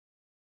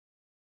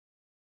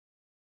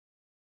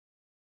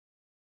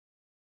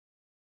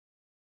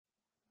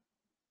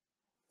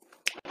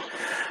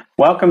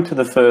Welcome to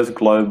the first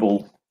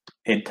Global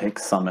EdTech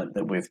Summit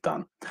that we've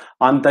done.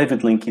 I'm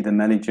David Linke, the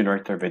Managing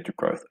Director of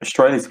EduGrowth,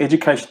 Australia's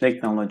education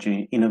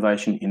technology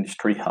innovation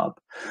industry hub.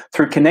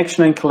 Through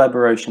connection and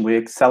collaboration, we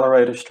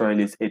accelerate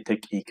Australia's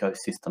EdTech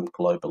ecosystem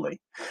globally.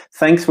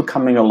 Thanks for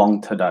coming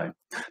along today.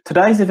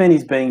 Today's event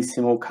is being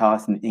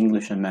simulcast in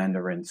English and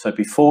Mandarin. So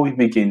before we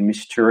begin,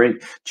 Ms.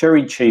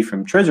 Cherry Chi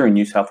from Treasury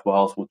New South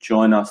Wales will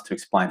join us to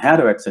explain how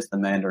to access the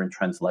Mandarin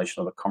translation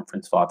of the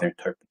conference via the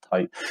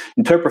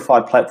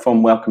Interpretify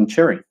platform. Welcome,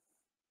 Cherry.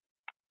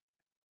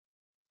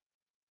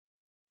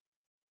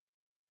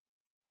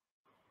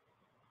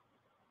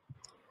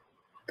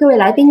 各位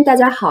来宾，大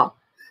家好。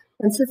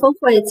本次峰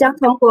会将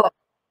通过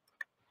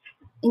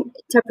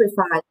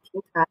Interpretify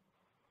平台。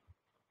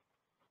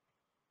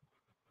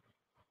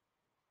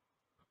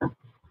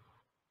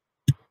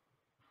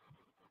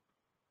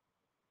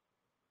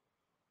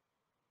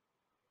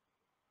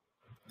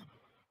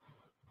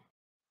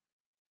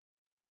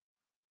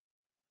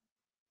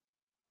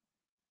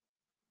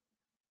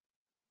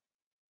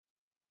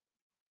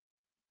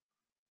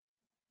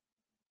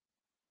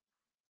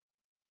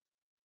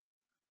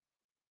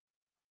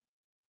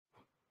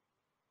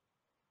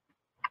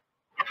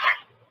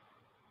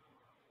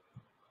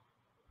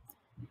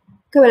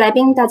各位来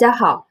宾，大家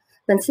好。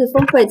本次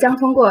峰会将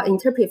通过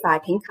Interpretify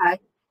平台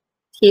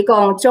提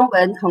供中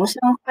文同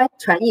声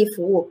传译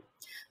服务。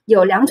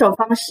有两种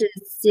方式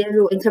接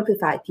入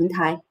Interpretify 平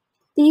台。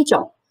第一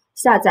种，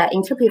下载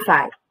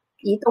Interpretify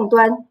移动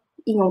端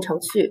应用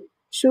程序，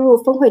输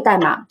入峰会代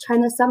码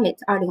China Summit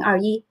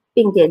 2021，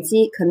并点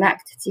击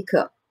Connect 即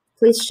可。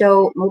Please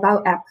show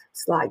mobile app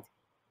slide。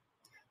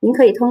您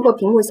可以通过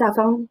屏幕下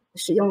方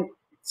使用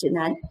指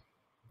南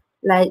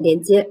来连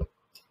接。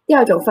第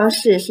二种方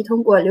式是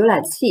通过浏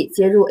览器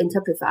接入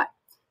Interpretify，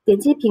 点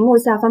击屏幕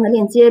下方的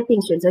链接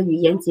并选择语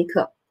言即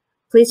可。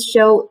Please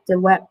show the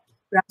web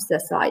browser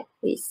slide,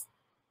 please。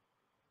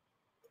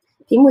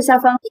屏幕下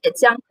方也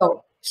将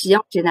有使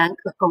用指南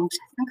可供参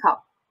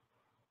考。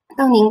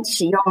当您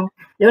使用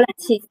浏览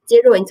器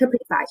接入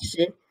Interpretify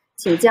时，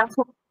请将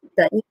后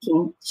的音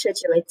频设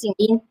置为静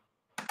音。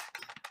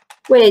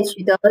为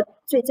取得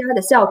最佳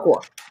的效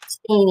果，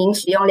建议您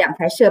使用两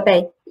台设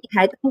备，一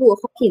台登录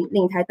Hopin，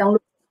 另一台登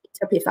录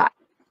Interpretify。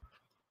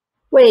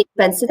为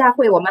本次大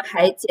会，我们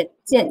还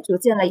组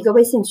建了一个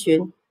微信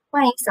群，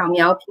欢迎扫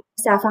描屏幕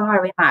下方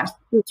二维码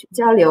入群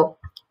交流。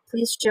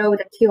Please show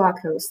the QR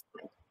code。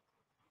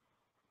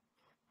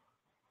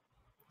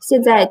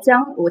现在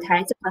将舞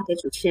台交还给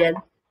主持人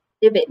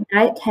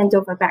David。I hand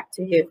over back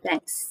to you.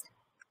 Thanks.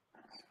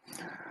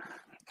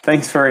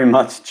 Thanks very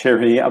much,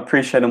 Cherry. I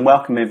appreciate and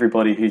welcome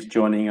everybody who's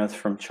joining us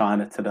from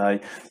China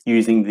today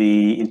using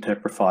the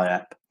Interpretify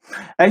app.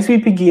 As we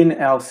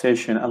begin our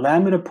session, allow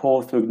me to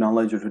pause to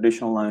acknowledge the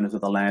traditional owners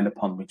of the land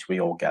upon which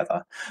we all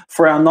gather.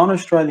 For our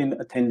non-Australian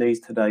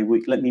attendees today,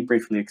 let me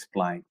briefly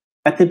explain.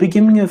 At the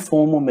beginning of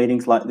formal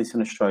meetings like this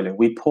in Australia,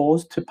 we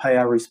pause to pay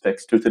our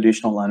respects to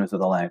traditional owners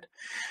of the land.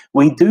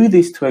 We do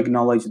this to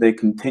acknowledge their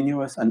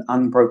continuous and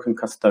unbroken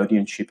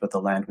custodianship of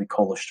the land we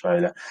call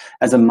Australia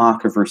as a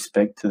mark of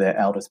respect to their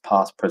elders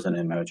past, present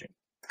and emerging.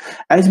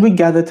 As we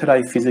gather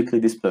today physically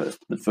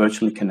dispersed but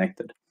virtually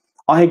connected,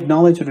 I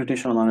acknowledge the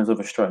traditional owners of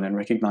Australia and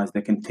recognise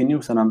their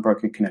continuous and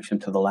unbroken connection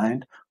to the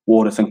land,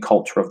 waters and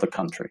culture of the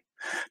country.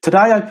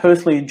 Today, I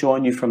personally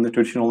join you from the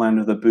traditional land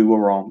of the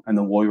Boorong and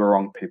the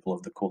Woiwurrung people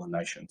of the Kulin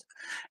Nations,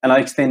 and I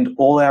extend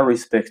all our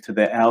respects to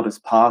their elders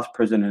past,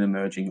 present and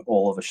emerging in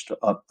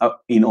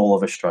all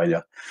of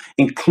Australia,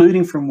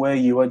 including from where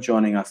you are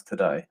joining us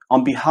today.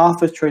 On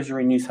behalf of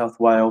Treasury New South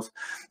Wales,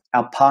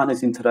 our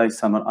partners in today's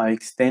summit, I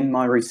extend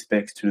my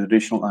respects to the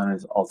traditional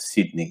owners of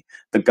Sydney,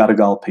 the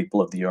Gadigal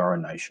people of the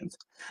Eora Nations.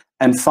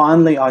 And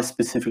finally, I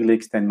specifically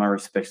extend my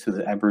respects to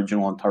the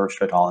Aboriginal and Torres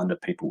Strait Islander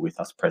people with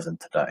us present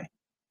today.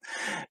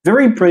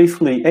 Very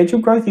briefly,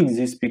 EduGrowth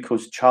exists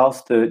because Charles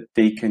Sturt,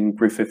 Deakin,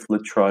 Griffith, La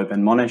Trobe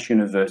and Monash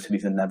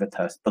Universities and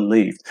Navitas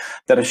believed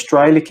that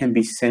Australia can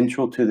be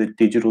central to the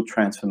digital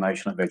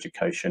transformation of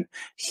education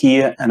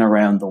here and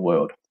around the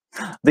world.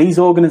 These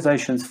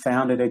organisations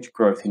founded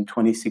EduGrowth in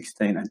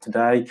 2016 and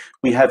today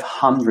we have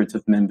hundreds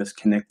of members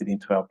connected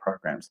into our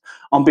programs.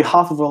 On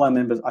behalf of all our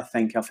members, I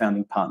thank our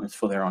founding partners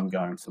for their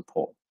ongoing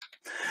support.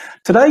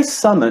 Today's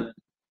summit,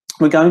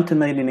 we're going to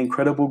meet an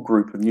incredible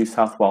group of New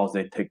South Wales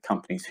EdTech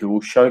companies who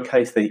will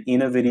showcase their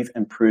innovative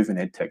and proven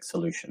EdTech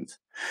solutions.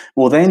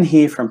 We'll then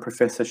hear from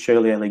Professor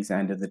Shirley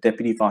Alexander, the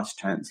Deputy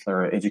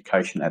Vice-Chancellor of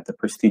Education at the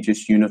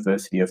prestigious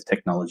University of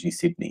Technology,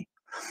 Sydney.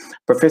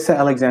 Professor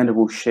Alexander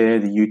will share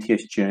the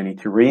UTS journey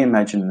to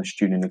reimagine the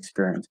student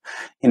experience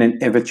in an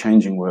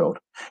ever-changing world.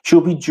 She'll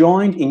be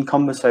joined in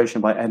conversation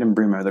by Adam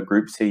Brimmer, the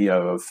Group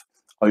CEO of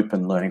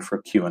Open Learning, for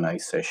a Q&A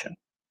session.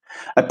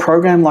 A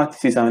program like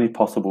this is only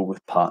possible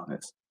with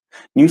partners.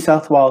 New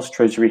South Wales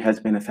Treasury has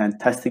been a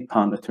fantastic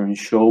partner to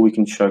ensure we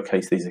can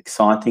showcase these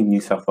exciting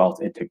New South Wales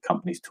EdTech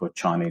companies to a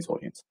Chinese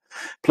audience.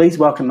 Please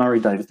welcome Murray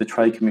Davis, the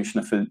Trade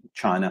Commissioner for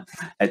China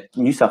at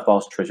New South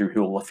Wales Treasury,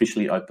 who will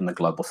officially open the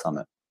Global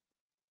Summit.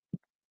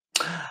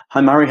 Hi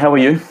Murray, how are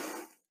you?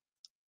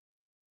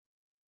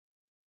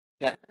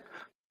 Yeah.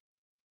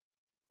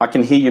 I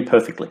can hear you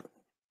perfectly.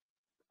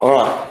 All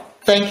right.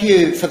 Thank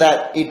you for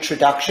that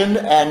introduction,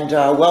 and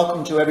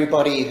welcome to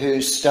everybody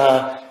who's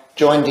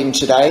joined in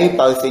today,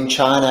 both in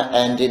China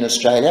and in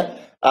Australia.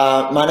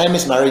 My name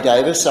is Murray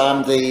Davis.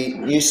 I'm the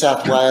New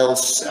South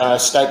Wales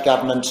State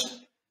Government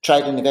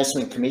Trade and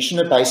Investment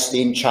Commissioner based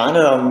in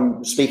China.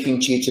 I'm speaking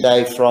to you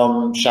today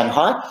from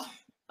Shanghai,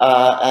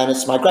 and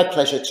it's my great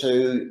pleasure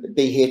to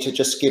be here to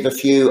just give a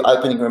few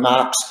opening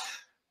remarks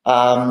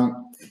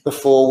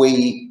before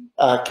we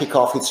kick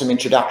off with some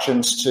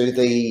introductions to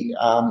the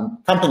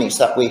companies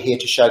that we're here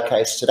to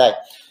showcase today.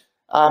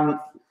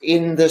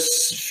 In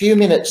this few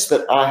minutes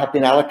that I have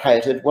been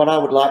allocated, what I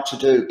would like to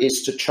do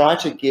is to try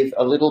to give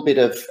a little bit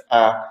of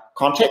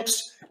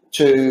context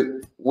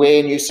to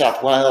where New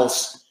South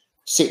Wales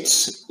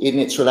sits in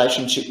its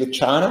relationship with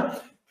China.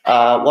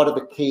 What are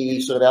the key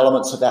sort of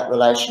elements of that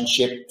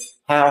relationship?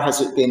 How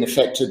has it been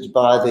affected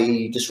by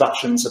the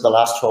disruptions of the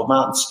last 12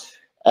 months?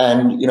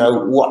 And, you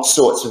know, what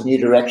sorts of new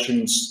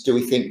directions do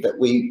we think that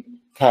we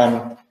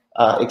can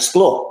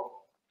explore?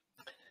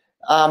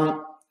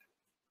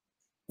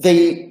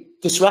 The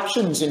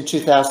disruptions in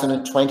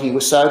 2020 were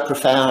so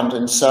profound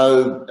and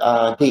so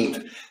deep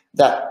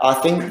that I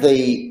think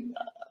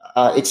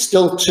it's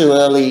still too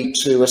early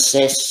to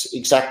assess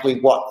exactly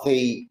what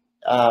the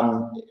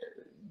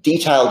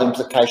detailed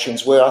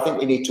implications were. I think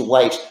we need to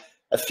wait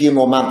a few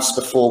more months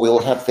before we'll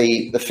have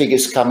the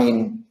figures come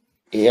in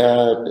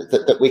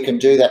that we can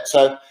do that.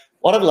 So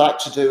what I'd like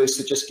to do is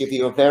to just give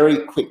you a very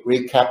quick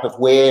recap of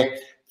where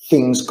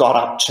things got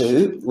up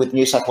to with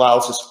New South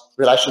Wales'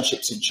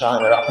 relationships in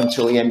China up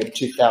until the end of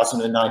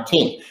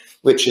 2019,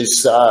 which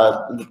is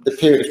the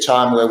period of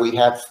time where we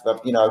have,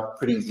 you know,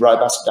 pretty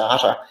robust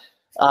data.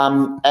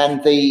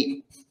 And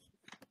the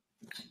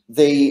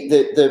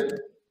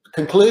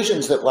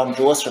conclusions that one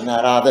draws from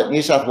that are that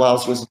New South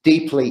Wales was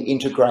deeply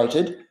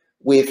integrated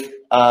with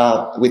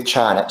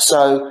China.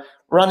 So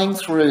running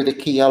through the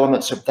key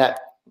elements of that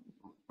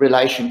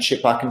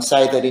relationship, I can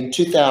say that in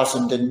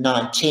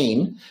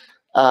 2019,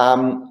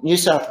 New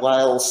South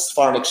Wales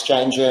foreign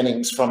exchange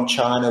earnings from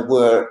China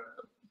were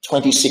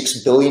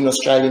 26 billion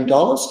Australian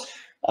dollars,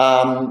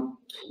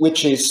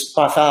 which is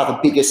by far the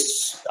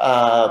biggest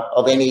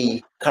of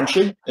any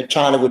country.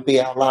 China would be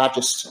our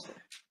largest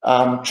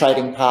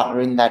trading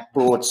partner in that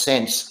broad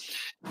sense.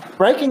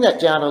 Breaking that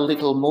down a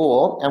little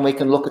more, and we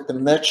can look at the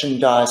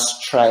merchandise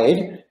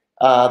trade,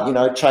 you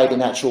know, trade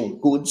in actual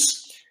goods.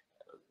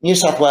 New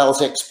South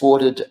Wales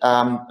exported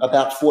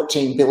about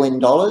 $14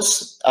 billion,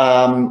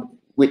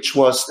 which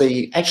was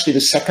actually the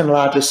second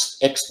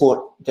largest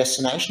export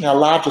destination. Our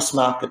largest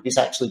market is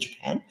actually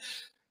Japan.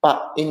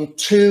 But in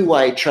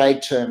two-way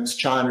trade terms,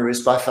 China is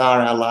by far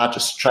our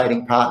largest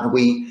trading partner.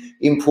 We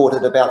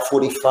imported about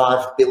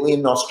 45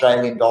 billion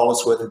Australian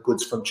dollars worth of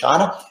goods from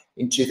China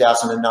in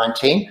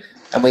 2019,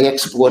 and we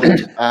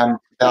exported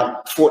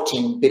about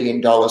 $14 billion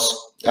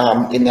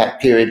in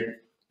that period.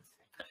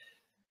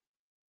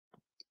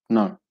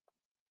 No.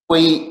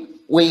 We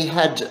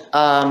had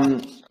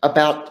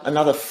about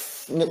another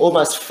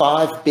almost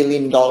 $5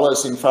 billion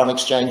in foreign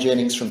exchange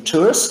earnings from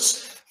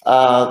tourists.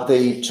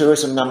 The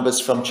tourism numbers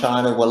from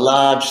China were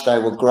large, they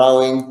were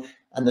growing,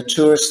 and the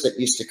tourists that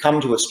used to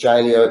come to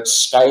Australia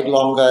stayed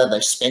longer,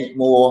 they spent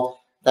more,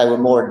 they were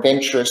more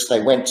adventurous,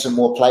 they went to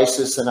more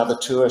places than other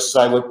tourists.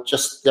 They were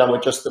just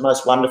the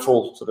most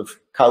wonderful sort of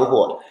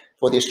cohort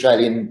for the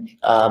Australian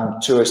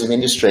tourism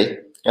industry.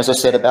 As I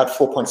said, about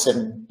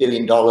 $4.7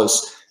 billion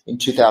in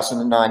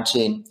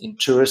 2019 in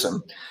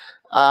tourism.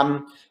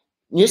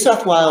 New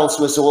South Wales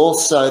was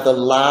also the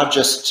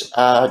largest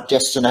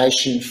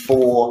destination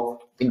for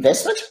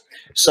investment.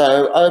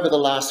 So over the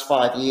last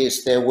 5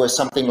 years, there were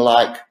something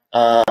like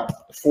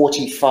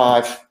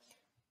 $45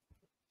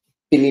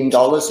 billion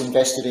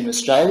invested in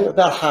Australia.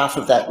 About half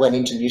of that went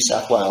into New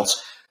South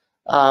Wales.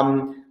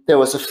 There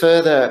was a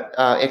further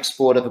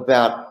export of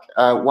about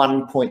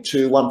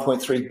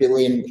 1.3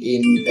 billion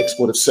in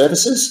export of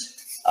services.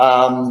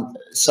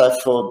 So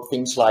for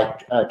things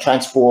like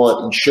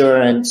transport,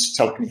 insurance,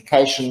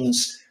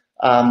 telecommunications,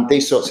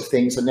 these sorts of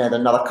things, and then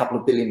another couple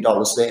of $1 billion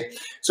there.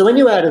 So when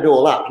you add it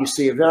all up, you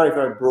see a very,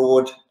 very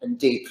broad and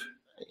deep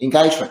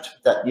engagement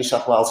that New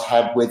South Wales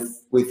had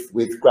with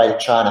Greater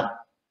China.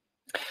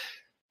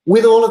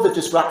 With all of the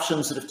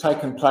disruptions that have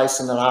taken place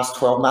in the last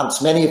 12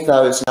 months, many of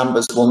those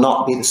numbers will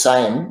not be the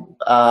same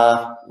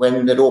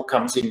when it all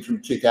comes in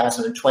from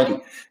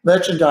 2020.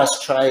 Merchandise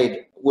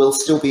trade will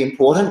still be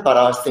important, but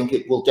I think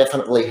it will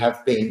definitely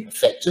have been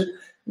affected,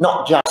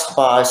 not just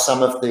by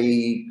some of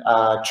the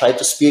trade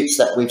disputes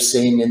that we've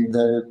seen in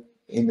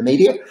the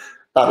media,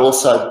 but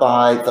also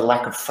by the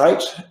lack of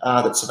freight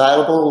that's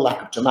available,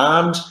 lack of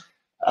demand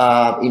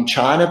in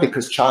China,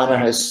 because China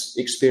has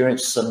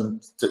experienced some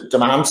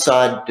demand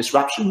side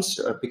disruptions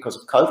because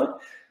of COVID,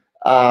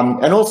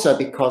 and also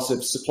because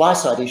of supply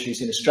side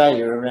issues in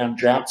Australia around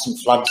droughts and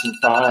floods and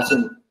fires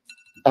and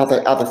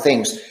other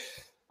things.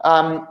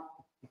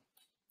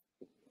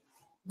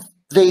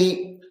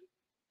 The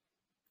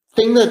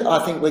thing that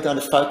I think we're going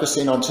to focus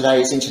in on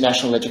today is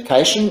international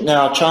education.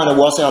 Now, China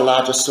was our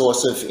largest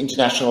source of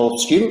international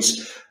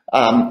students.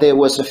 there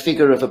was a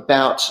figure of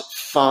about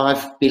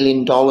 $5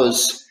 billion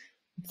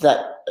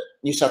that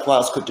New South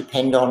Wales could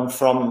depend on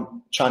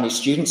from Chinese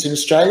students in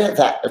Australia.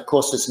 That, of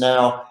course, is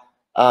now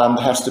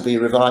has to be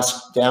revised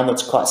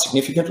downwards quite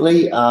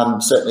significantly,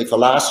 certainly for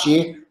last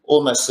year,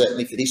 almost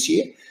certainly for this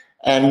year.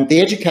 And the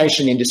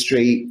education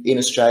industry in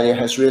Australia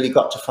has really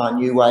got to find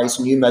new ways,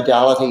 new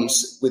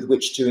modalities with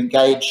which to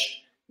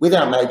engage with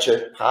our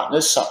major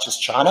partners, such as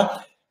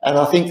China. And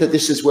I think that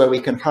this is where we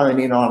can hone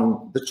in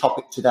on the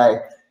topic today,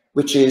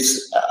 which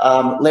is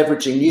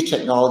leveraging new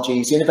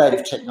technologies,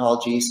 innovative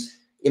technologies,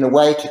 in a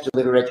way to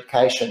deliver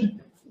education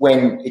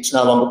when it's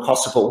no longer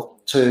possible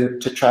to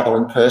travel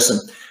in person.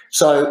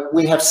 So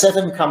we have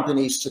 7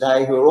 companies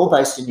today who are all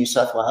based in New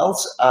South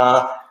Wales,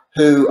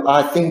 who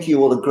I think you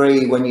will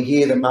agree when you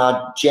hear them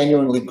are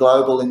genuinely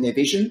global in their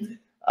vision.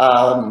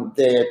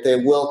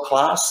 They're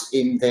world-class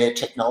in their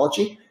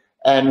technology,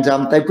 and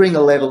they bring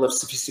a level of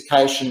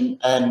sophistication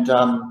and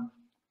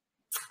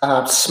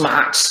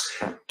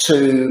smarts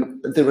to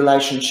the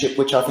relationship,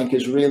 which I think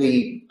is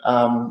really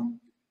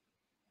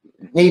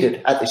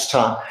needed at this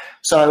time.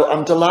 So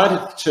I'm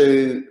delighted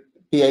to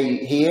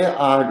be here.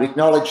 I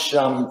acknowledge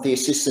the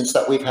assistance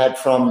that we've had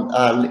from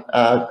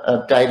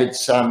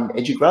David's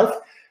EduGrowth,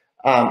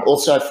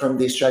 also from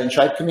the Australian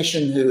Trade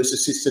Commission, who has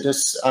assisted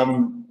us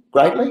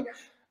greatly.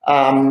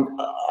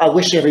 I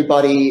wish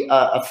everybody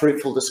a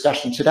fruitful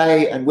discussion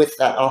today, and with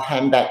that, I'll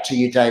hand back to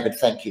you, David.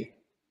 Thank you.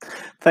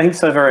 Thanks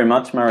so very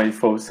much, Murray,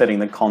 for setting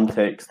the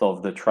context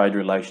of the trade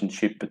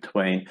relationship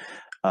between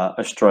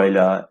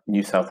Australia,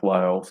 New South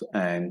Wales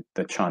and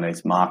the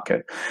Chinese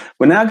market.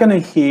 We're now going to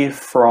hear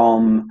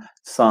from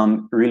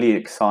some really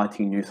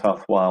exciting New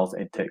South Wales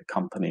EdTech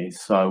companies.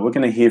 So we're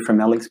going to hear from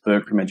Alex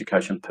Burke from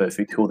Education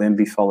Perfect, who will then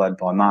be followed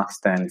by Mark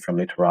Stanley from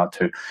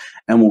Literatu,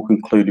 and we'll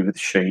conclude with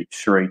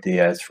Cherie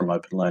Diaz from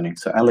Open Learning.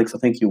 So Alex, I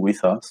think you're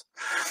with us.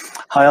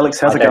 Hi Alex,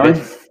 how's it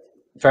going?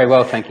 Very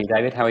well, thank you,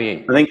 David. How are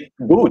you? I think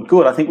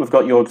good. I think we've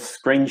got your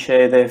screen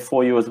share there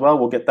for you as well.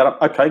 We'll get that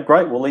up. Okay,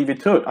 great. We'll leave you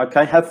to it.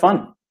 Okay, have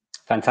fun.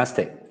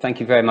 Fantastic. Thank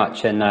you very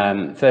much.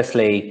 And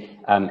firstly,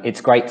 it's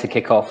great to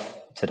kick off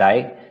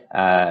today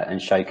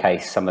and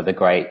showcase some of the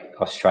great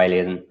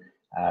Australian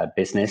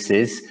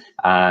businesses.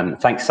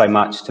 Thanks so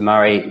much to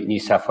Murray,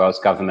 New South Wales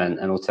Government,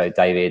 and also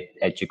David,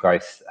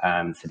 EduGrowth,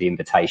 for the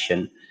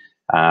invitation.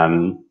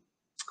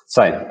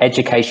 So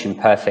Education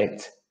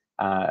Perfect,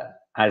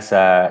 as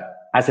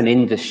an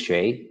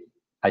industry,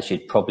 as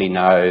you'd probably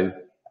know,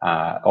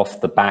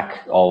 off the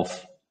back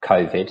of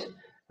COVID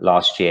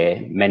last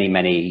year,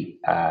 many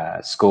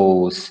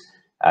schools,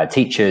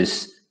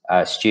 teachers,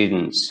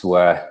 students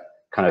were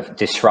kind of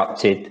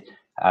disrupted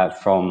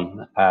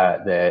from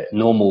the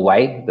normal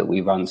way that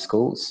we run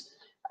schools,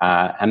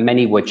 and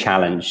many were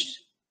challenged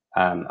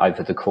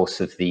over the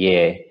course of the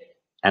year.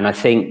 And I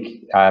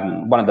think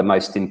one of the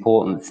most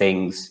important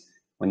things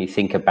when you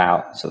think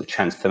about sort of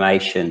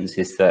transformations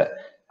is that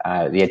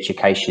the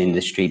education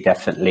industry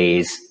definitely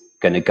is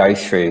going to go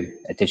through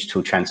a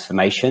digital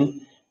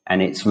transformation,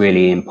 and it's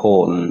really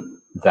important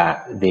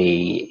that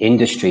the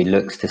industry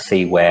looks to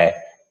see where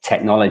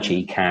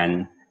technology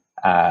can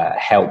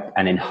help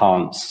and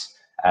enhance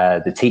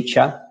the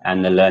teacher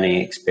and the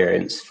learning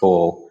experience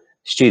for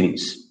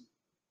students.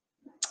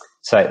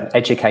 So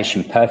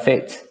Education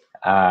Perfect,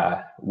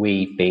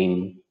 we've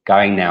been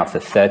going now for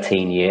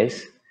 13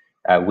 years.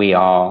 We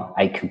are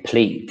a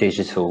complete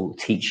digital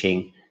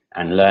teaching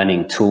and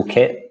learning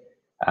toolkit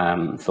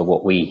for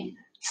what we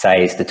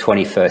say is the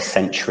 21st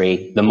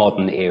century, the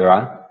modern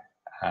era,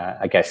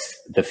 I guess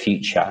the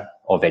future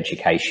of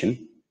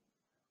education.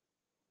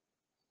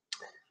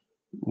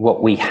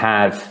 What we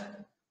have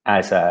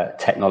as a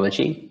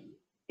technology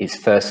is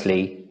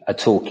firstly a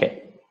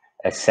toolkit,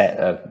 a set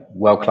of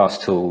world-class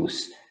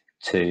tools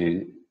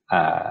to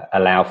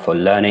allow for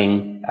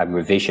learning,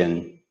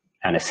 revision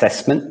and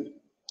assessment.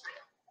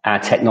 Our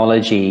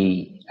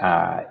technology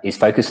is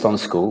focused on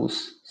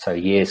schools, so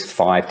years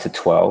 5 to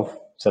 12.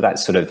 So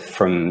that's sort of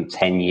from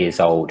 10 years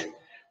old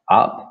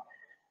up.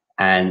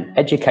 And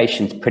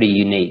education's pretty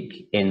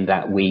unique in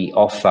that we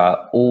offer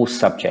all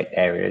subject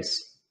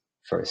areas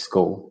for a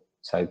school,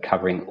 so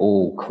covering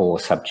all core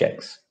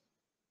subjects.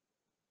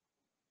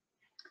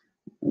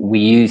 We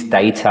use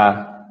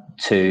data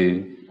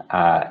to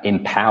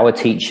empower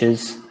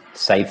teachers,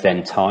 save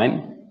them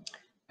time,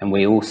 and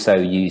we also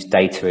use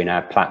data in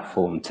our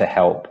platform to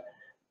help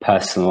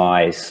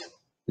personalize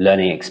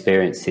learning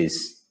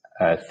experiences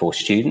for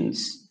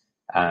students,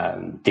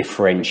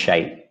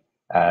 differentiate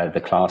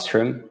the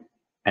classroom,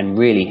 and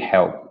really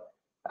help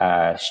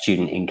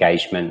student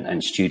engagement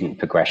and student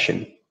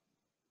progression,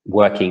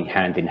 working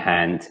hand in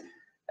hand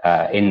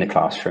in the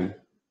classroom.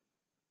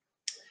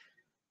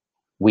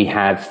 We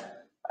have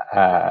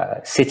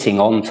sitting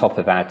on top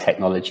of our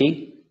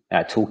technology,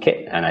 our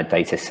toolkit and our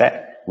data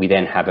set, we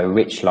then have a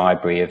rich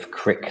library of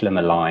curriculum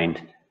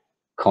aligned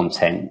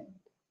content.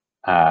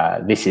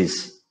 This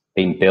is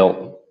being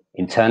built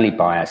internally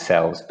by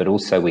ourselves, but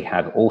also we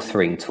have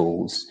authoring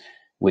tools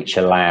which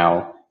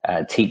allow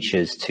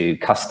teachers to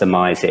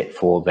customize it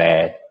for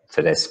their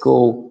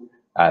school,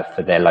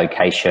 for their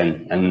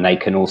location, and they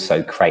can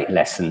also create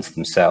lessons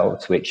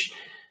themselves, which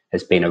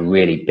has been a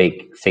really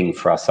big thing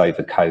for us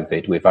over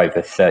COVID, with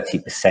over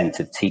 30%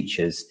 of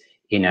teachers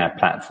in our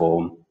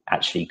platform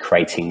actually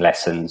creating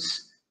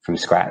lessons from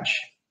scratch.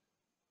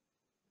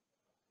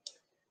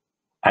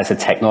 As a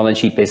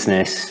technology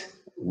business,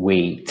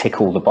 we tick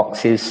all the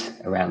boxes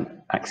around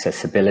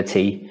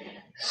accessibility,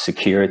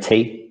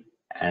 security,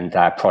 and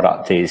our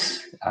product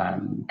is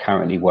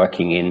currently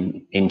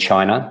working in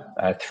China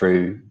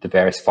through the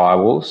various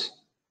firewalls.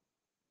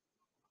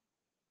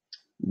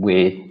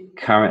 We're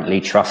currently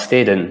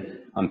trusted, and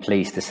I'm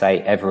pleased to say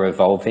ever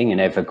evolving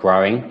and ever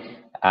growing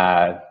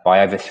by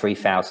over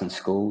 3,000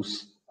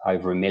 schools,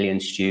 over 1 million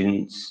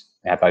students.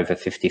 We have over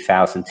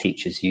 50,000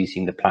 teachers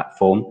using the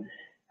platform,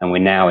 and we're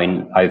now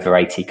in over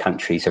 80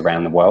 countries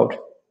around the world.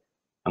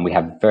 And we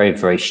have very,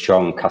 very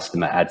strong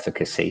customer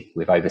advocacy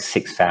with over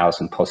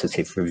 6,000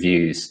 positive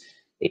reviews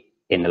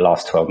in the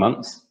last 12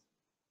 months.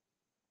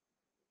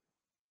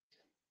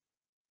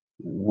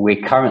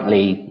 We're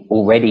currently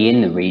already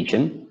in the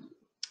region.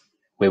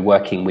 We're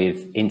working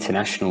with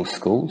international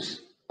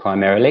schools,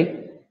 primarily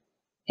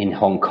in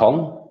Hong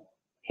Kong.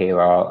 Here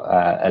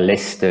are a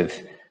list of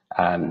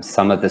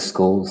some of the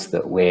schools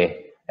that we're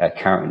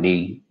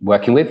currently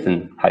working with,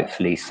 and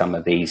hopefully some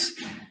of these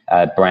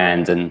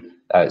brand and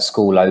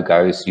school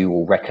logos you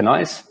will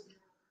recognize.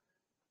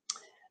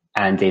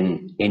 And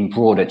in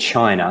broader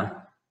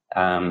China,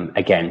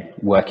 again,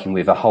 working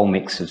with a whole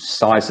mix of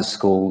size of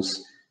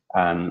schools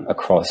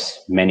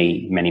across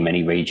many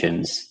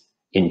regions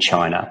in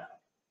China.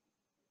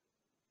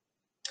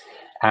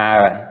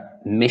 Our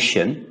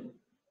mission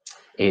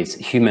is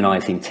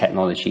humanizing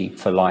technology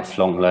for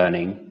lifelong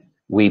learning.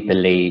 We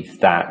believe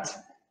that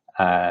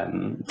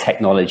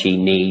technology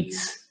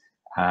needs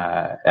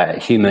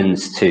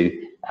humans to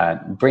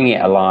bring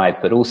it alive,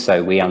 but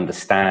also we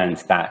understand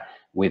that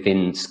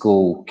within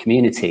school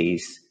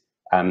communities,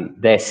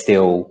 they're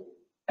still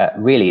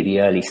really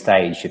the early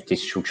stage of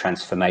digital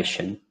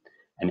transformation.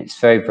 And it's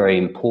very, very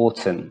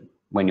important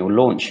when you're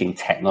launching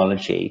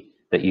technology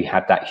that you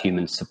have that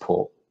human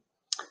support.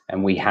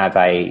 And we have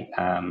a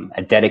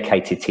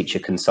dedicated teacher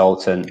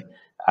consultant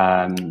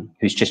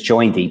who's just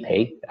joined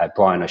EP,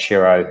 Brian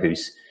Oshiro,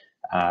 who's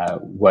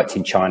worked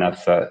in China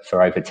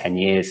for over 10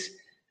 years,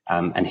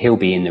 and he'll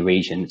be in the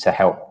region to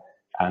help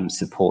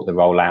support the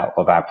rollout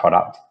of our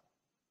product.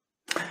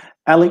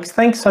 Alex,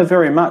 thanks so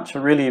very much. I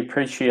really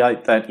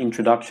appreciate that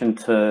introduction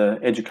to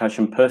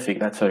Education Perfect.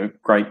 That's a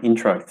great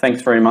intro.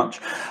 Thanks very much.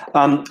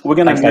 We're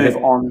going to move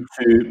on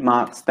to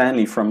Mark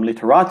Stanley from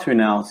Literatu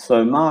now.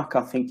 So Mark,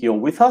 I think you're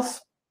with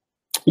us.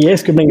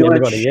 Yes, good morning,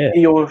 everybody. Yeah. Share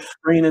your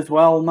screen as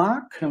well,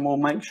 Mark, and we'll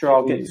make sure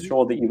I'll get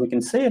sure that we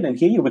can see it and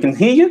hear you. We can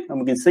hear you and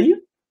we can see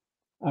you.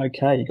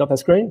 Okay, you got that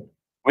screen?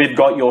 We've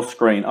got your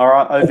screen. All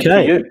right, over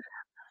to you.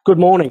 Good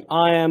morning.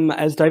 I am,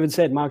 as David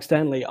said, Mark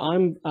Stanley.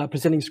 I'm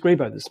presenting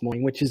Scribo this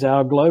morning, which is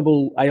our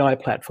global AI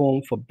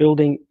platform for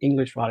building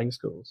English writing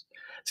skills.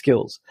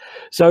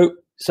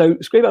 So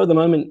Scribo at the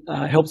moment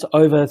helps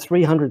over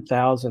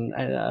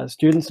 300,000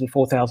 students and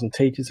 4,000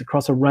 teachers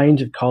across a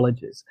range of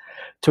colleges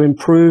to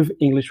improve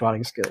English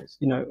writing skills.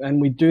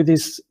 And we do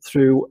this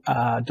through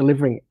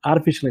delivering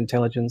artificial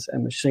intelligence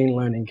and machine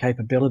learning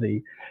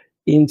capability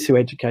into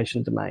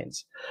education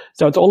domains.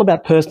 So it's all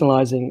about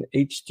personalizing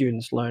each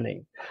student's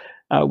learning.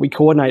 We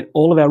coordinate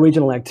all of our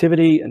regional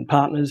activity and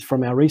partners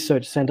from our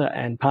research center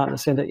and partner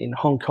center in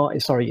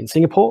in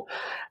Singapore.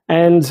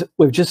 And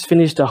we've just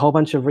finished a whole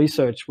bunch of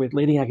research with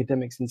leading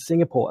academics in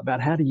Singapore about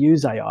how to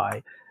use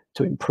AI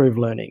to improve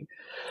learning.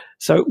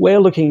 So we're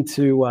looking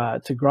to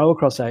grow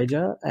across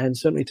Asia and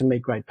certainly to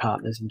meet great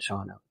partners in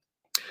China.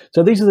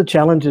 So these are the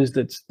challenges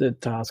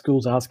that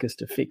schools ask us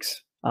to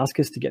fix, ask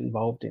us to get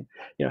involved in.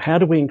 How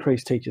do we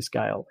increase teacher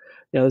scale?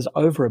 There's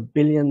over 1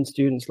 billion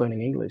students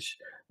learning English,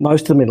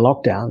 most of them in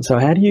lockdown. So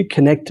how do you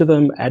connect to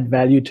them, add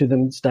value to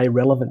them, stay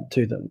relevant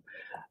to them?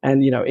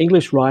 And,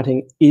 English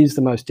writing is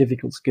the most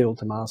difficult skill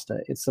to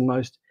master. It's the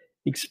most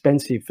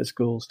expensive for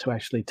schools to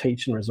actually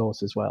teach and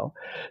resource as well.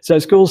 So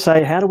schools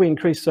say, how do we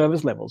increase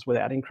service levels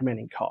without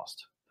incrementing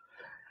cost?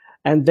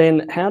 And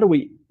then how do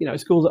we,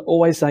 schools are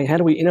always saying, how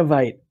do we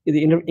innovate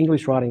the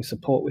English writing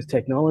support with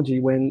technology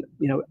when,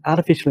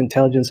 artificial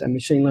intelligence and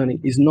machine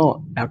learning is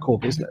not our core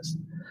business?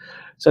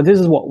 So this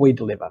is what we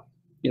deliver.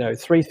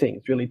 3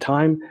 things, really: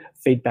 time,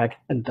 feedback,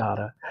 and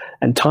data.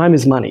 And time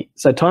is money.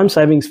 So time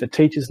savings for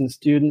teachers and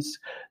students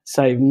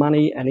save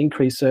money and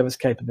increase service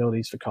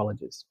capabilities for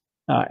colleges.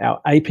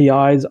 Our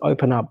APIs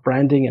open up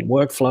branding and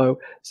workflow,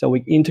 so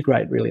we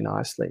integrate really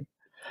nicely.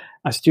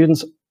 Our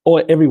students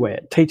everywhere,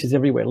 teachers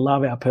everywhere,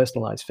 love our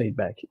personalized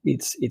feedback.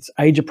 It's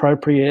age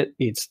appropriate,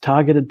 it's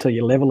targeted to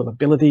your level of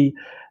ability,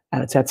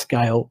 and it's at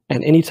scale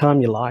and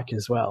anytime you like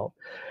as well.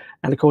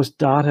 And of course,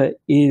 data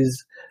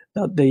is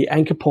the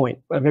anchor point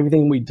of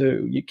everything we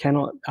do. You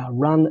cannot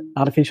run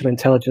artificial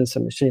intelligence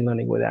and machine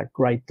learning without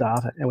great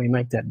data, and we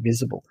make that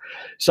visible.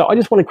 So I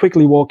just want to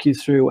quickly walk you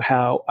through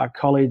how our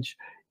college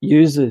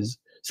uses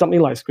something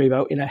like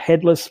Scribo in a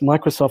headless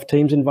Microsoft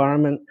Teams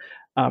environment,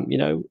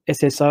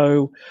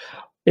 SSO,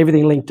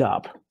 everything linked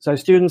up. So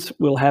students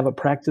will have a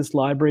practice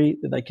library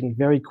that they can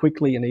very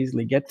quickly and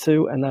easily get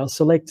to, and they'll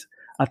select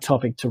a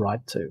topic to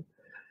write to.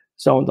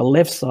 So on the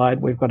left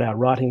side, we've got our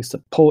writing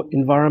support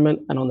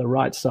environment, and on the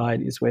right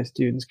side is where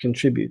students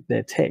contribute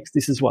their text.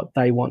 This is what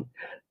they want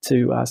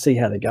to see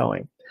how they're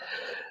going.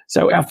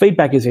 So our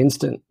feedback is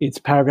instant. It's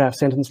paragraph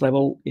sentence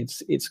level.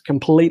 It's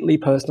completely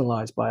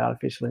personalized by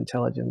artificial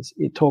intelligence.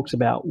 It talks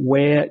about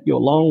where you're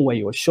long, where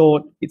you're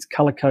short. It's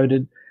color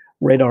coded,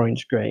 red,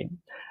 orange, green.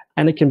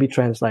 And it can be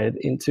translated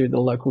into the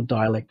local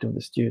dialect of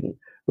the student,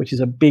 which is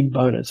a big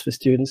bonus for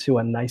students who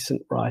are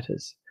nascent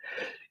writers.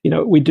 You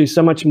know, we do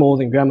so much more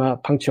than grammar,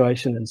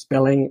 punctuation, and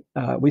spelling.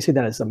 We see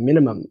that as a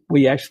minimum.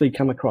 We actually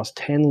come across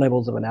 10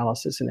 levels of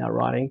analysis in our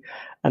writing,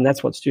 and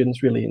that's what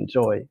students really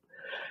enjoy.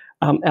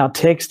 Our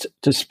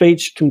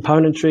text-to-speech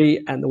componentry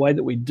and the way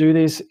that we do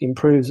this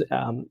improves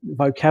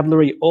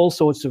vocabulary, all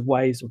sorts of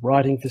ways of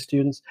writing for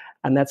students,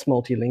 and that's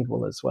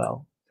multilingual as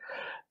well.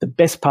 The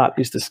best part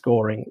is the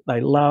scoring. They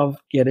love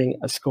getting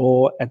a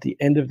score at the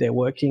end of their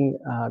working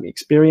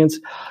experience.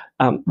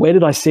 Where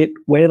did I sit?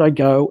 Where did I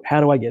go? How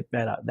do I get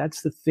better?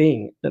 That's the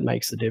thing that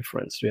makes the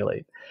difference,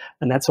 really.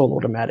 And that's all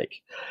automatic.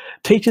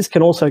 Teachers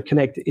can also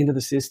connect into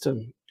the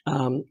system.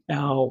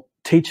 Our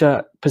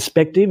teacher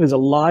perspective is a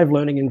live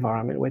learning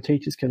environment where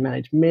teachers can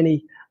manage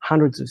many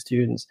hundreds of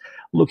students,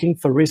 looking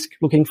for risk,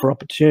 looking for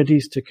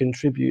opportunities to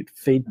contribute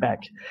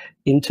feedback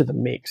into the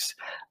mix.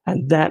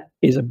 And that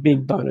is a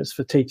big bonus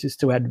for teachers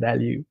to add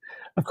value.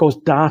 Of course,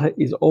 data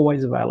is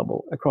always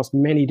available across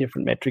many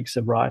different metrics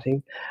of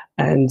writing,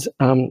 and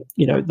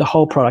you know, the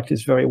whole product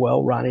is very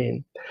well run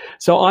in.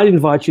 So I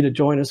invite you to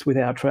join us with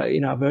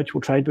in our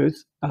virtual trade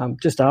booth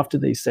just after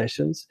these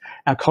sessions.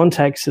 Our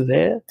contacts are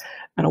there,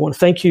 and I want to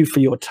thank you for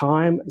your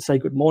time, say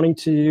good morning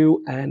to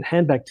you, and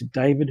hand back to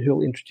David, who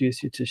will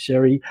introduce you to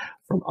Sherry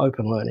from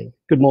Open Learning.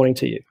 Good morning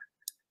to you.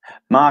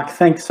 Mark,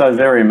 thanks so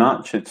very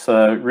much. It's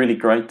really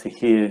great to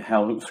hear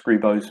how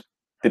Skribo's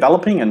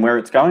developing and where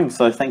it's going.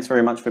 So thanks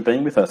very much for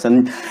being with us.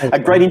 And a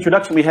great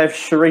introduction, we have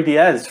Cherie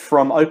Diaz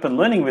from Open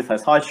Learning with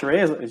us. Hi,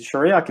 Cherie.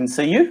 Cherie, I can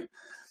see you.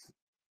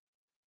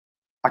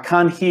 I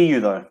can't hear you,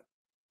 though.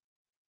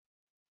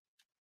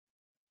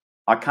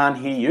 I can't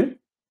hear you.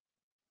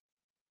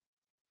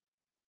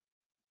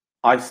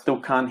 I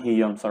still can't hear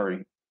you. I'm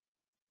sorry.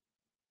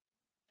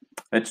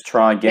 Let's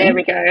try again. There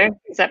we go.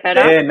 Is that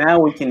better? Yeah, now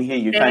we can hear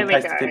you. There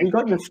Fantastic. we go. Have you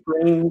got your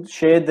screen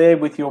shared there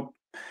with your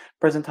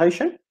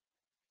presentation?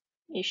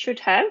 You should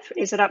have.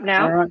 Is it up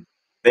now? All right.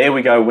 There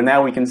we go. Well,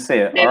 now we can see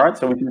it. Yep. All right.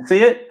 So we can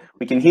see it.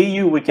 We can hear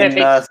you. We can see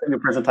your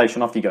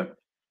presentation. Off you go.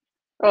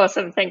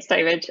 Awesome. Thanks,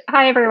 David.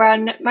 Hi,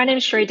 everyone. My name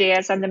is Cherie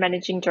Diaz. I'm the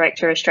Managing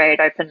Director of Australia at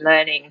Open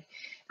Learning.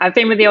 I've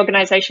been with the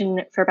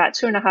organisation for about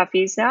 2.5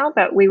 years now,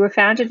 but we were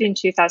founded in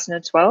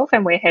 2012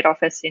 and we're head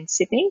office in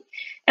Sydney,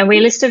 and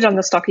we listed on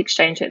the stock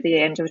exchange at the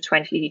end of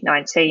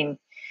 2019.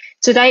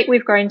 To date,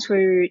 we've grown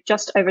to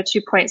just over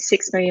 2.6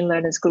 million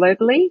learners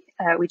globally.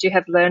 We do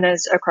have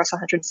learners across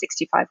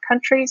 165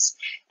 countries,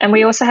 and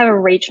we also have a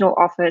regional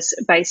office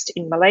based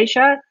in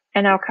Malaysia,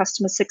 and our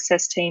customer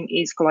success team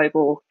is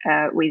global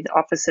with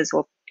offices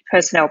or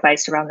personnel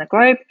based around the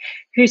globe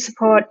who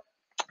support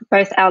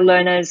both our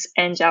learners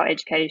and our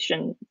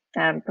education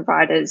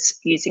providers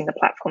using the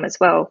platform as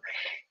well.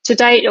 To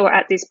date, or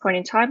at this point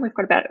in time, we've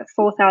got about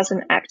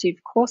 4,000 active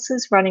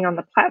courses running on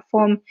the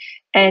platform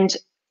and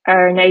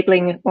are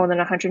enabling more than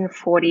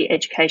 140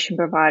 education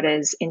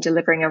providers in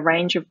delivering a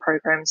range of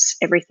programs,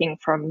 everything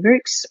from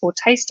MOOCs or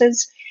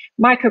tasters,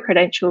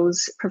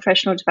 micro-credentials,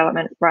 professional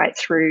development, right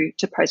through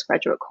to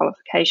postgraduate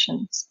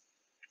qualifications.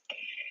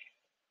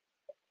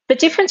 The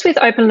difference with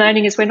Open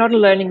Learning is we're not a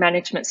learning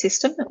management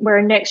system. We're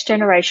a next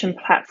generation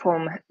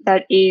platform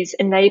that is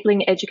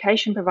enabling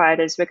education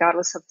providers,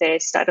 regardless of their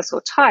status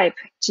or type,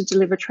 to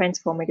deliver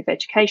transformative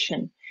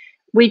education.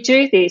 We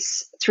do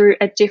this through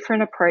a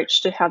different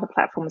approach to how the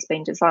platform has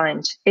been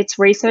designed. It's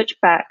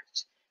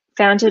research-backed,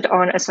 founded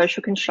on a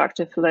social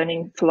constructive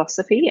learning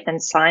philosophy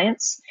and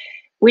science,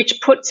 which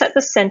puts at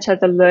the center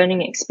the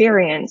learning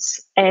experience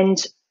and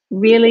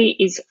really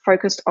is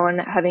focused on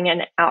having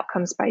an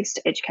outcomes-based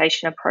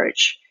education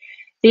approach.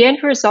 The end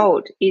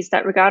result is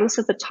that regardless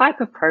of the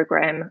type of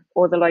program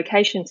or the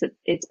locations that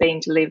it's being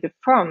delivered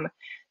from,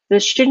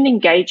 the student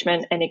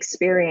engagement and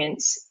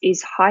experience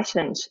is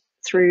heightened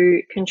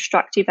through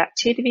constructive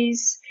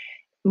activities,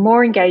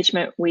 more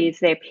engagement with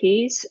their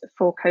peers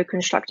for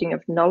co-constructing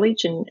of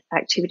knowledge and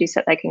activities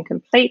that they can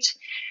complete.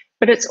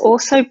 But it's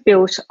also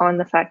built on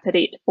the fact that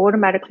it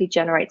automatically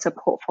generates a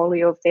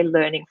portfolio of their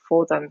learning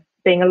for them,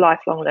 being a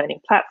lifelong learning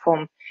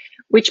platform,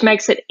 which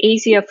makes it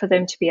easier for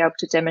them to be able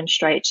to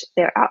demonstrate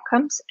their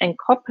outcomes and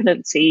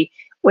competency,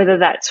 whether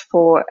that's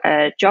for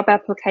a job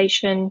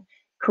application,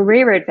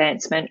 career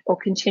advancement, or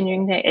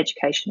continuing their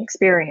education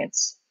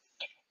experience.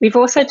 We've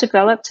also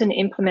developed and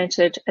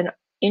implemented an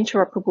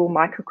interoperable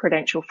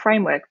micro-credential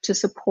framework to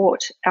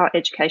support our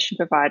education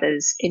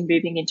providers in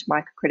moving into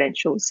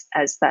micro-credentials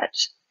as that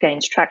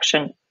gains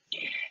traction.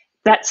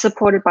 That's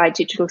supported by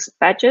digital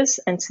badges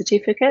and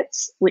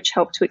certificates, which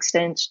help to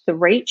extend the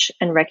reach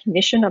and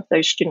recognition of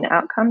those student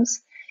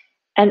outcomes.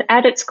 and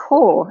at its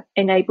core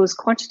enables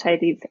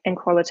quantitative and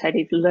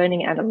qualitative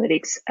learning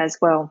analytics as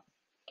well.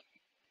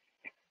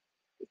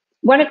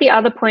 One of the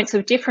other points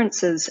of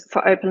differences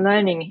for open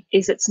learning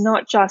is it's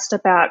not just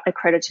about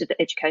accredited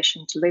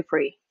education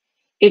delivery.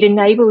 It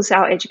enables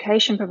our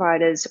education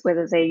providers,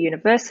 whether they're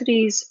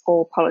universities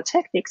or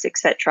polytechnics,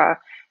 etc.,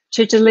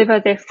 to deliver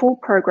their full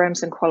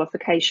programs and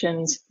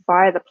qualifications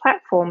via the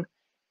platform,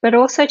 but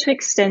also to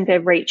extend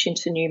their reach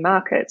into new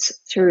markets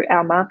through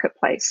our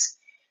marketplace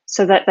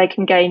so that they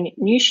can gain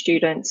new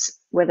students,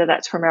 whether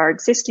that's from our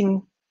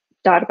existing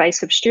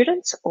database of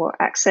students or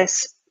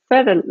access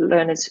further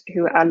learners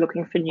who are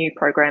looking for new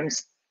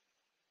programs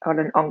on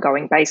an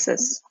ongoing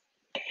basis.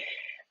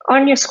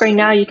 On your screen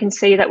now, you can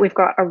see that we've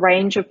got a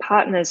range of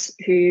partners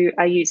who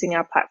are using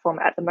our platform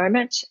at the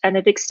moment, and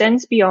it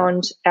extends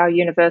beyond our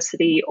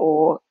university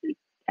or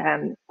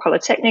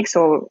polytechnics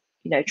or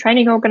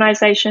training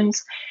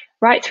organisations,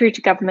 right through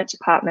to government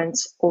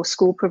departments or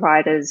school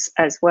providers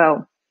as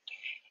well.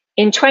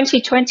 In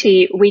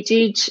 2020,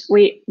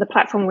 the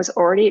platform was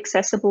already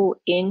accessible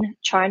in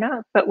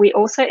China, but we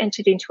also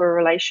entered into a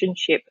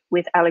relationship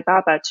with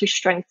Alibaba to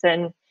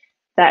strengthen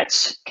that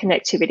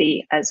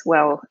connectivity as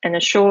well and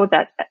assure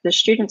that the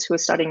students who are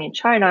studying in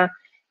China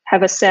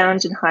have a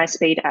sound and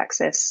high-speed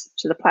access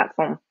to the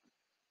platform.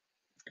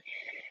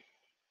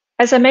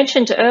 As I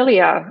mentioned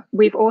earlier,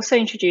 we've also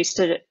introduced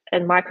a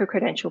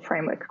micro-credential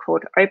framework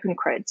called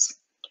OpenCreds.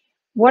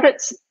 What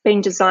it's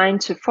been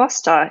designed to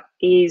foster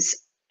is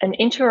an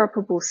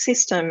interoperable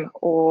system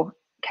or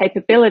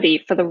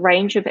capability for the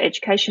range of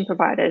education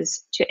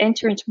providers to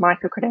enter into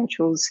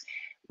micro-credentials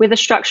with a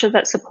structure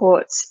that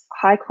supports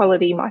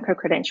high-quality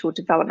micro-credential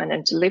development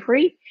and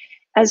delivery,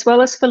 as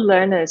well as for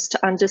learners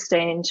to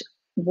understand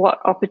what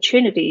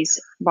opportunities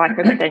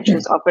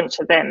micro-credentials open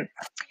to them.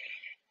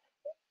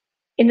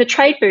 In the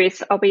trade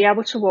booth, I'll be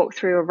able to walk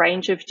through a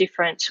range of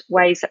different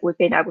ways that we've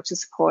been able to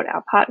support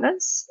our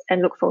partners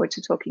and look forward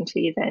to talking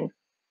to you then.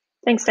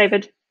 Thanks,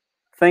 David.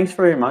 Thanks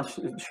very much,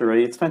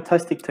 Cherie. It's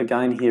fantastic to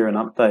again hear an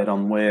update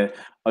on where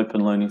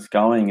open learning is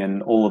going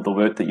and all of the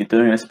work that you're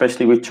doing,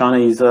 especially with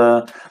Chinese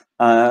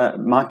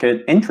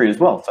market entry as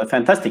well. So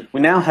fantastic.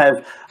 We now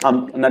have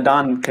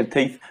Nadan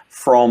Katif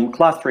from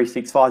Class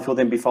 365, who'll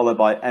then be followed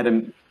by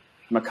Adam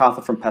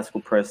MacArthur from Pascal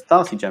Press,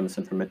 Darcy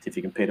Jamieson from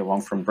Medtific, and Peter Wong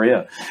from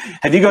Brio.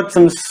 Have you got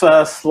some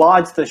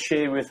slides to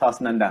share with us,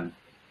 Nandan?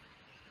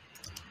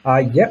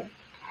 Yep.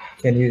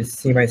 Can you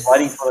see my...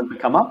 Waiting for them to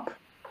come up.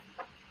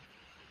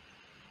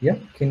 Yeah,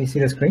 can you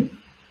see the screen?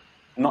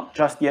 Not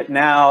just yet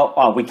now.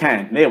 Oh, we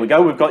can. There we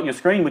go. We've got your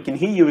screen. We can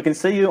hear you. We can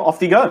see you. Off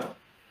you go.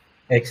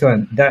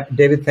 Excellent.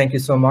 David, thank you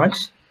so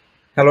much.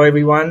 Hello,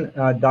 everyone.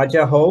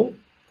 Daja Ho,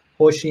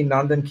 Hoshi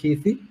Nandan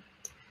Keethi.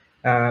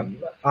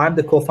 I'm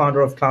the co-founder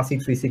of Classy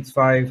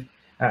 365.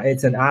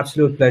 It's an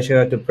absolute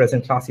pleasure to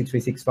present Classy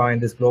 365 in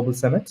this global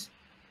summit.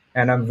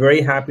 And I'm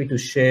very happy to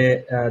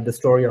share the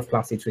story of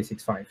Classy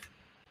 365.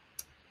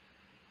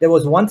 There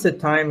was once a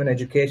time when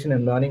education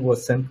and learning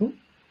was simple.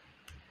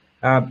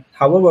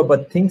 However,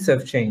 but things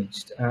have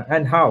changed,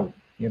 and how?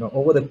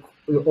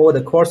 Over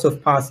the course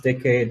of past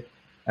decade,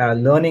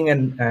 learning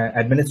and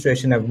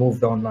administration have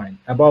moved online,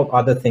 above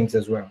other things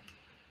as well.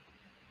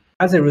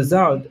 As a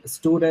result,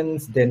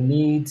 students, their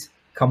needs,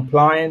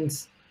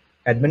 compliance,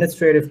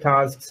 administrative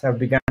tasks have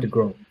begun to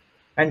grow,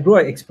 and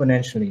grow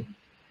exponentially.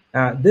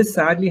 This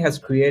sadly has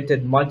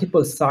created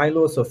multiple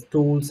silos of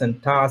tools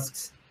and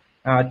tasks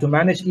to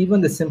manage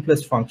even the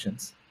simplest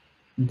functions.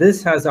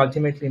 This has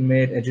ultimately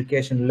made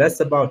education less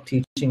about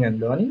teaching and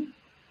learning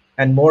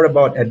and more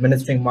about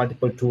administering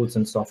multiple tools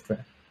and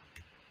software.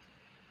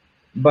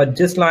 But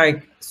just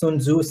like Sun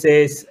Tzu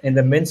says, in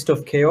the midst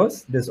of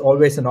chaos, there's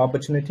always an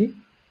opportunity.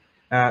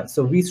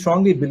 So we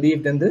strongly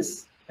believed in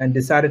this and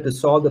decided to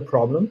solve the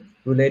problem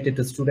related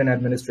to student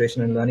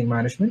administration and learning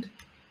management.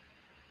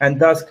 And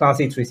thus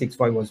Classy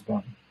 365 was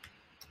born.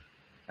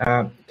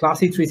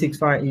 Classy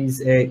 365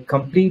 is a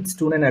complete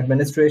student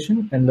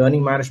administration and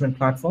learning management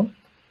platform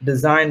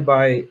designed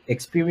by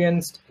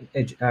experienced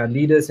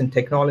leaders in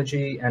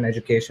technology and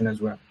education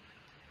as well.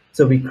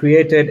 So we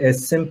created a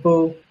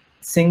simple,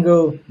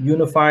 single,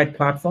 unified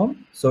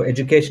platform so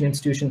education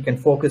institution can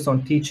focus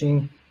on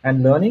teaching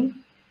and learning,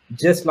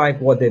 just like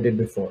what they did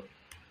before.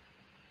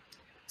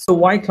 So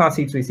why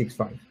Classy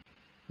 365?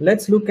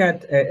 Let's look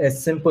at a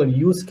simple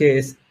use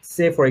case,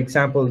 say, for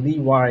example,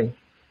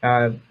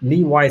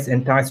 Levi's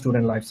entire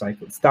student life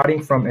cycle,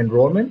 starting from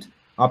enrollment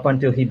up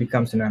until he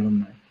becomes an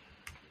alumni.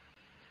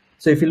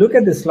 So if you look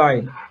at this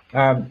slide,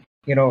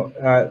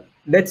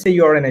 let's say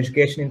you're an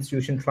education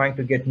institution trying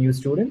to get new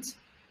students.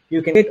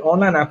 You can get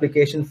online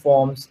application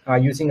forms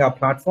using our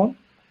platform.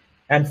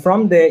 And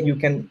from there, you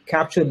can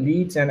capture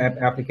leads and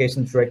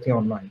applications directly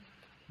online.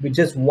 With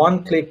just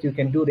one click, you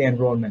can do the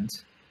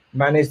enrollment,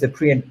 manage the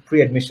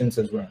pre-admissions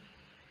as well.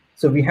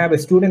 So we have a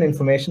student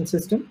information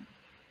system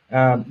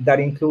that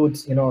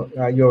includes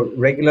your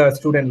regular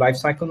student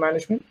lifecycle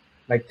management,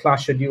 like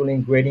class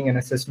scheduling, grading, and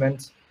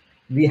assessments.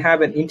 We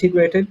have an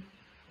integrated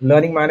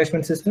learning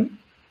management system,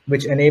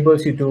 which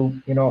enables you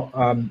to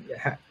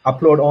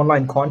upload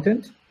online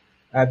content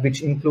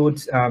which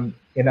includes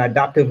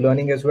adaptive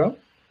learning as well.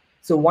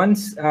 So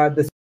once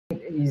the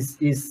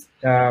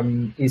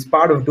student is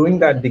part of doing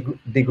that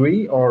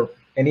degree or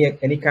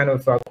any kind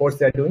of course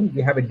they're doing,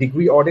 we have a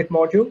degree audit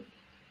module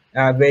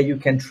where you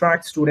can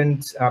track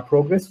students'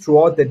 progress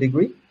throughout the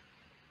degree.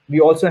 We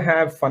also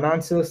have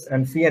finances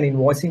and fee and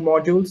invoicing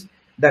modules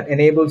that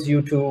enables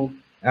you to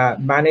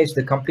manage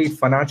the complete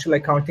financial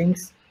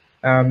accountings.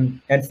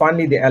 And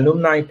finally, the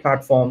alumni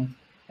platform,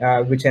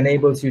 which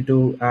enables you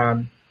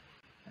to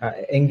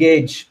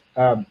engage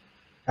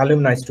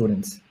alumni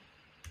students.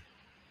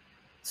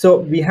 So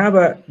we have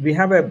a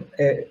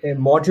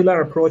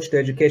modular approach to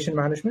education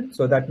management.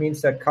 So that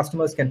means that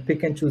customers can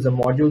pick and choose the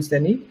modules they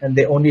need, and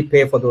they only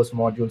pay for those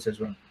modules as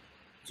well.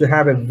 So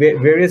have a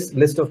various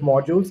list of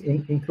modules,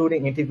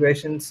 including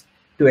integrations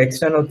to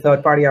external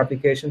third-party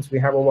applications. We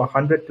have over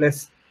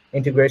 100+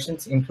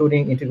 integrations,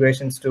 including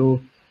integrations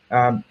to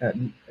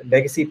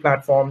legacy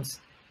platforms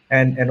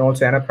and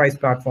also enterprise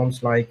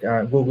platforms like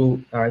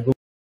Google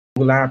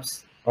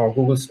Apps or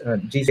Google's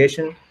G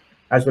Station,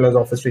 as well as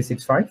Office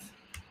 365.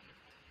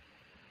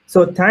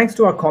 So thanks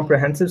to our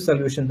comprehensive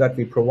solution that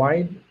we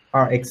provide,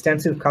 our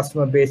extensive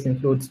customer base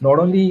includes not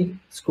only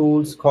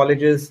schools,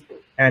 colleges,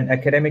 and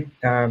academic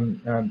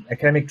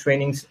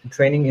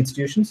training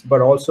institutions,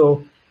 but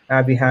also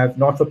we have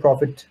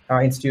not-for-profit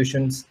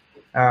institutions,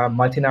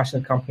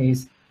 multinational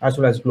companies, as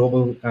well as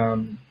global,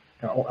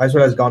 as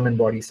well as government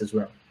bodies as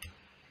well.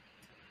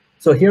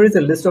 So here is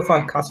a list of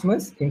our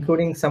customers,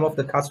 including some of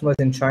the customers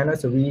in China.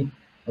 So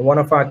one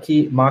of our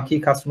marquee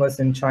customers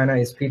in China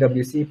is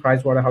PwC,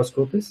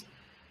 PricewaterhouseCoopers,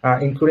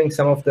 including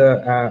some of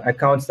the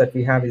accounts that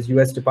we have is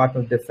US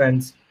Department of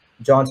Defense,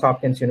 Johns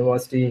Hopkins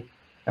University,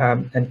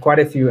 and quite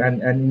a few.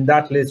 And in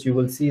that list, you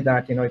will see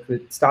that,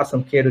 it starts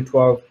from K to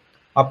 12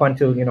 up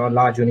until,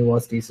 large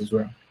universities as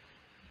well.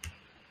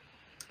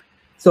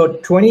 So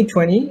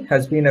 2020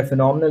 has been a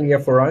phenomenal year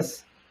for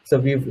us. So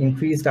we've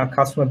increased our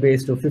customer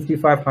base to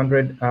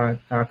 5,500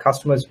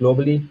 customers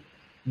globally.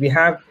 We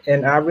have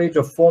an average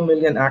of 4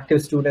 million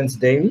active students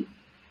daily.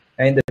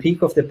 And in the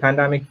peak of the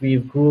pandemic,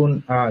 we've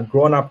grown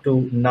up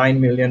to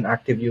 9 million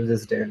active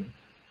users daily.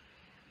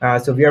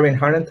 So we are in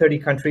 130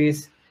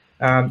 countries.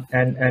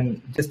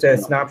 And just a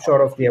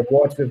snapshot of the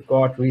awards we've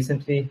got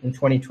recently in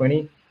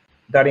 2020.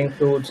 That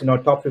includes,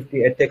 top 50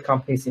 EdTech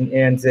companies in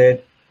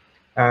ANZ,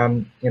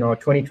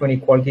 2020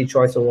 Quality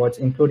Choice Awards,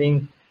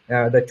 including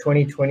the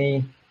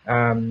 2020,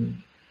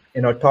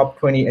 top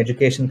 20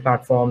 education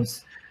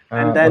platforms.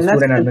 And then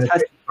that's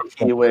fantastic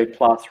to hear where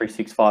Class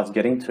 365 is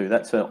getting to.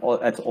 That's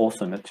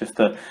awesome. It's just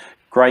a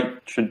great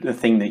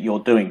thing that you're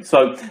doing.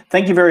 So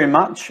thank you very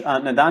much,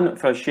 Nadan,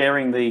 for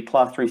sharing the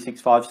Class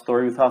 365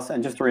 story with us.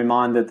 And just a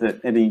reminder that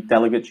any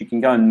delegates, you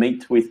can go and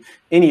meet with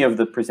any of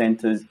the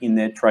presenters in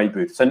their trade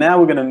booth. So now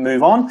we're going to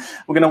move on.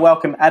 We're going to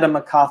welcome Adam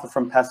MacArthur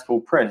from Pascal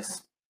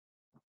Press.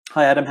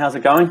 Hi, Adam. How's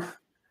it going?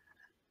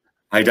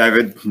 Hey,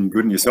 David.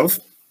 Good, and yourself?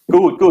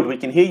 Good, good. We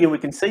can hear you. We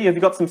can see you. Have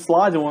you got some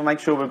slides? And we'll make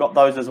sure we've got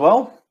those as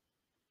well.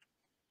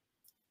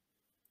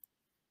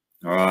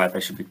 All right. They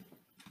should be...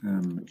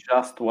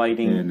 just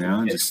waiting. Yeah,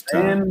 now just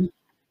all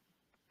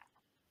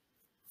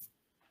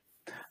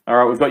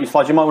right, we've got your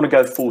slides. You might want to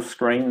go full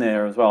screen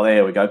there as well.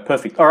 There we go.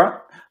 Perfect. All right,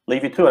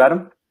 leave you to it,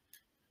 Adam.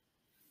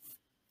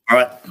 All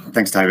right,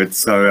 thanks, David.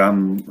 So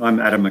I'm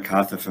Adam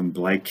MacArthur from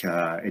Blake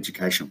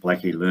Education,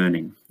 Blake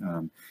eLearning.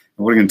 And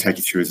what I'm going to take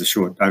you through is a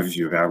short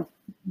overview of our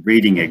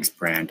Reading Eggs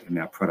brand and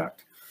our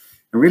product.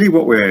 And really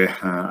what we're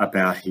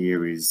about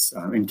here is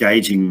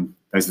engaging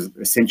those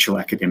essential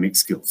academic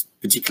skills,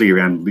 particularly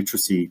around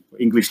literacy,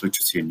 English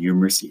literacy and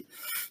numeracy.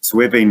 So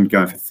we've been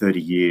going for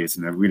 30 years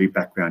and a really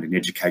background in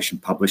education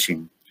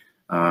publishing,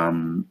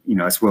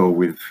 as well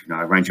with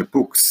a range of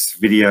books,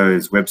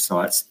 videos,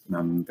 websites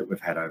that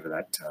we've had over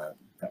that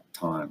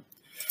time.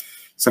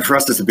 So for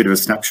us, it's a bit of a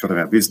snapshot of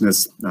our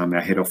business.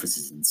 Our head office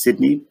is in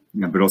Sydney,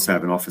 but also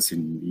have an office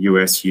in the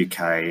US, UK,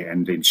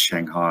 and in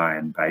Shanghai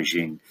and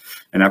Beijing.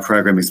 And our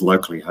program is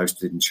locally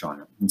hosted in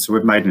China. And so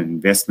we've made an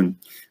investment,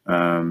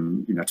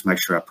 to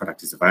make sure our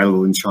product is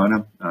available in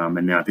China.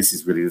 And now this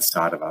is really the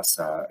start of us.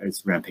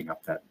 It's ramping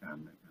up that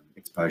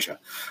exposure.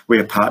 We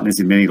have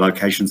partners in many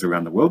locations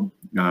around the world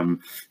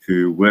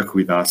who work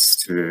with us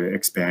to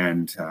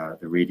expand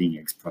the Reading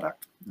Eggs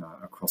product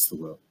across the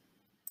world.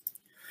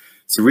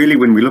 So really,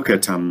 when we look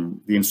at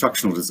the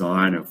instructional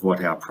design of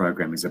what our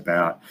program is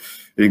about,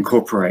 it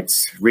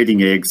incorporates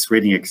Reading Eggs,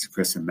 Reading Eggs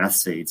Express and Math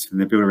Seeds, and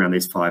they're built around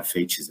these 5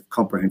 features of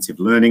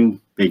comprehensive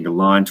learning, being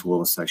aligned to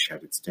all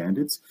associated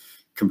standards,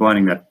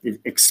 combining that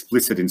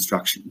explicit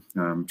instruction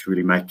to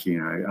really make,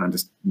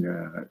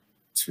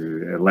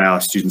 to allow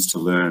students to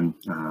learn,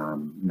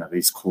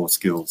 these core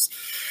skills.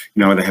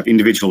 They have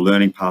individual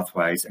learning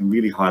pathways and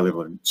really high level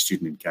of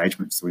student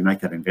engagement. So we make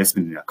that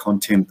investment in our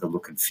content, the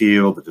look and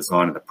feel, the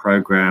design of the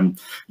program,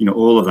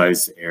 all of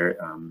those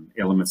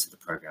elements of the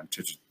program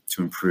to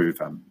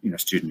improve,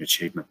 student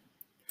achievement.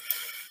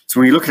 So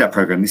when you look at our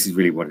program, this is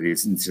really what it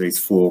is. It's these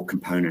 4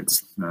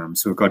 components.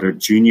 So we've got a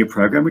junior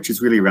program, which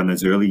is really around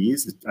those early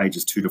years,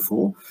 ages 2 to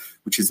 4,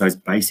 which is those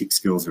basic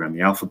skills around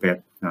the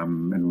alphabet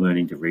and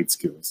learning to read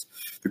skills.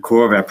 The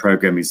core of our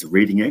program is the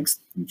reading eggs,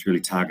 which really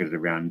targeted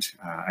around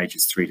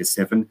ages 3 to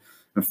 7,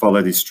 and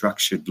follow this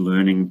structured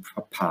learning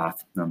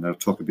path that I'll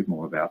talk a bit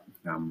more about,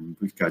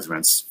 which goes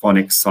around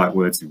phonics, sight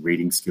words, and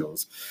reading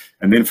skills.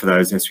 And then for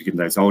those, as we get in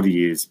those older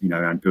years,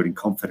 around building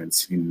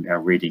confidence in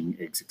our Reading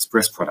Eggs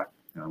Express product,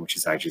 which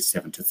is ages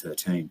 7 to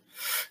 13.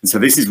 And so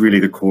this is really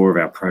the core of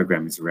our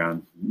program, is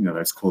around,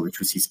 those core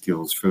literacy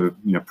skills for,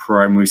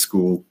 primary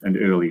school and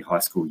early high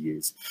school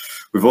years.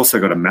 We've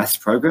also got a maths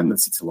program that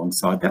sits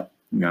alongside that.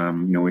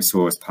 We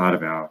saw as part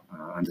of our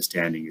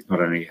understanding is not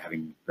only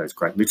having those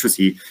great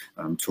literacy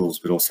tools,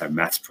 but also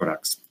maths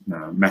products,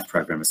 math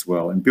program as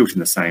well, and built in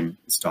the same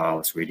style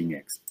as Reading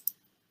Eggs.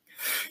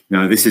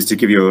 This is to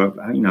give you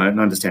an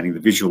understanding of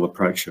the visual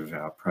approach of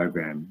our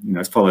program.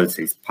 It follows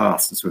these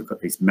paths, and so we've got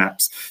these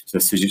maps. So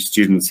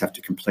students have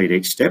to complete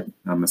each step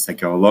as they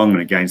go along,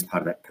 and again, as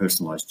part of that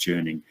personalised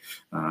journey,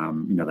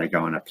 they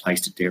go on a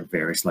place to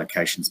various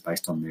locations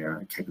based on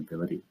their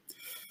capability.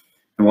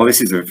 And while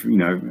this is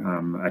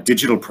a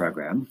digital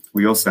program,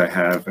 we also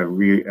have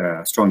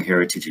a strong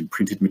heritage in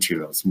printed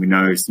materials. And we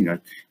know,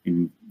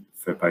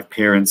 for both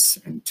parents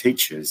and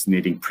teachers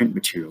needing print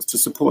materials to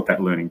support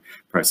that learning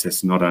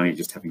process, not only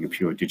just having a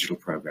pure digital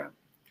program.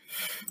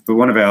 But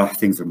one of our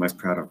things we're most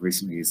proud of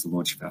recently is the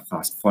launch of our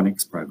Fast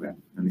Phonics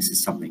program. And this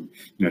is something,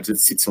 that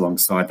sits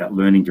alongside that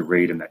learning to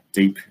read and that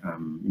deep,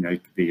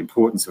 the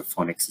importance of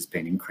phonics has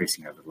been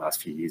increasing over the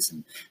last few years.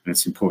 And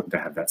it's important to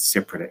have that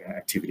separate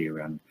activity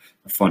around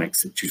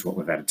phonics, which is what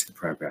we've added to the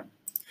program.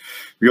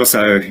 We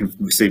also have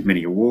received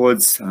many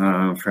awards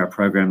for our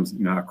programs,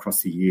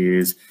 across the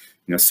years,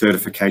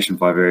 certification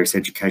by various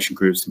education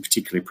groups. I'm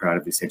particularly proud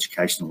of this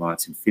Education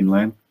Alliance in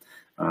Finland,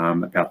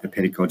 about the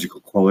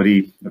pedagogical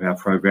quality of our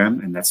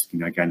program, and that's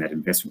again that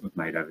investment we've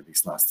made over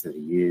these last 30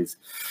 years.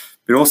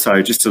 But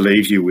also, just to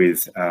leave you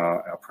with,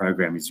 our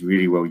program is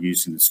really well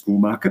used in the school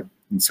market.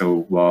 And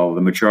so while the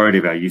majority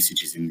of our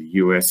usage is in the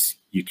US,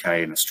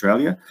 UK and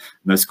Australia,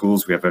 in those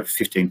schools we have over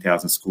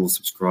 15,000 schools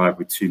subscribed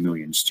with 2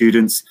 million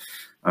students,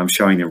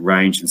 showing the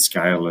range and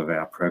scale of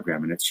our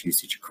program and its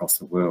usage across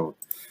the world.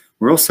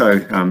 We're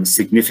also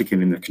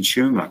significant in the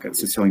consumer market,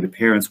 so selling to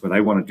parents where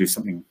they want to do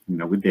something,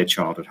 with their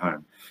child at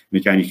home.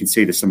 And again, you can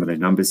see some of the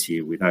numbers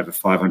here with over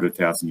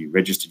 500,000 new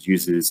registered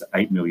users,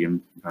 8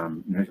 million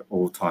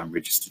all-time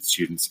registered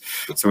students.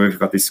 So we've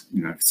got this,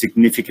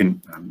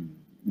 significant,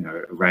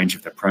 range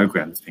of the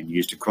program that's been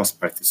used across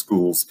both the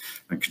schools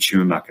and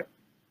consumer market.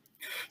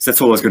 So that's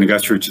all I was going to go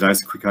through today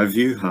as a quick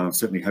overview. I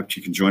certainly hope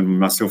you can join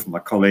myself and my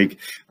colleague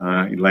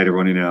later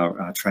on in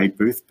our trade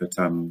booth. But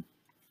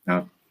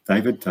now,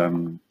 David,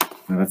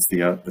 that's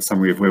the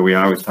summary of where we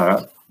are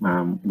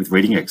with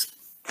Reading Eggs.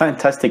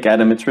 Fantastic,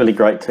 Adam. It's really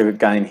great to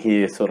again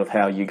hear sort of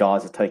how you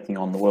guys are taking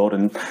on the world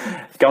and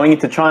going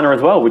into China as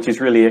well, which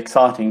is really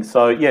exciting.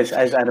 So yes,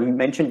 as Adam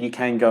mentioned, you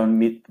can go and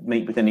meet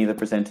with any of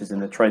the presenters in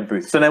the trade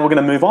booth. So now we're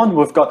going to move on.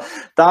 We've got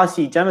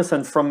Darcy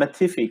Jamison from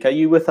Matific. Are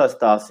you with us,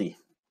 Darcy?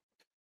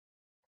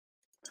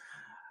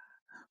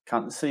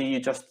 Can't see you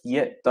just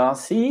yet,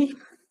 Darcy.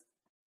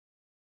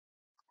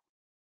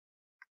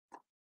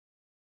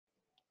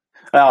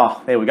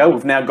 Oh, there we go.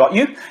 We've now got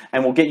you,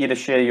 and we'll get you to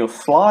share your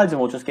slides, and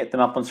we'll just get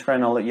them up on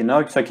screen. I'll let you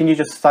know. So can you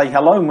just say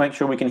hello and make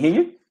sure we can hear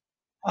you?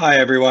 Hi,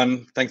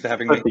 everyone. Thanks for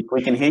having me.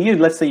 We can hear you.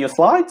 Let's see your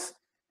slides.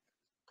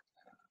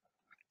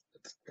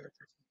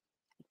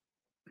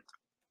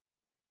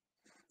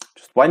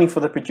 Just waiting for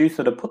the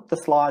producer to put the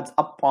slides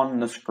up on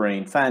the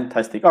screen.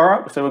 Fantastic. All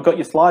right, so we've got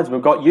your slides.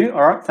 We've got you.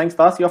 All right, thanks,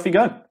 Darcy. Off you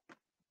go.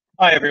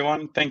 Hi,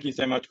 everyone. Thank you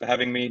so much for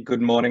having me.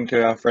 Good morning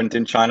to our friends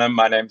in China.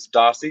 My name's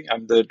Darcy.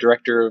 I'm the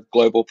Director of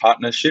Global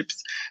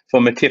Partnerships for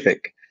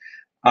Matific.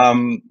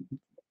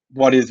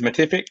 What is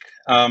Matific?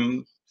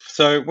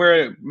 So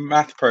we're a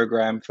math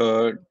program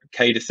for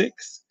K to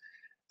 6,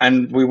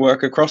 and we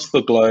work across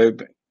the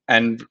globe,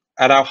 and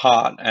at our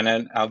heart and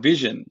at our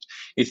vision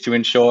is to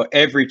ensure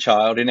every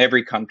child in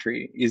every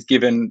country is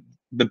given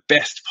the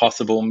best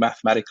possible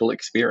mathematical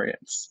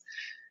experience.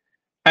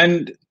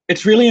 And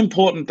it's really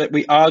important that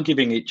we are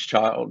giving each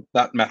child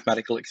that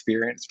mathematical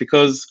experience,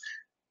 because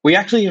we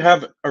actually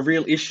have a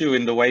real issue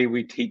in the way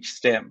we teach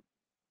STEM.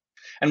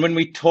 And when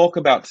we talk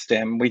about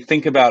STEM, we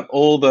think about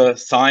all the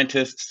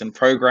scientists and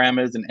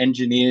programmers and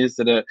engineers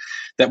that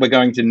we're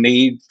going to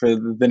need for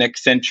the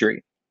next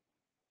century.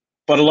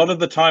 But a lot of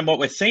the time what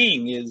we're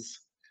seeing is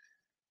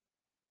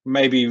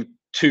maybe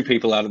 2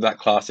 people out of that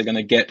class are going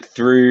to get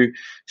through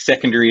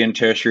secondary and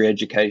tertiary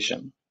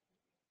education.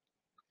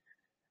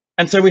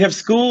 And so we have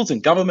schools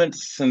and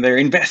governments, and they're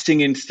investing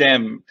in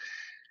STEM.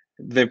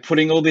 They're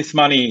putting all this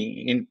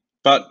money in,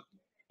 but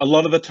a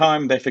lot of the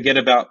time they forget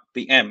about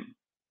the M.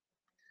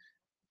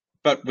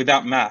 But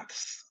without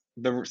maths,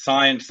 the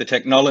science, the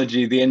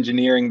technology, the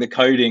engineering, the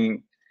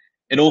coding,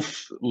 it all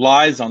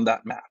lies on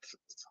that math.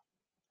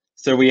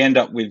 So we end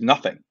up with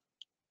nothing.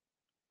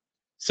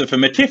 So for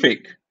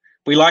Matific,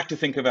 We like to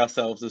think of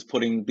ourselves as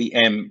putting the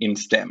M in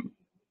STEM.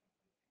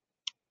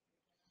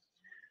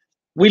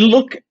 We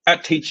look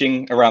at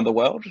teaching around the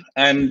world,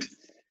 and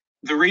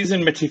the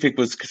reason Matific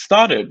was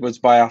started was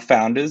by our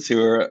founders,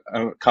 who are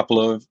a couple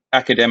of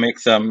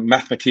academics,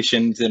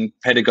 mathematicians and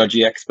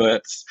pedagogy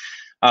experts.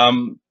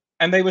 And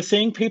they were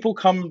seeing people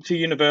come to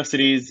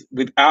universities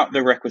without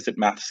the requisite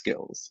math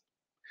skills.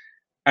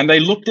 And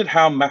they looked at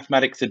how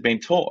mathematics had been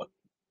taught.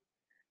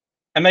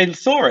 And they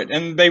saw it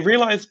and they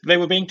realized they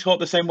were being taught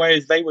the same way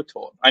as they were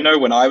taught. I know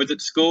when I was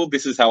at school,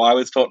 this is how I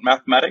was taught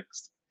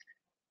mathematics.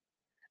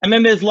 And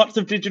then there's lots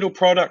of digital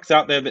products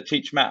out there that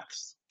teach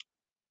maths.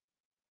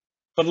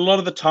 But a lot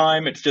of the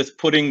time, it's just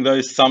putting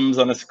those sums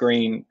on a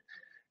screen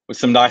with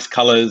some nice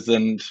colors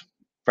and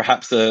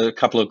perhaps a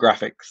couple of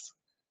graphics.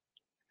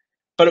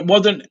 But it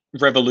wasn't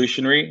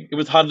revolutionary. It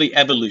was hardly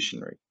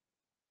evolutionary.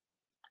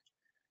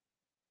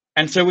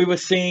 And so we were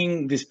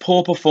seeing this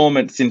poor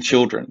performance in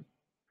children.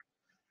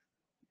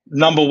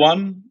 Number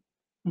one,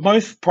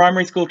 most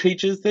primary school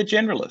teachers, they're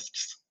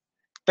generalists.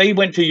 They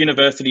went to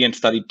university and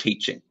studied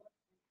teaching.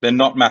 They're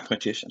not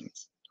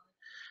mathematicians.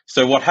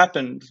 So what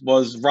happened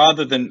was,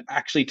 rather than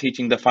actually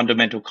teaching the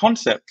fundamental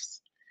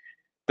concepts,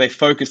 they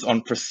focus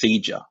on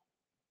procedure.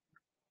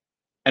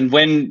 And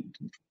when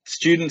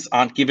students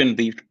aren't given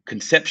the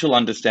conceptual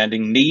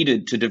understanding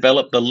needed to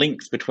develop the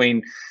links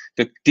between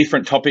the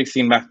different topics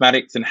in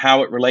mathematics and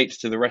how it relates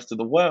to the rest of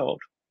the world,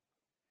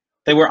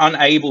 they were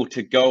unable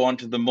to go on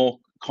to the more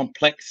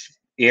complex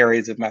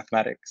areas of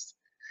mathematics.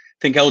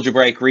 Think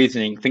algebraic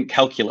reasoning, think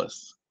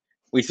calculus.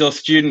 We saw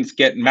students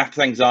get maths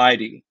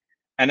anxiety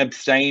and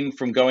abstain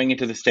from going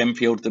into the STEM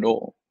fields at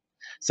all.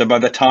 So by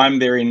the time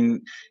they're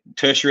in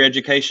tertiary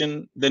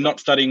education, they're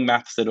not studying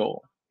maths at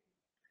all.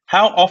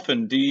 How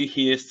often do you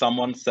hear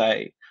someone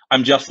say,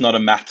 "I'm just not a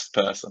maths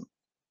person"?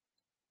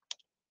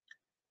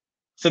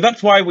 So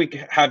that's why we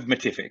have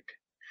Matific.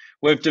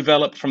 We've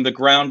developed from the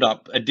ground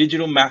up a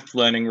digital maths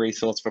learning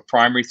resource for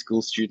primary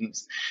school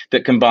students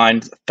that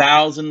combines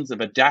thousands of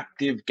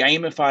adaptive,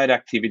 gamified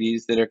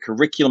activities that are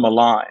curriculum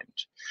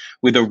aligned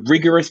with a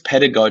rigorous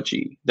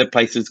pedagogy that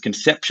places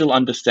conceptual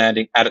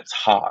understanding at its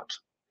heart.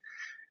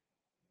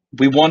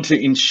 We want to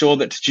ensure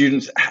that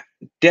students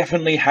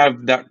definitely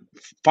have that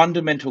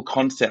fundamental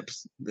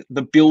concepts,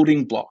 the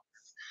building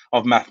blocks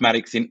of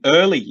mathematics in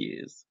early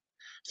years.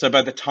 So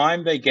by the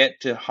time they get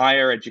to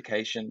higher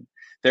education,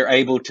 they're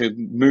able to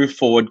move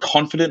forward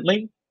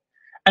confidently.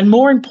 And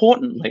more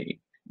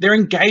importantly, they're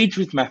engaged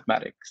with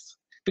mathematics,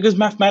 because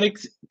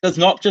mathematics does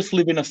not just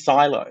live in a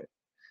silo,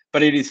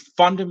 but it is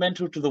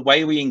fundamental to the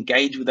way we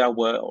engage with our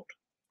world.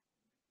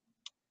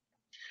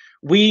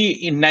 We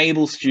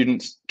enable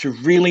students to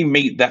really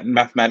meet that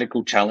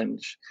mathematical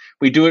challenge.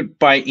 We do it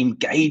by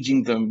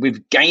engaging them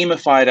with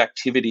gamified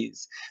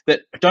activities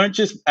that don't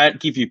just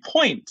give you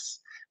points,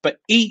 but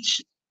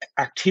each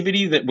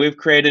activity that we've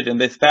created,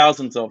 and there's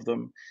thousands of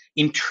them,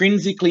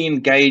 intrinsically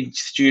engage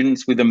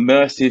students with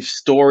immersive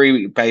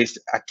story-based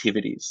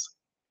activities.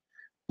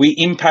 We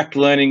impact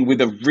learning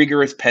with a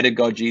rigorous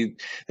pedagogy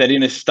that,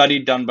 in a study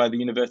done by the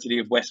University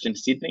of Western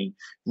Sydney,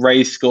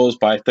 raised scores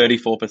by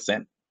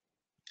 34%.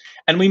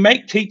 And we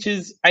make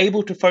teachers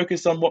able to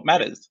focus on what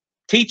matters,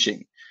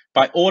 teaching,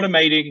 by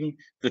automating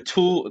the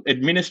tool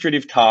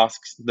administrative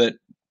tasks that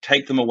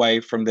take them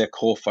away from their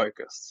core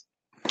focus.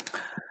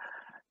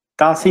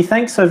 Darcy,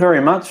 thanks so very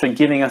much for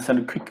giving us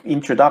a quick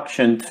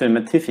introduction to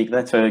Matific.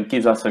 That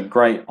gives us a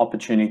great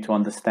opportunity to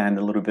understand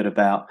a little bit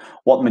about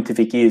what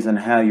Matific is and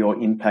how you're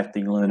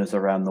impacting learners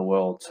around the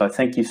world. So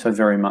thank you so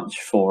very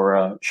much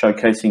for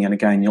showcasing. And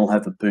again, you'll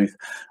have a booth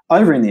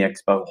over in the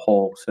expo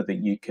hall so that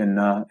you can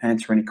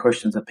answer any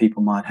questions that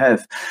people might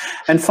have.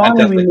 And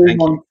finally, we move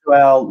on to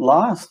our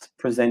last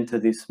presenter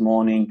this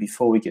morning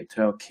before we get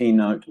to our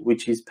keynote,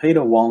 which is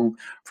Peter Wong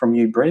from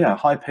UBrio.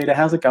 Hi, Peter,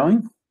 how's it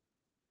going?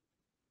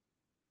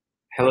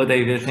 Hello,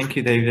 David. Thank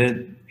you,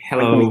 David.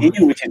 Hello. We can hear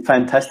you, which is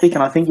fantastic.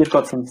 And I think you've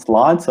got some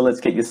slides, so let's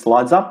get your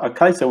slides up.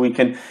 Okay, so we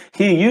can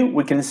hear you,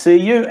 we can see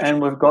you,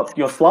 and we've got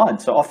your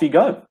slides. So off you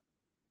go.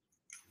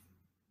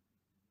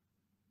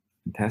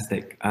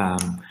 Fantastic.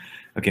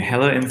 Okay,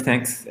 hello, and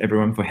thanks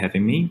everyone for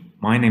having me.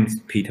 My name is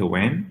Peter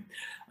Wang.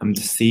 I'm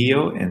the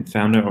CEO and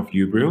founder of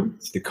UBrio,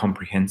 the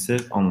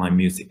comprehensive online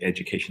music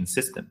education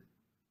system.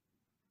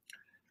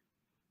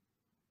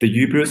 The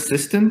UBrio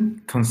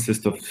system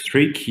consists of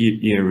 3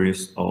 key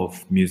areas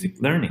of music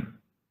learning: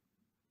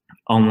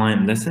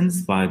 online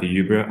lessons via the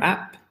UBrio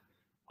app,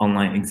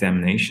 online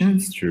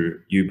examinations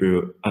through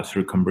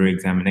Cambridge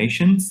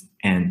examinations,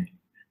 and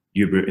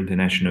UBrio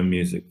International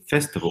Music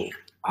Festival.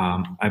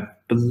 I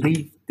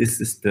believe this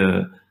is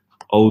the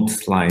old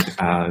slide.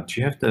 Do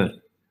you have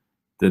the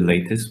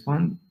latest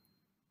one?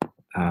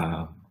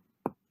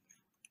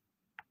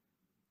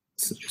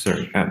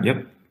 Sorry.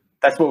 Yep.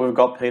 That's what we've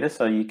got, Peter.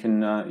 So we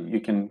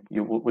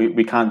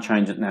can't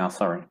change it now.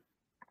 Sorry.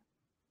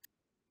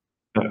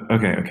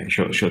 Okay,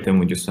 sure. Then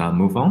we just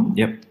move on.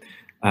 Yep.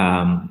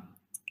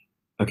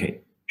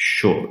 Okay,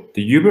 sure.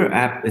 The UBrio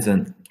app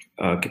isn't.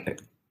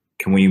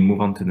 Can we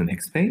move on to the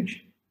next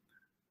page?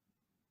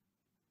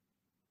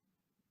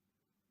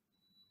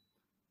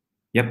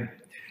 Yep.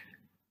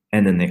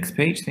 And the next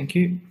page, thank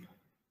you.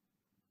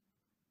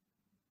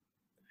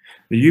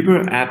 The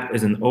Ubro app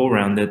is an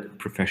all-rounded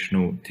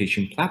professional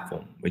teaching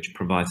platform which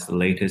provides the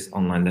latest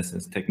online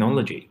lessons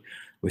technology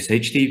with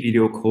HD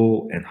video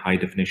call and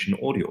high-definition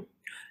audio.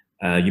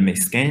 You may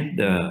scan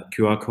the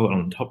QR code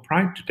on the top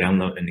right to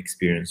download and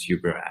experience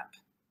Ubro app.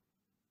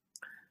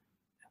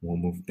 We'll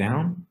move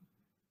down.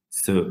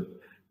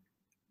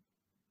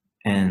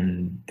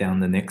 And down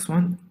the next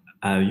one.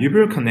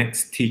 Ubro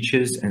connects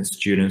teachers and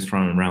students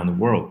from around the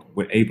world.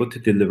 We're able to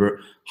deliver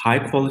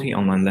high-quality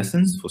online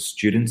lessons for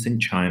students in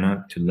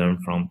China to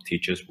learn from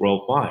teachers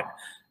worldwide,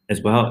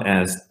 as well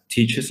as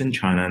teachers in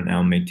China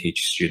now may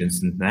teach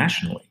students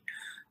internationally.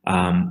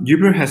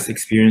 Ubro has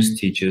experienced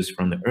teachers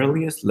from the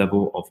earliest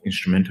level of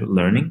instrumental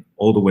learning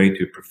all the way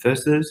to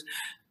professors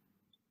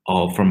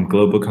from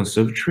Global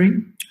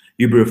Conservatory.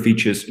 Ubro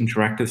features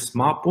interactive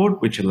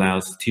smartboard, which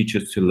allows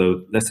teachers to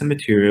load lesson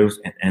materials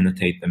and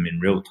annotate them in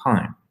real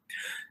time,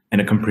 and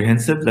a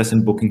comprehensive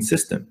lesson booking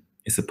system.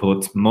 It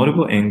supports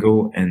multiple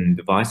angle and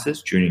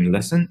devices during the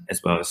lesson,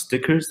 as well as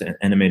stickers and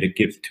animated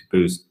GIFs to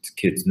boost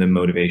kids'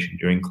 motivation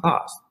during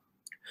class.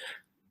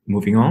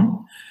 Moving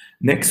on.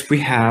 Next, we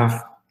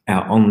have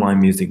our online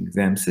music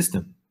exam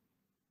system.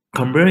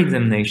 Canberra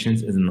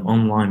Examinations is an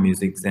online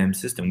music exam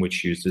system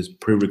which uses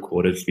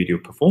pre-recorded video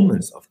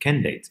performance of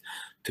candidates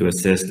to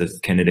assess the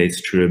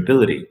candidate's true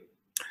ability.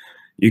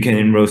 You can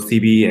enroll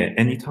CBE at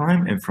any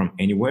time and from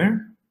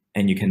anywhere,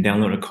 and you can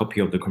download a copy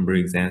of the Canberra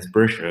Exams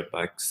brochure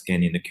by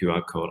scanning the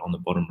QR code on the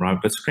bottom right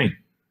of the screen.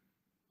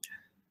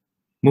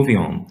 Moving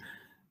on,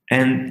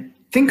 and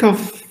think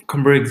of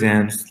Canberra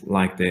Exams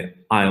like the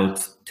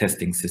IELTS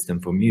testing system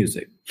for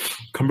music.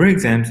 Canberra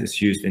Exams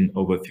is used in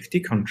over 50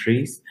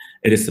 countries.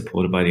 It is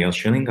supported by the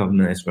Australian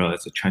government as well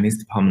as the Chinese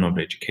Department of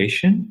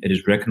Education. It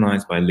is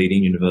recognized by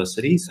leading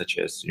universities such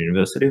as the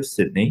University of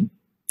Sydney.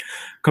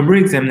 Canberra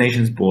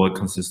Examinations Board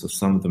consists of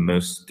some of the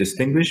most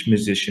distinguished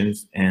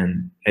musicians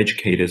and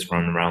educators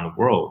from around the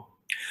world.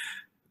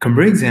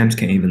 Canberra Exams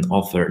can even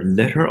offer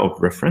letter of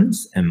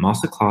reference and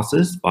master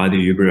classes via the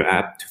Ubro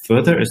app to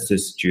further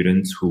assist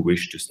students who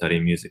wish to study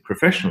music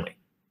professionally.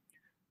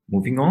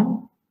 Moving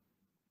on.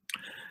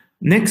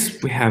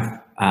 Next, we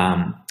have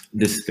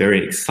this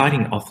very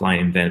exciting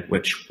offline event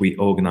which we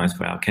organize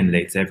for our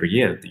candidates every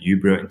year, the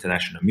Ubro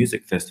International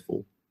Music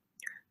Festival.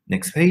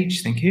 Next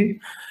page, thank you.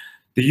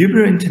 The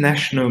Ubro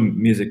International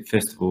Music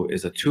Festival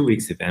is a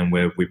 2-week event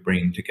where we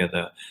bring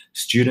together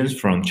students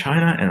from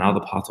China and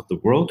other parts of the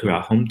world to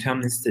our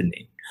hometown in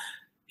Sydney.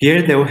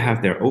 Here, they will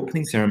have their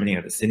opening ceremony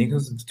at the Sydney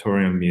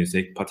Conservatorium of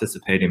Music,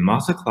 participate in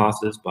master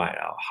classes by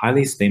our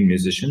highly esteemed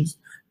musicians,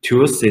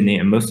 tour Sydney,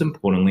 and most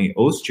importantly,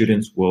 all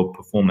students will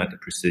perform at the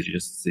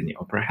prestigious Sydney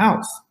Opera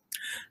House,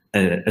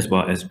 as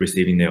well as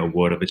receiving their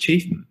Award of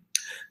Achievement.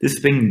 This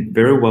has been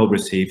very well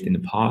received in the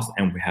past,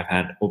 and we have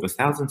had over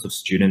thousands of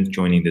students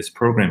joining this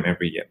program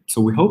every year. So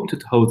we hope to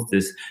host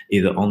this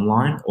either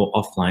online or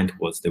offline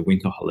towards the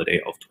winter holiday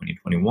of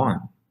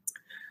 2021.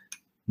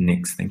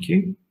 Next, thank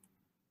you.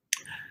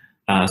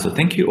 So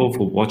thank you all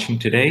for watching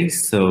today.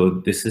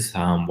 So this is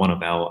one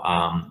of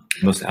our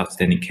most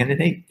outstanding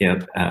candidate,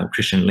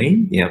 Christian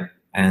Lee,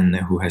 and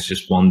who has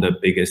just won the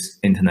biggest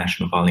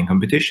international violin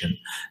competition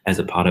as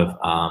a part of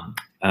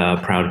a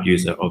proud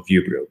user of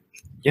Ubro.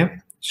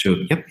 So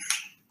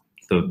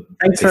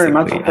thanks very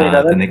much,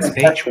 Peter. The next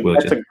page will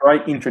That's a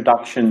great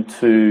introduction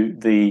to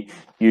the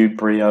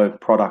Ubro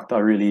product. I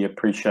really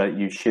appreciate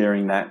you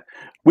sharing that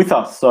with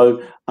us.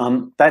 So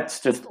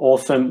that's just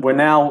awesome. We're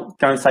now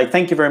going to say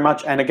thank you very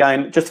much. And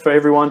again, just for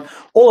everyone,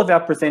 all of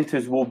our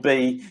presenters will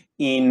be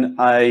in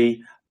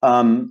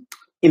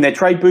in their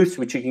trade booths,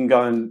 which you can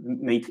go and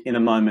meet in a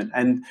moment.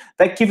 And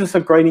that gives us a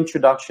great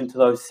introduction to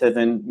those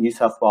 7 New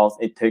South Wales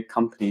EdTech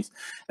companies.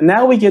 And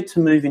now we get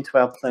to move into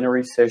our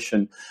plenary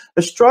session.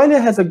 Australia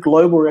has a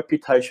global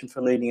reputation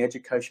for leading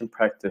education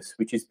practice,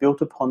 which is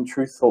built upon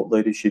true thought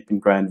leadership and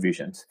grand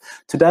visions.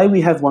 Today, we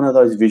have one of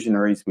those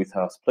visionaries with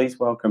us. Please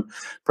welcome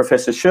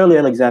Professor Shirley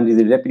Alexander,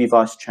 the Deputy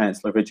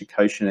Vice-Chancellor of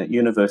Education at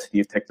University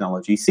of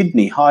Technology,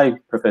 Sydney. Hi,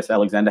 Professor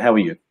Alexander, how are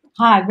you?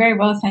 Hi, very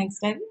well, thanks,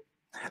 David.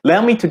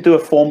 Allow me to do a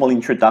formal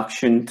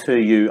introduction to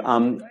you.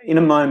 In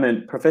a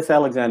moment, Professor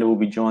Alexander will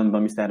be joined by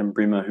Mr. Adam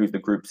Brimmer, who's the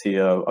Group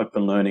CEO of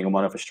Open Learning and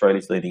one of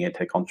Australia's leading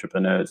EdTech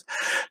entrepreneurs.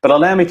 But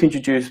allow me to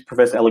introduce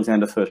Professor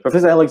Alexander first.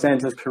 Professor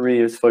Alexander's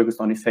career is focused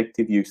on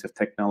effective use of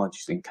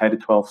technologies in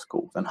K-12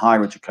 schools and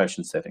higher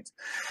education settings.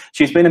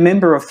 She's been a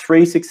member of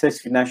 3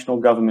 successive national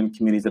government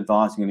committees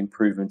advising on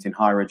improvements in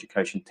higher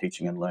education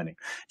teaching and learning.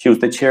 She was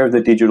the chair of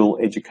the Digital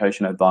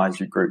Education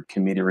Advisory Group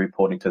Committee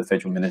reporting to the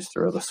Federal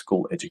Minister of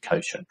School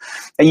Education.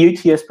 At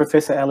UTS,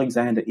 Professor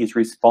Alexander is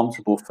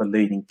responsible for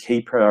leading key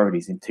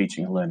priorities in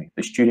teaching and learning,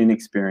 the student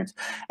experience,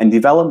 and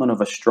development of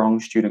a strong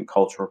student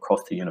culture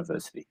across the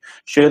university.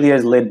 Shirley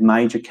has led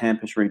major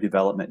campus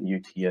redevelopment in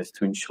UTS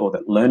to ensure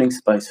that learning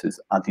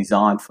spaces are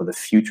designed for the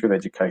future of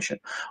education,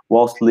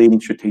 whilst leading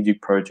strategic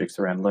projects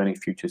around learning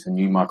futures and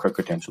new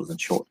micro-credentials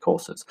and short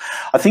courses.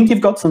 I think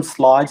you've got some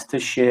slides to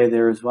share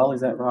there as well.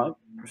 Is that right,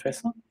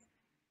 Professor?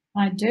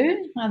 I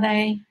do. Are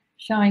they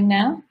showing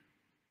now?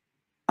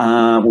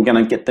 We're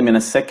going to get them in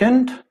a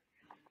second.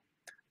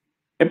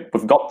 Yep,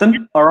 we've got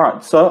them. All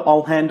right, so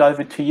I'll hand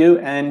over to you,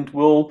 and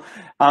we'll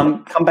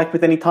come back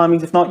with any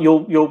timings. If not,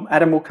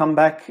 Adam will come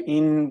back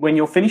in when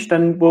you're finished,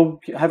 and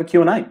we'll have a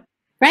Q&A.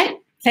 Great,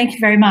 thank you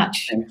very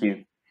much. Thank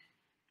you.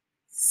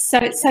 So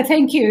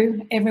thank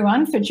you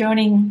everyone for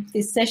joining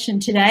this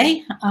session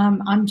today.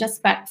 I'm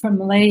just back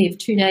from leave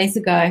 2 days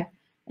ago.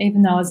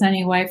 Even though I was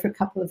only away for a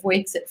couple of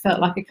weeks, it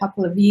felt like a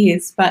couple of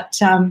years. But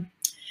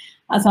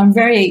as I'm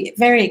very,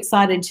 very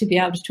excited to be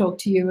able to talk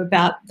to you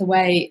about the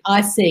way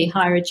I see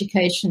higher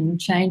education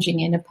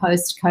changing in a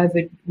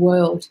post-COVID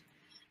world.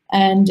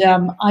 And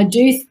I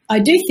do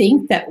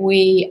think that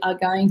we are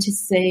going to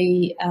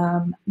see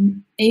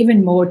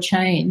even more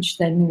change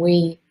than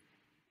we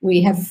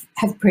have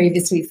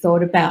previously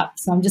thought about.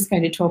 So I'm just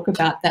going to talk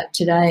about that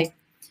today.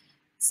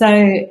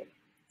 So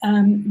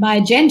my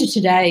agenda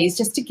today is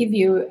just to give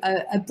you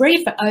a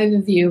brief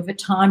overview of a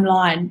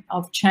timeline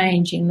of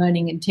change in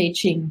learning and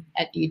teaching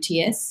at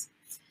UTS,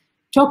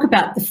 talk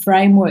about the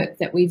framework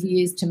that we've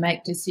used to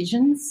make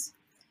decisions,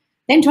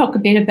 then talk a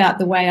bit about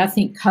the way I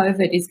think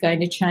COVID is going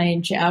to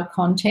change our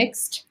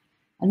context,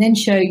 and then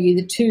show you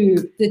the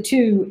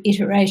two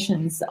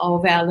iterations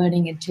of our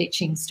learning and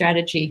teaching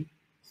strategy.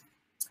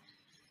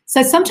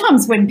 So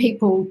sometimes when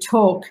people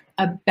talk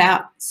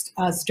about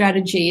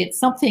strategy, it's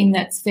something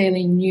that's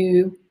fairly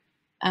new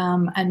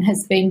and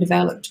has been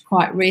developed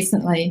quite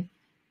recently.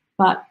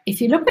 But if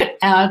you look at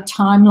our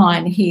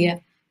timeline here,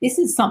 this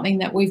is something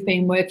that we've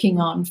been working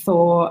on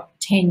for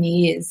 10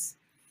 years.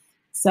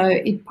 So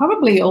it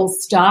probably all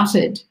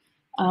started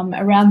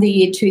around the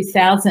year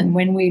 2000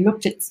 when we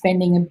looked at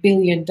spending $1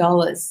 billion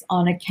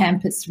on a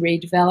campus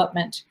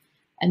redevelopment.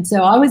 And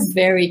so I was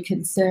very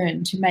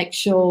concerned to make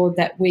sure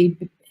that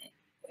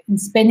in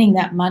spending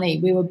that money,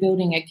 we were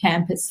building a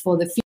campus for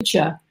the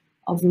future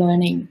of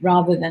learning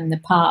rather than the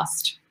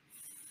past.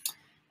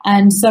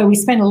 And so we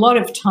spent a lot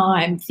of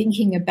time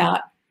thinking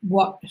about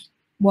what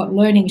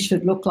learning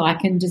should look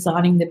like and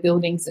designing the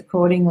buildings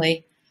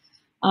accordingly.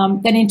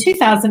 Then in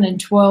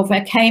 2012,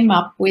 I came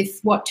up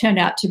with what turned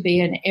out to be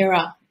an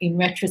error in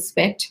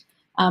retrospect,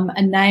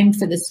 a name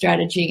for the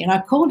strategy, and I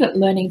called it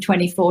Learning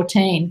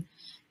 2014.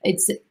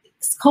 It's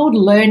called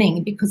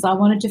Learning because I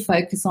wanted to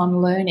focus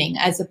on learning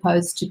as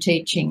opposed to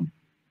teaching.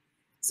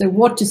 So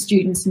what do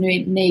students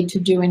need to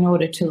do in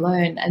order to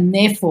learn, and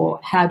therefore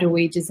how do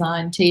we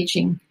design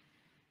teaching?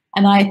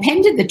 And I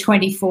appended the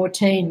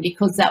 2014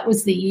 because that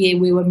was the year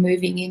we were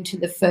moving into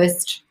the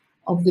first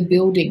of the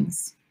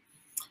buildings.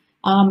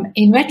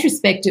 In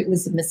retrospect, it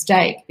was a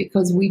mistake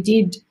because we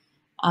did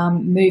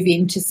move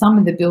into some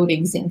of the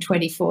buildings in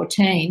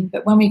 2014,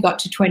 but when we got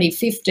to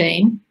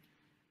 2015,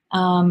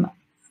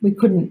 we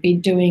couldn't be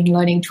doing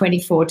Learning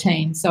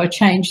 2014, so I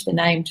changed the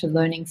name to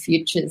Learning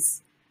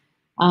Futures.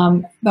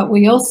 But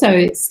we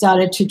also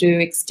started to do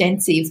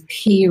extensive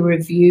peer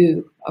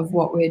review of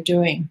what we're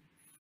doing.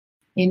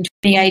 In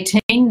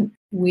 2018,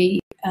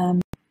 we,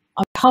 on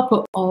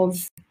top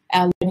of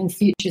our Learning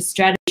Futures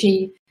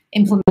strategy,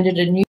 implemented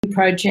a new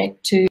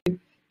project to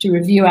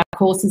review our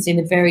courses in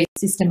a very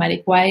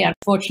systematic way.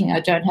 Unfortunately,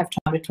 I don't have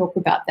time to talk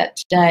about that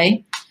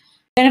today.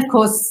 Then, of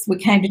course, we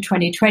came to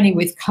 2020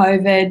 with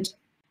COVID,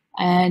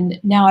 and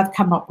now I've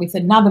come up with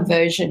another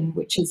version,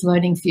 which is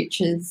Learning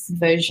Futures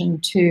version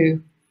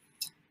 2.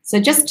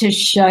 So just to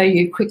show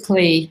you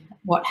quickly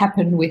what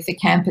happened with the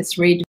campus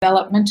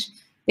redevelopment,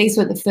 these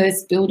were the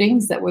first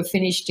buildings that were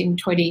finished in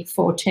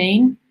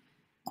 2014,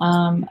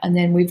 and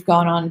then we've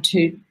gone on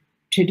to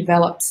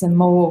develop some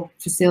more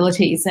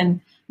facilities.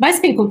 And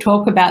most people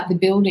talk about the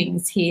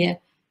buildings here,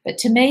 but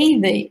to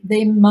me,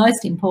 the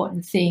most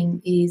important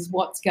thing is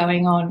what's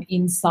going on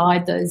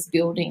inside those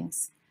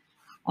buildings.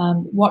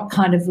 What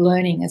kind of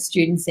learning are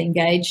students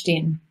engaged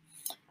in?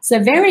 So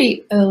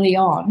very early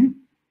on,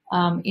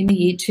 in the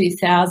year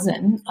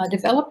 2000, I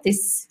developed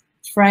this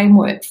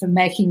framework for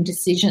making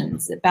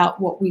decisions about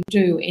what we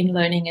do in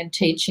learning and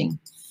teaching,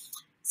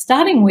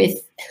 starting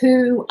with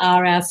who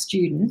are our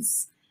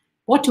students,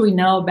 what do we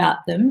know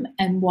about them,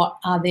 and what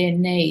are their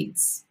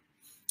needs.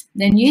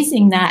 Then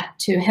using that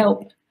to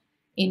help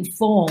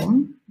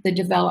inform the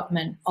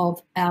development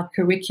of our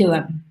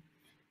curriculum.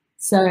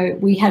 So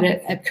we had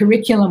a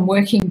curriculum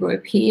working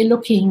group here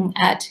looking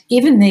at,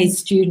 given these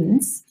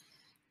students,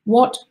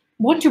 what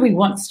do we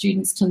want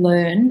students to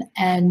learn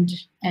and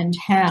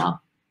how?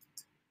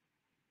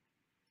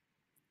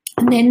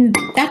 And then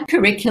that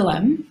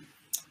curriculum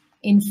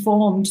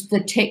informed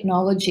the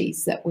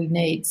technologies that we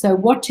need. So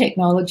what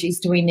technologies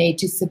do we need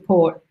to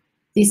support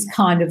this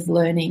kind of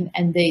learning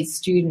and these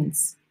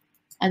students?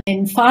 And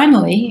then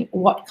finally,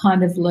 what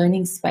kind of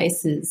learning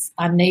spaces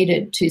are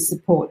needed to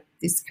support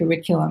this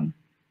curriculum?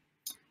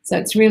 So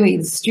it's really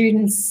the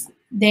students,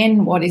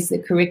 then what is the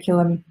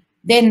curriculum,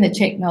 then the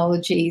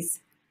technologies,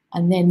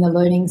 and then the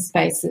learning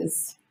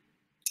spaces.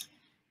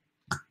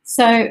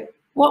 So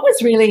what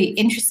was really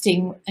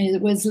interesting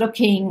was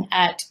looking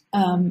at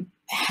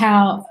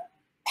how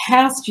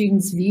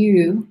students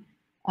view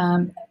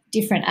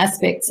different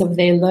aspects of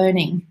their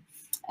learning.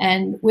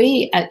 And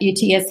we at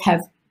UTS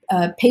have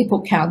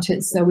people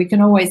counters, so we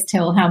can always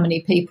tell how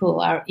many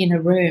people are in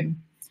a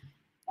room.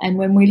 And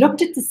when we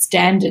looked at the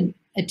standard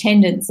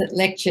attendance at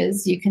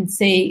lectures, you can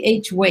see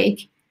each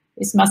week,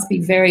 this must be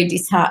very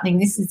disheartening,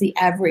 this is the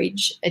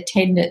average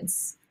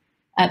attendance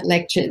at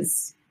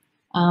lectures,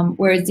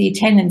 whereas the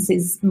attendance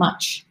is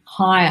much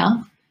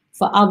higher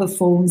for other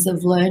forms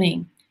of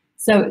learning.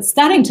 So it's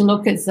starting to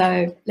look as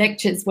though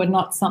lectures were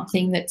not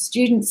something that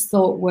students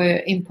thought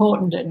were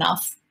important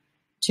enough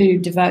to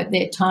devote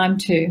their time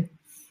to.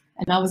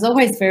 And I was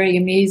always very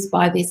amused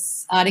by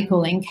this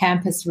article in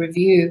Campus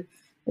Review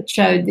that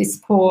showed this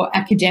poor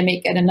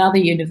academic at another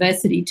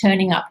university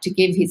turning up to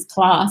give his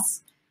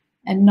class,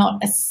 and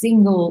not a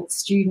single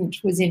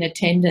student was in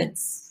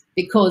attendance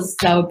because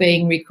they were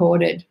being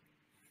recorded.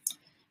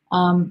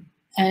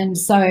 And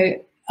so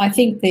I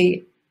think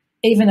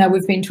even though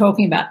we've been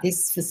talking about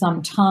this for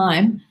some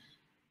time,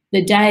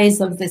 the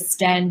days of the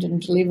stand and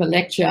deliver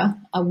lecture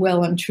are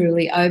well and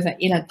truly over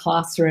in a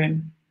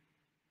classroom.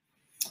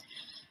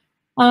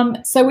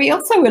 So we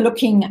also were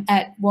looking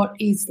at what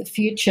is the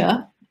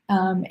future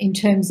in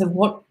terms of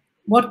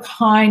what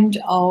kind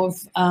of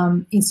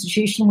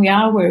institution we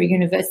are. We're a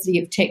University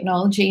of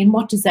Technology, and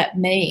what does that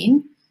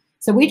mean?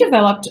 So we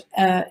developed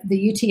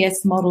the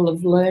UTS model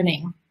of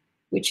learning,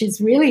 which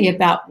is really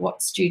about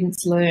what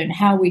students learn,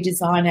 how we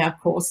design our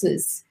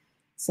courses.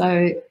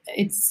 So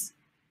it's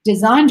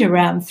designed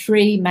around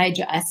three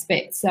major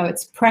aspects. So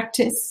it's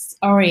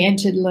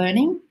practice-oriented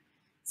learning.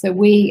 So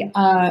we're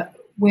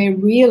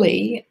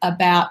really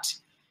about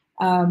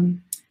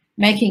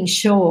making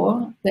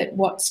sure that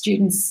what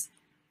students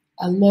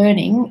are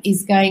learning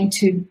is going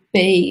to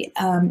be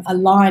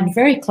aligned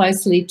very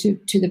closely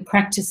to the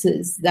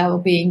practices they will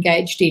be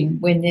engaged in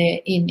when they're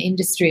in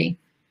industry.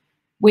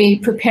 We're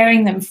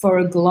preparing them for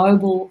a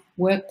global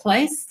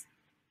workplace,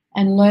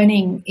 and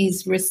learning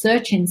is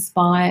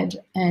research-inspired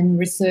and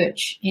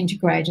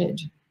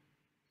research-integrated.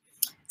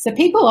 So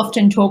people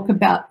often talk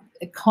about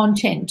the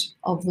content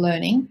of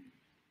learning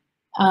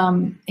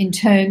in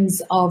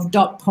terms of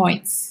dot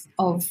points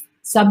of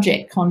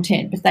subject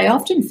content, but they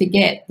often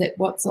forget that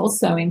what's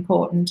also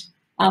important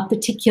are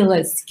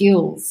particular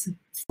skills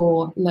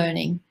for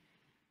learning.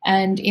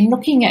 And in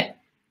looking at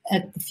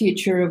the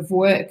future of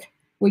work,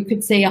 we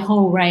could see a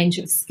whole range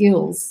of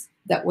skills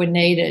that were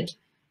needed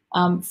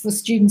for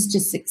students to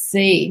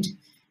succeed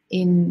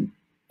in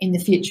the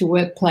future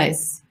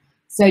workplace.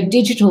 So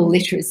digital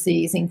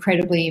literacy is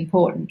incredibly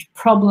important,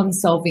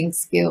 problem-solving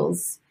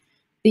skills,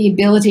 the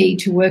ability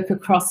to work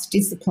across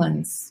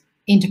disciplines,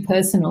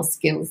 interpersonal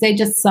skills. They're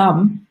just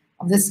some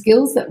of the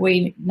skills that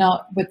we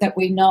know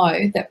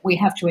that we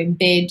have to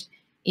embed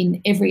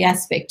in every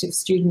aspect of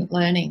student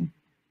learning.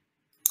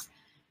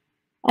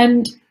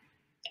 And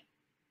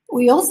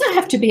we also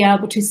have to be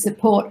able to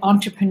support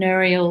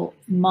entrepreneurial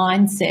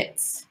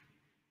mindsets.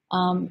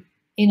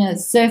 In a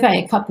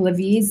survey a couple of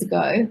years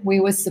ago, we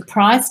were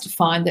surprised to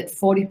find that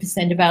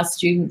 40% of our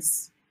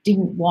students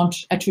didn't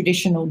want a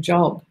traditional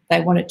job.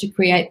 They wanted to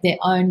create their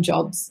own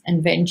jobs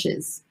and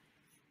ventures.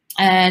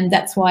 And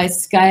that's why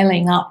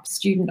scaling up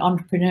student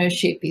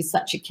entrepreneurship is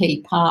such a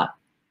key part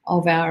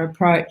of our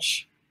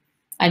approach.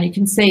 And you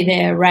can see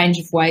there a range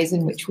of ways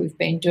in which we've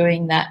been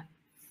doing that.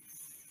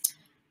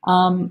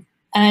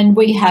 And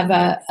we have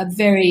a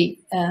very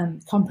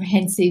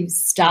comprehensive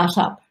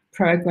startup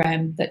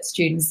program that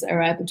students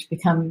are able to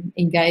become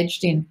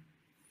engaged in.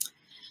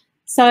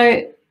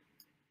 So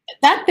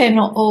that then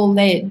all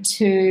led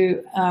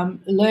to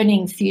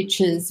Learning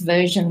Futures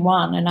version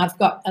 1, and I've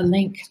got a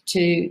link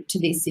to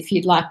this if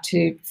you'd like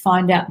to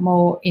find out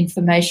more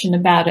information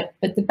about it.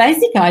 But the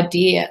basic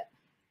idea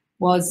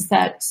was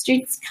that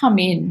students come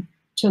in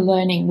to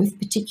learning with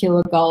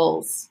particular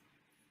goals,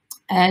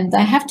 and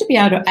they have to be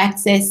able to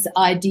access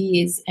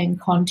ideas and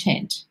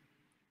content.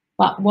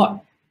 But what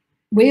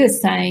we were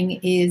saying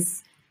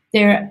is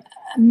there are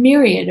a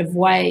myriad of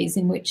ways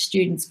in which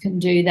students can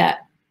do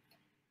that.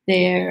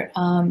 There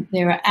are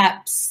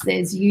apps,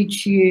 there's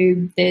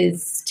YouTube,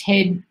 there's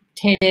TED,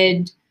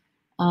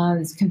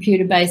 there's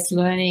computer-based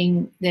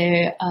learning,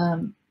 there are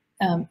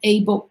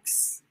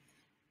ebooks,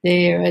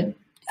 there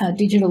are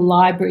digital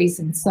libraries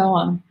and so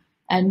on.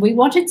 And we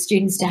wanted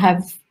students to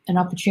have an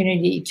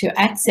opportunity to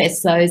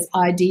access those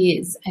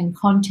ideas and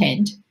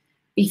content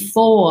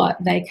before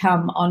they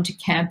come onto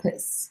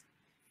campus.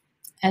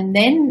 And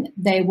then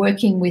they're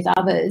working with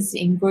others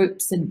in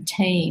groups and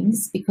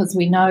teams, because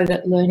we know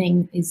that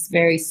learning is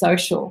very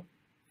social.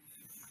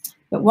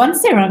 But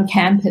once they're on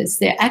campus,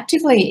 they're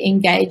actively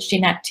engaged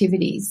in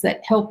activities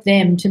that help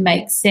them to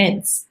make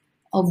sense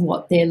of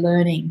what they're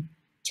learning,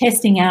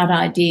 testing out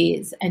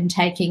ideas and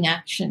taking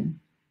action.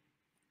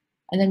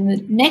 And then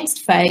the next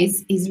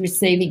phase is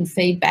receiving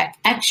feedback.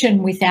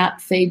 Action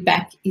without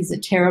feedback is a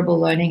terrible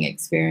learning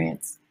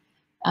experience.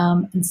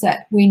 And so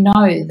we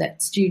know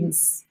that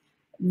students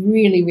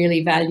really,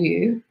 really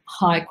value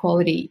high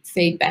quality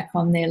feedback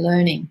on their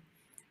learning.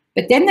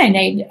 But then they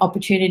need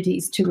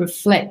opportunities to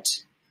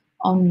reflect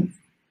on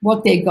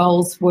what their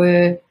goals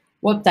were,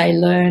 what they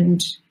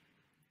learned,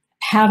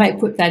 how they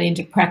put that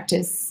into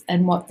practice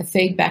and what the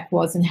feedback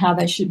was and how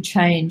they should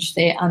change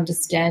their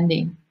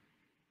understanding.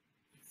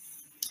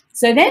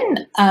 So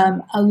then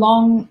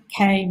along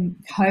came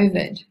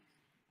COVID,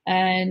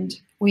 and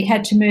we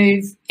had to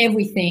move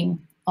everything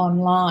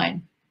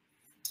online.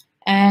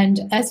 And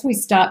as we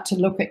start to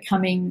look at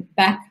coming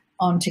back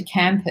onto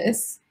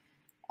campus,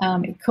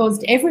 it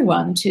caused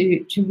everyone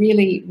to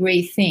really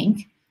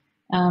rethink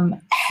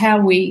how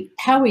we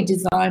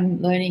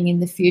design learning in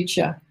the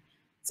future.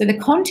 So the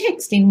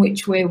context in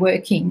which we're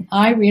working,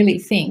 I really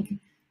think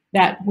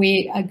that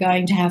we are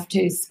going to have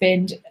to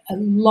spend a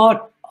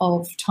lot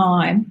of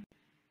time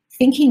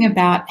thinking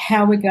about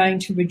how we're going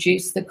to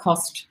reduce the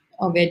cost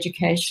of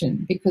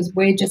education, because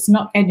we're just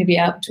not going to be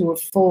able to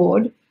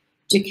afford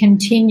to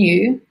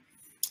continue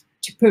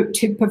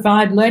to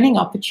provide learning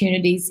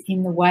opportunities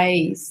in the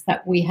ways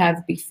that we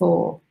have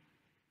before.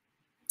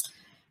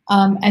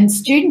 And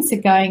students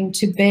are going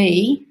to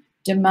be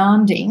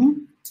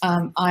demanding,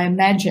 I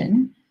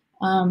imagine,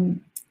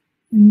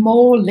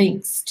 more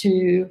links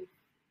to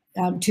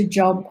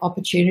job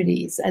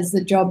opportunities as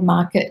the job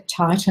market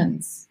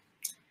tightens.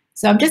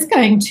 So I'm just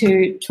going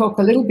to talk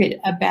a little bit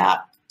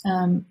about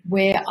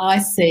where I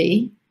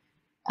see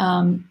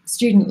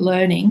student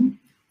learning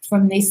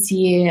from this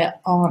year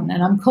on,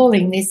 and I'm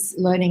calling this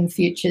Learning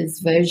Futures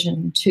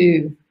version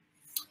 2.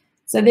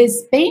 So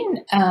there's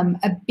been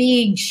a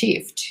big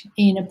shift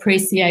in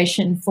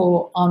appreciation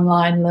for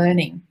online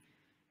learning.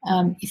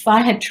 If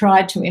I had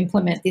tried to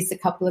implement this a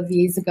couple of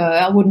years ago,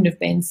 I wouldn't have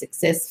been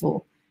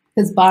successful,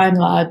 because by and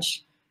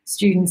large,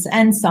 students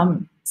and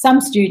some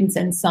students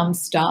and some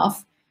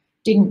staff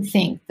didn't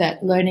think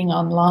that learning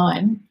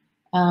online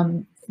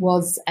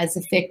was as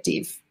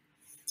effective.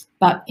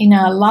 But in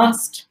our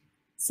last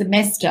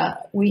semester,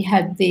 we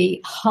had the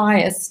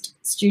highest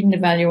student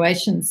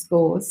evaluation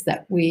scores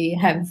that we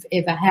have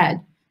ever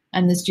had,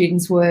 and the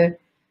students were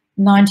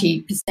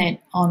 90%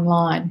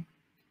 online.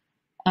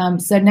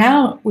 So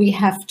now we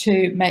have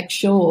to make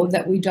sure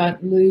that we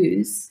don't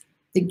lose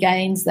the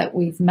gains that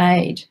we've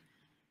made.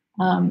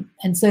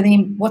 And so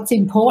then what's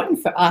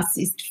important for us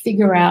is to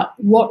figure out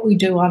what we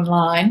do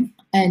online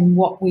and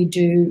what we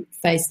do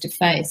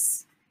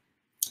face-to-face.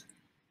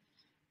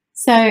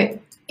 So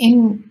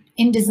in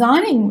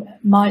designing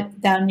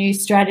our new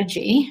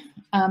strategy,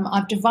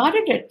 I've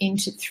divided it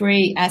into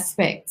 3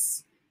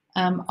 aspects.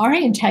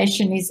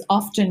 Orientation is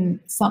often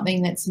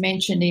something that's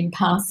mentioned in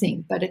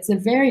passing, but it's a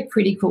very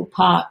critical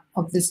part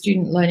of the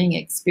student learning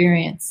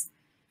experience.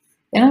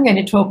 Then I'm going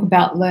to talk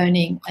about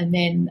learning and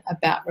then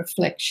about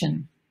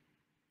reflection.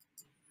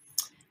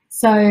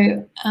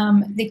 So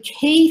the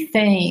key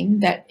theme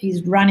that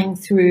is running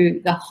through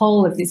the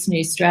whole of this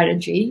new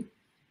strategy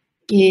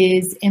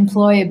is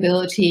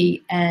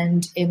employability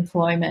and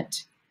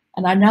employment.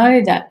 And I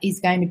know that is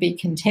going to be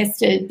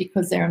contested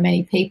because there are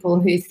many people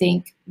who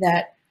think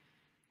that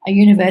a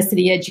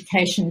university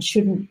education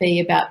shouldn't be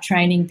about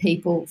training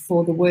people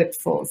for the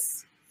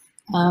workforce.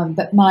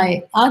 But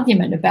my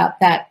argument about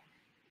that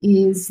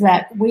is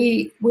that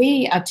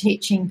we are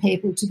teaching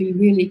people to be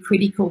really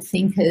critical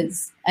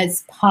thinkers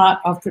as part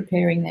of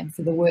preparing them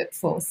for the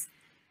workforce.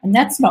 And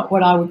that's not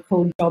what I would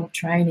call job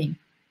training.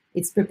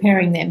 It's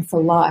preparing them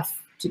for life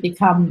to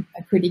become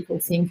a critical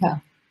thinker.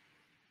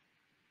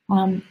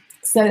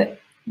 So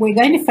we're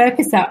going to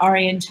focus our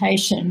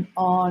orientation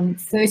on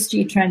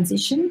first-year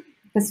transition,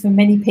 because for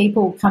many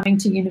people, coming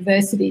to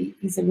university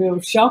is a real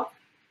shock.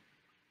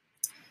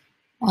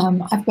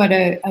 I've got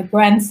a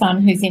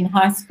grandson who's in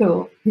high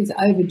school who's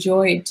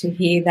overjoyed to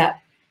hear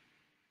that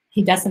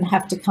he doesn't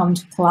have to come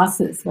to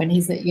classes when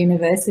he's at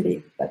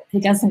university, but he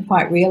doesn't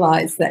quite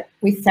realise that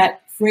with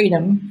that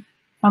freedom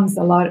comes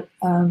a lot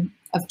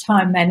of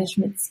time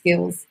management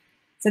skills.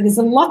 So there's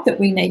a lot that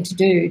we need to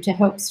do to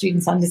help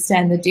students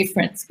understand the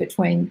difference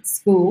between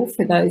school,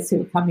 for those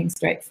who are coming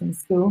straight from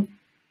school,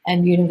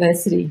 and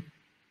university.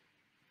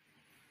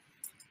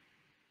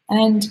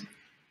 And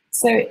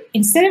so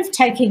instead of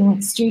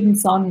taking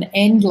students on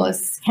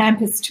endless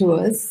campus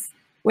tours,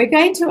 we're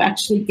going to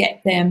actually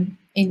get them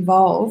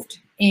involved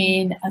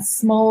in a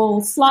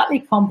small, slightly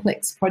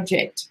complex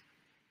project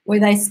where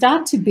they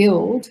start to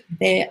build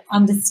their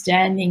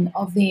understanding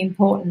of the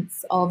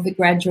importance of the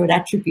graduate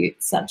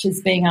attributes, such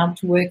as being able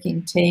to work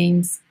in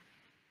teams,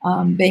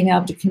 being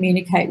able to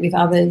communicate with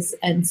others,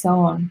 and so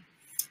on,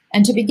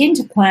 and to begin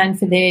to plan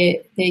for their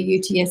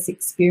UTS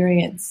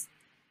experience.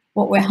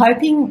 What we're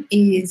hoping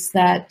is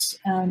that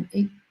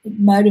it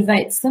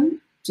motivates them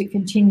to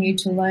continue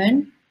to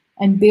learn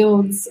and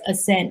builds a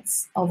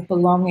sense of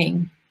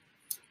belonging.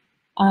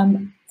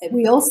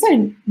 We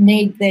also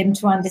need them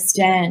to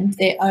understand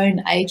their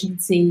own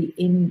agency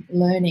in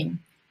learning.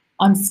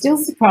 I'm still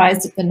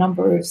surprised at the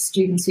number of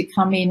students who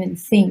come in and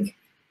think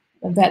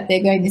that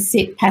they're going to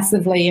sit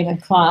passively in a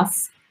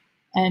class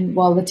and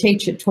while the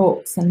teacher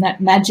talks, and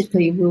that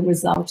magically will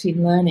result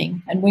in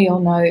learning. And we all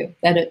know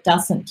that it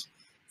doesn't.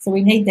 So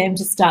we need them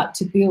to start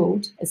to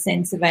build a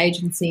sense of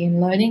agency in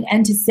learning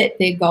and to set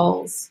their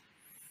goals.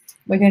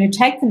 We're going to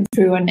take them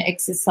through an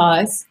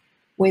exercise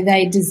where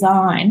they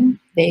design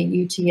their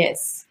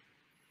UTS.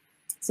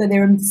 So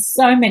there are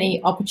so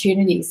many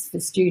opportunities for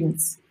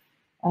students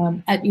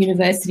at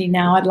university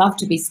now. I'd love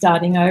to be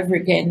starting over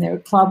again. There are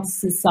clubs,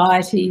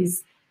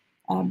 societies,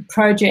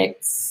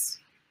 projects,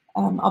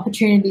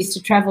 opportunities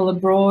to travel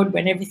abroad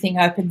when everything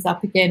opens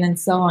up again and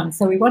so on.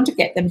 So we want to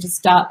get them to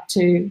start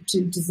to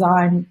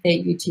design their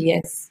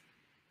UTS.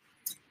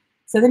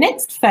 So the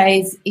next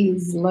phase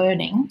is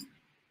learning.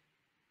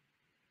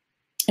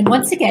 And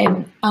once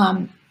again,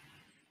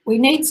 we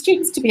need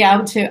students to be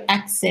able to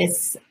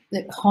access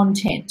the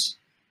content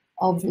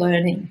of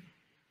learning.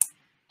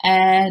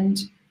 And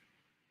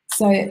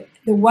so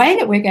the way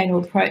that we're going to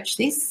approach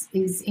this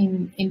is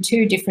in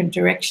two different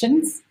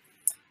directions.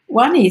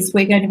 One is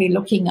we're going to be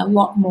looking a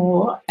lot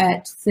more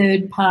at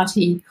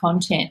third-party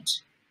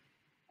content.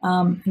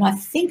 And I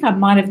think I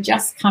might have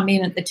just come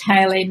in at the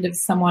tail end of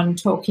someone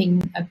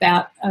talking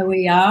about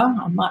OER.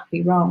 I might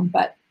be wrong,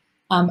 but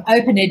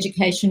open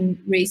education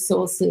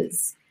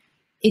resources.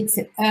 It's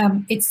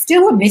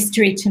still a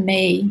mystery to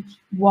me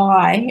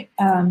why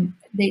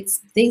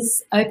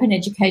these open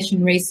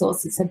education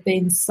resources have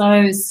been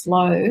so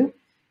slow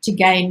to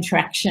gain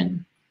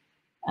traction.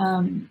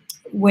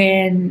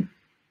 When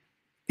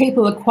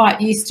people are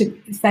quite used to,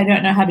 if they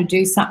don't know how to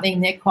do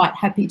something, they're quite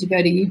happy to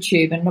go to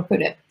YouTube and look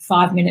at a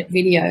 5-minute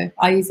video.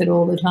 I use it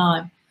all the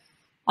time.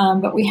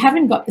 But we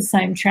haven't got the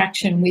same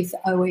traction with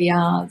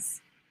OERs.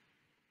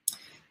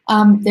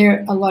 There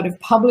are a lot of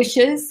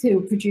publishers who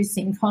are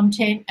producing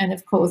content and,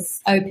 of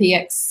course,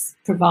 OPX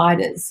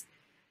providers.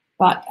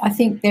 But I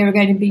think there are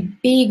going to be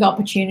big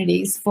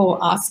opportunities for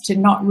us to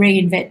not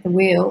reinvent the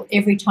wheel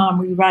every time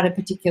we run a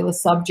particular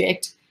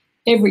subject,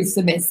 every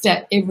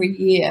semester, every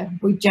year.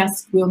 We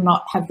just will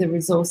not have the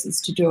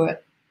resources to do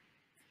it.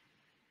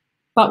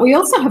 But we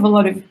also have a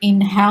lot of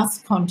in-house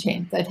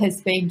content that has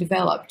been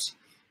developed.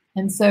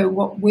 And so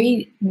what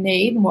we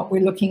need and what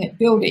we're looking at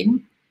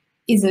building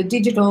is a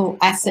digital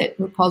asset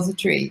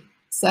repository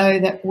so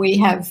that we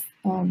have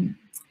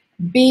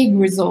big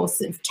resource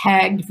of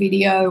tagged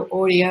video,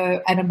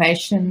 audio,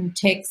 animation,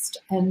 text,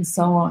 and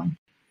so on.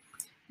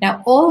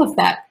 Now, all of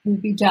that will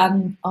be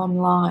done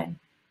online.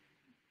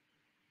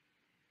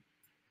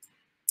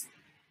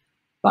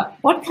 But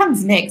what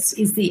comes next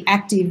is the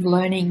active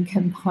learning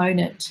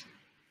component.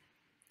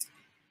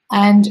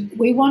 And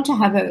we want to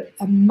have a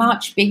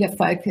much bigger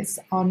focus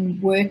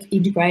on work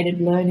integrated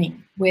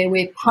learning, where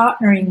we're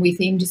partnering with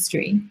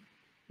industry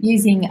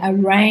using a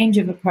range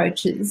of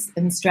approaches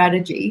and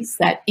strategies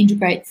that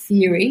integrate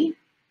theory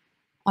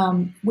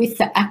with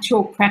the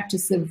actual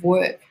practice of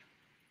work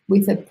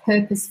with a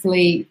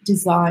purposefully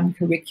designed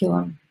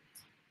curriculum.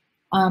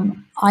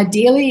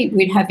 Ideally,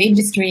 we'd have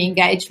industry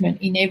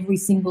engagement in every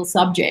single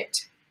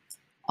subject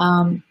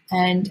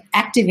and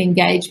active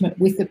engagement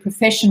with the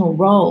professional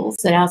roles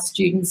that our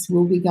students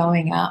will be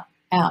going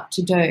out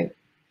to do.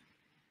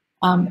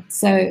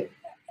 So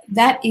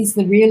that is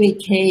the really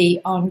key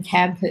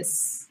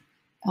on-campus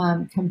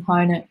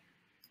component.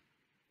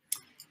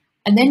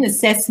 And then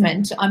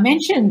assessment. I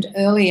mentioned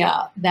earlier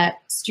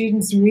that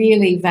students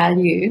really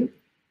value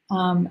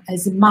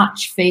as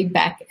much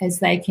feedback as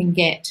they can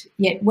get.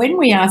 Yet when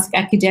we ask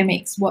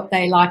academics what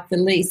they like the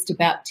least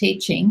about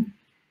teaching,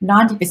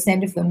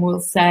 90% of them will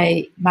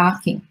say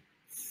marking.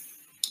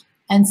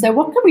 And so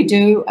what can we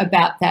do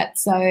about that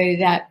so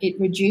that it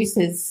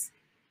reduces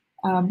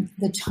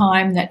the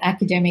time that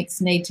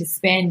academics need to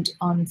spend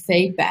on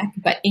feedback,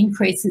 but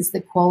increases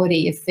the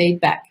quality of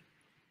feedback?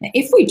 Now,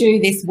 if we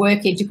do this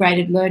work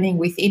integrated learning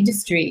with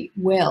industry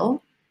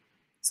well,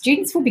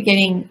 students will be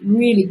getting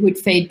really good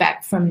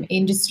feedback from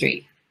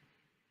industry.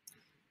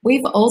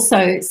 We've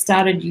also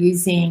started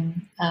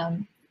using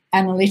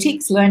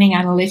analytics, learning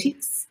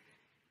analytics,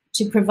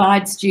 to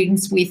provide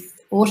students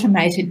with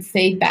automated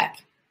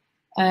feedback.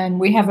 And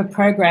we have a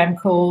program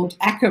called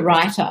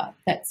AccaWriter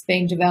that's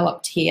been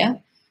developed here,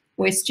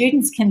 where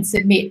students can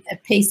submit a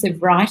piece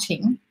of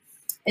writing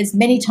as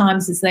many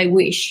times as they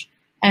wish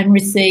and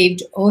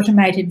received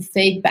automated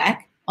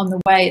feedback on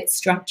the way it's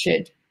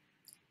structured.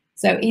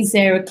 So is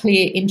there a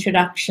clear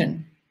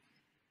introduction?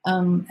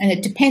 And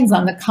it depends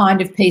on the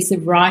kind of piece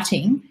of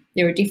writing.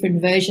 There are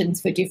different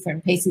versions for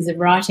different pieces of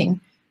writing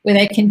where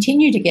they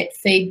continue to get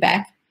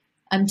feedback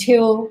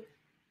until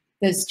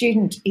the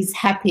student is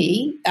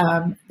happy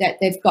that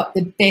they've got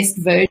the best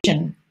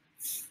version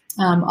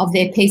of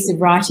their piece of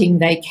writing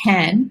they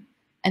can,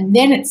 and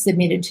then it's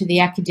submitted to the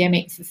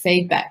academic for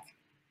feedback.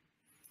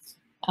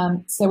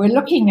 So we're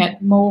looking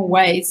at more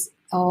ways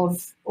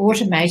of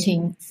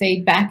automating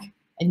feedback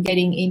and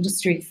getting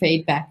industry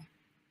feedback.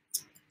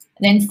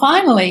 And then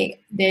finally,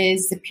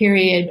 there's the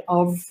period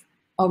of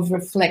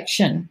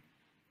reflection.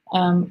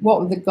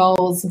 What were the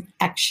goals,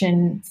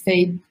 action,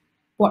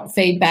 what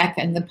feedback,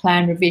 and the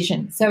plan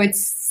revision. So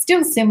it's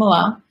still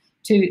similar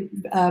to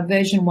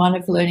version 1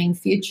 of Learning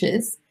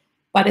Futures,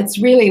 but it's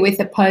really with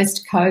the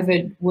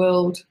post-COVID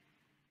world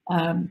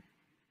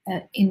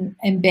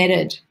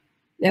embedded.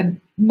 A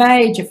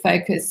major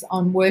focus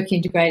on work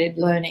integrated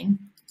learning.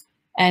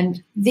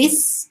 And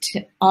this,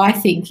 I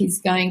think, is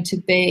going to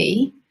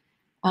be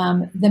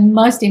the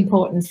most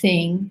important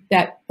thing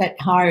that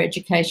higher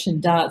education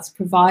does,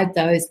 provide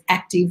those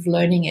active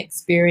learning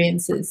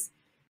experiences.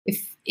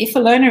 If a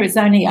learner is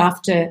only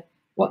after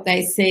what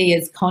they see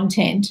as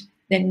content,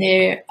 then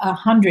there are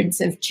hundreds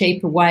of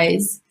cheaper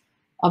ways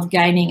of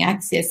gaining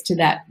access to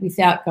that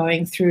without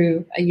going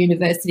through a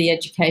university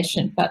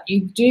education. But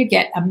you do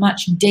get a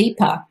much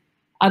deeper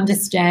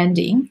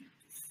understanding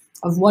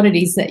of what it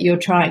is that you're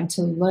trying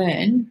to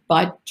learn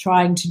by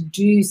trying to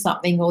do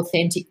something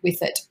authentic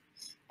with it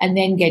and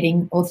then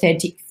getting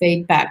authentic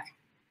feedback.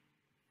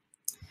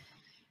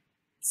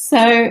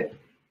 So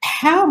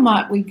how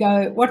might we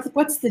go,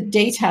 what's the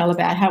detail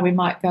about how we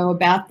might go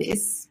about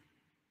this?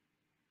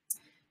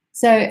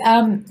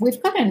 So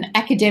we've got an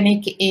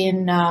academic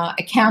in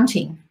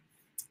accounting,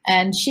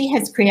 and she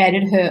has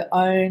created her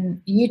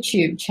own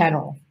YouTube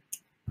channel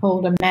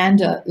called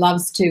Amanda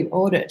Loves to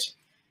Audit.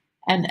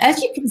 And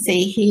as you can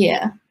see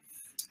here,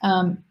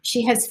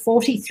 she has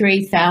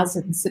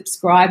 43,000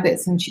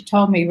 subscribers, and she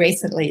told me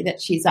recently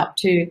that she's up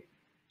to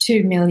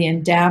 2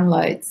 million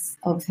downloads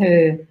of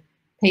her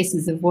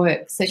pieces of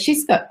work. So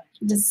she's got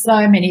just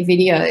so many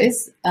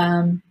videos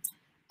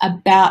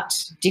about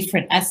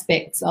different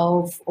aspects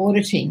of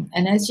auditing.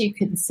 And as you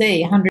can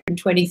see,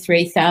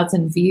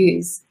 123,000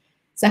 views.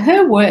 So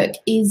her work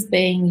is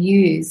being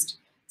used.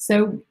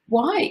 So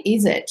why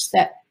is it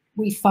that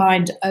we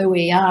find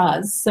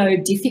OERs so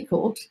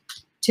difficult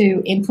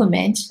to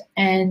implement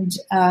and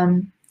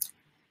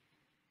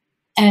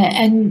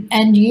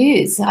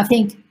use? I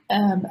think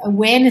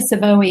awareness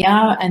of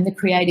OER and the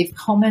Creative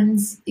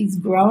Commons is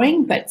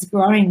growing, but it's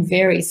growing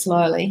very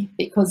slowly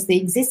because the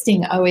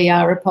existing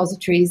OER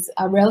repositories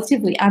are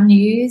relatively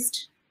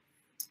unused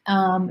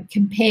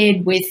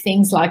compared with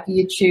things like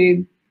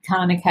YouTube,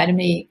 Khan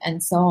Academy,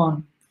 and so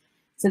on.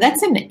 So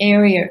that's an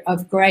area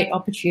of great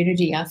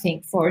opportunity, I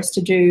think, for us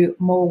to do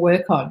more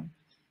work on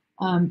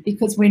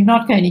because we're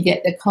not going to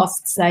get the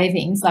cost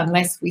savings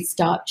unless we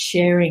start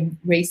sharing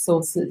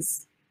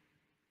resources.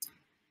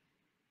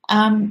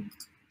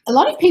 A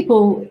lot of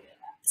people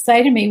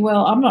say to me,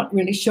 well, I'm not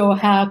really sure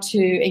how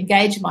to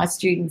engage my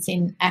students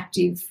in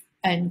active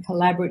and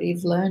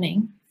collaborative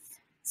learning.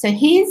 So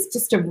here's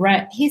just a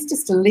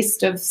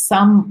list of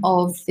some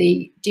of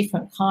the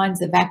different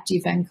kinds of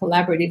active and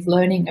collaborative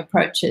learning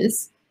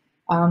approaches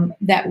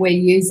that we're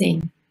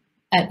using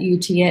at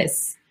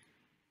UTS.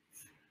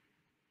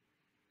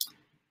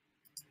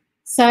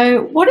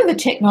 So what are the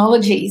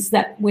technologies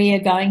that we are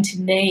going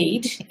to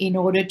need in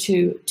order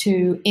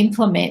to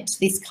implement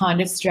this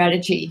kind of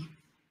strategy?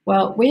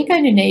 Well, we're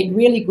going to need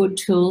really good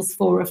tools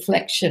for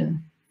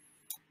reflection.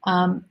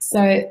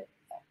 Many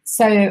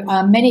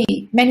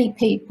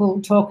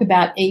people talk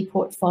about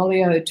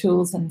e-portfolio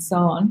tools and so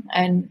on,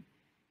 and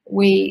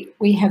we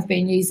have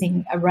been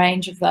using a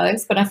range of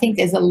those, but I think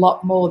there's a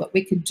lot more that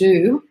we could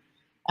do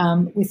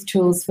with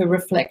tools for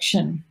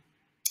reflection.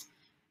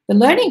 The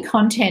learning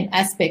content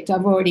aspect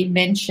I've already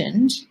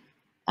mentioned,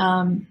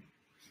 and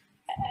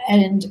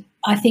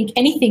I think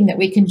anything that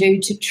we can do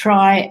to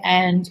try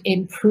and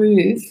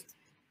improve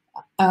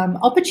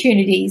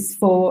opportunities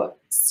for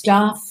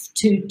staff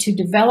to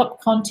develop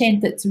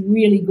content that's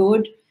really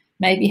good,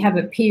 maybe have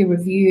it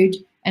peer-reviewed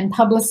and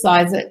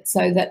publicise it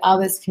so that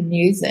others can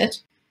use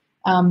it,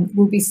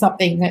 will be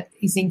something that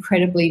is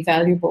incredibly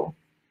valuable.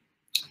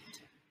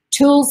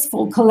 Tools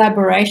for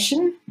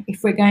collaboration.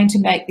 If we're going to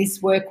make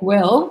this work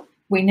well,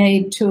 we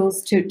need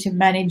tools to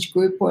manage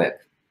group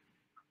work.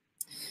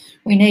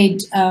 We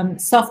need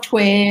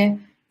software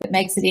that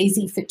makes it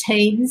easy for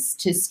teams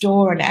to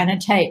store and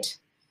annotate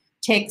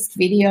text,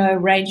 video,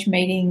 arrange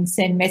meetings,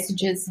 send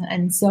messages,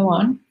 and so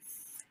on.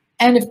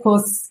 And of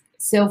course,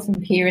 self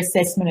and peer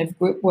assessment of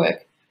group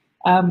work.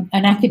 An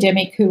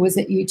academic who was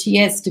at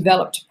UTS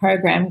developed a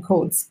program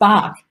called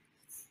Spark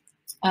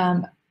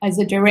as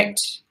a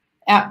direct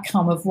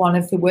outcome of one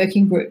of the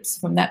working groups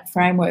from that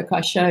framework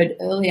I showed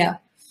earlier,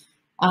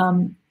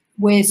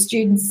 where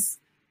students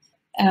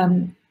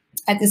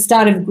at the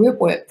start of a group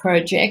work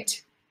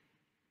project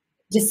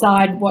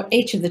decide what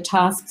each of the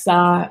tasks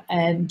are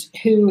and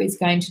who is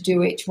going to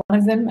do each one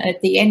of them. At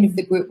the end of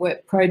the group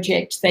work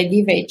project, they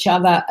give each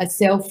other a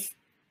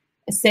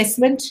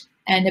self-assessment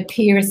and a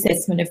peer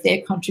assessment of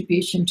their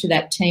contribution to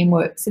that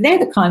teamwork. So they're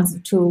the kinds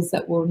of tools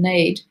that we'll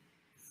need.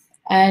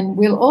 And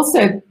we'll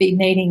also be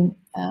needing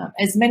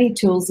as many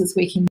tools as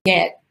we can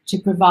get to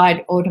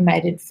provide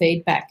automated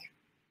feedback.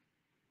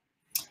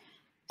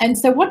 And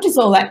so what does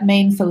all that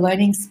mean for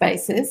learning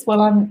spaces? Well,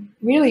 I'm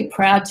really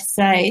proud to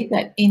say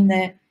that in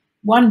the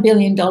 $1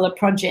 billion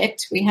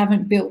project, we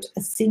haven't built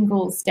a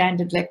single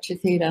standard lecture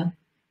theatre.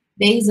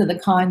 These are the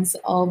kinds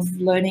of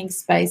learning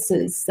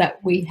spaces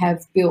that we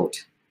have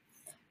built.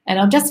 And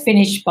I'll just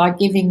finish by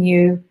giving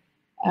you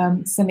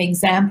some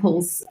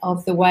examples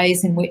of the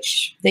ways in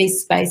which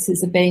these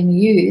spaces are being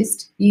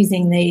used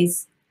using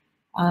these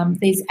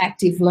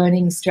active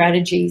learning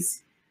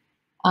strategies.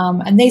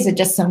 And these are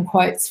just some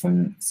quotes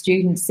from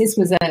students. This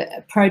was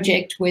a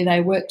project where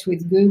they worked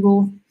with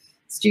Google.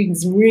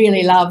 Students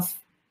really love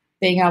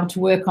being able to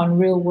work on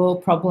real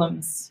world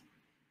problems.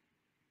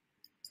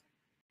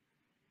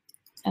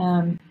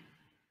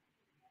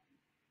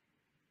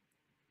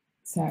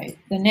 sorry,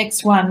 the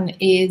next one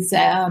is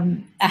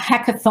a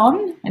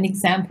hackathon, an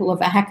example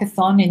of a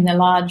hackathon in the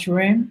large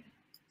room.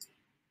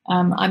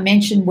 I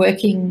mentioned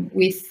working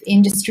with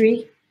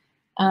industry,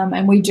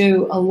 and we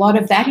do a lot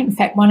of that. In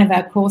fact, one of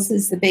our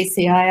courses, the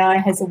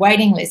BCII, has a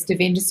waiting list of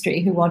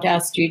industry who want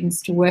our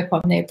students to work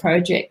on their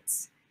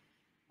projects.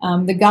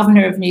 The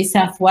Governor of New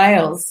South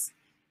Wales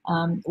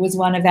was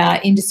one of our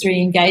industry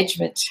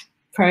engagement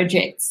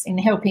projects in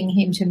helping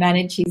him to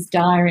manage his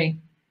diary.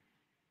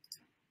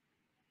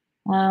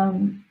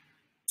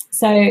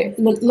 So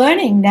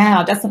learning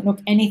now doesn't look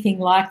anything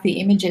like the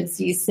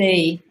images you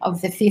see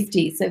of the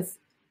 50s of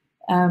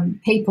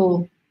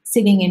people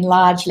sitting in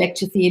large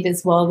lecture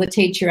theatres while the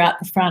teacher out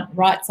the front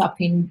writes up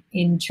in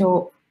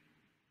chalk.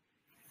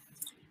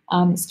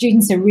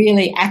 Students are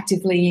really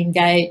actively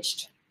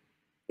engaged.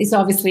 This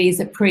obviously is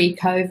a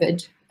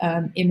pre-COVID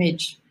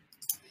image.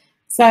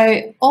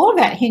 So all of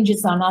that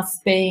hinges on us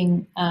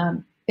being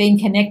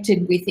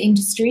connected with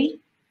industry,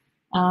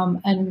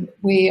 and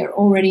we're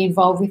already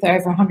involved with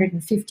over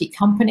 150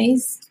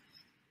 companies,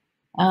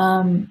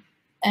 and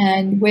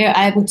we're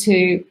able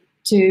to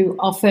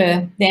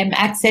offer them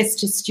access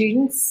to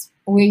students.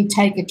 We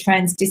take a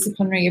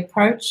transdisciplinary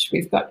approach.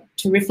 We've got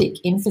terrific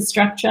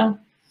infrastructure,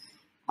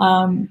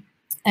 and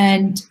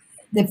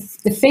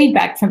the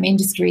feedback from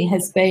industry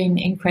has been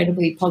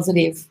incredibly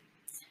positive.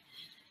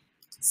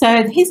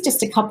 So here's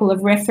just a couple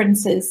of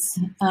references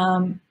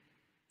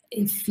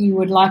if you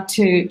would like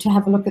to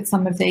have a look at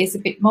some of these a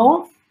bit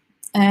more,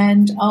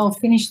 and I'll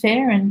finish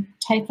there and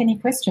take any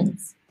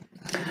questions.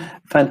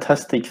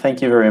 Fantastic.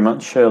 Thank you very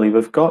much, Shirley.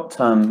 We've got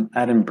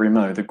Adam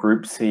Brimo, the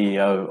Group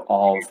CEO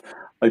of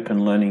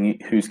Open Learning,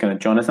 who's going to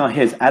join us. Now,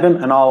 here's Adam,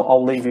 and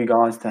I'll leave you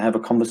guys to have a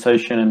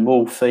conversation, and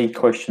we'll see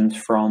questions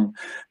from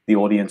the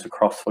audience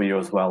across for you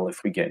as well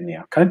if we get any,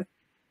 okay?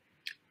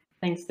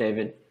 Thanks,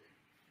 David.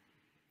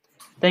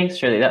 Thanks,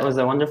 Shirley. That was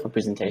a wonderful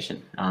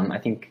presentation. I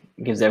think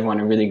it gives everyone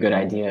a really good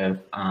idea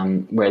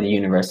of where the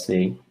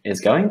university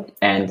is going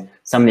and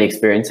some of the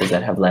experiences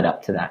that have led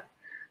up to that.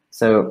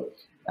 So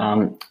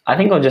I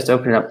think I'll just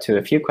open it up to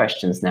a few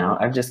questions now.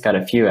 I've just got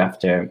a few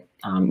after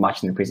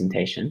watching the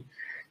presentation.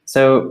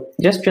 So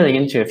just drilling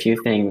into a few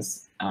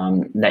things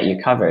that you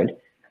covered.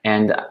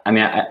 And I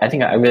mean, I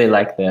think I really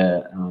like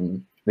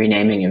the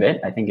renaming of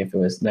it. I think if it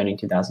was Learning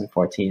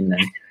 2014, then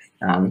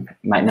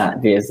might not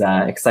be as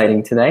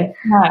exciting today.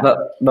 Yeah.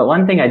 But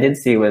one thing I did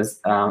see was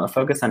a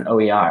focus on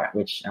OER,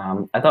 which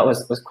I thought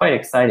was quite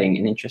exciting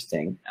and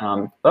interesting.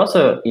 But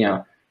also, you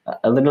know,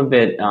 a little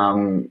bit,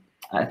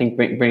 I think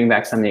bringing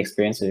back some of the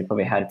experiences we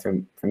probably had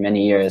for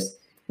many years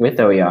with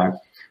OER,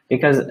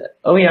 because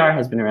OER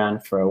has been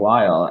around for a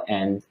while,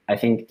 and I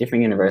think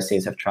different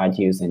universities have tried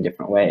to use it in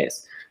different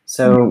ways.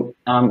 So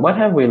what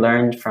have we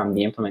learned from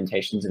the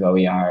implementations of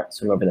OER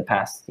sort of over the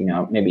past, you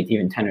know, maybe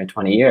even 10 or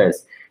 20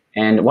 years?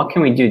 And what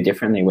can we do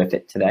differently with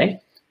it today?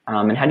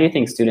 And how do you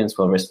think students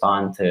will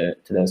respond to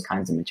those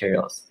kinds of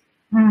materials?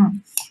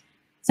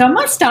 So I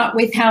might start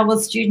with how will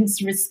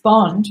students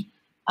respond.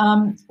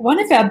 One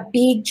of our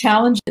big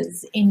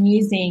challenges in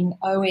using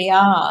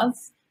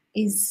OERs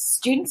is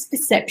students'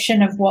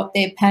 perception of what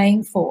they're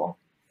paying for.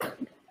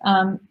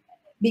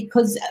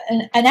 Because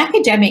an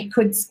academic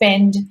could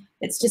spend,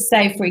 let's just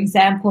say, for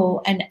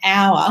example, an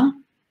hour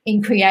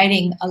in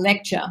creating a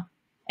lecture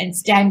and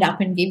stand up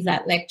and give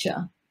that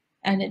lecture.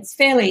 And it's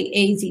fairly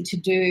easy to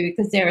do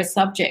because they're a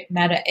subject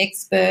matter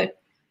expert.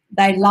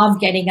 They love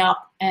getting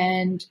up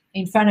and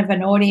in front of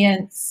an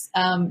audience,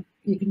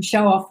 you can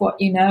show off what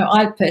you know.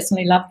 I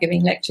personally love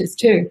giving lectures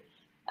too.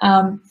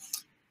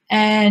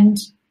 And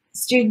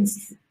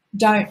students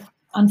don't,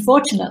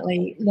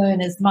 unfortunately,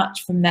 learn as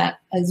much from that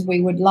as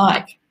we would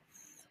like.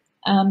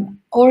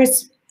 Or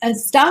a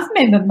staff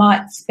member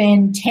might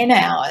spend 10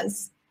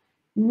 hours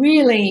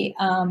really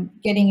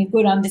getting a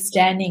good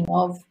understanding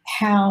of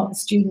how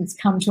students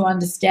come to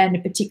understand a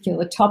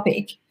particular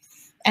topic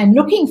and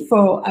looking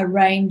for a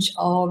range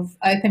of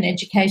open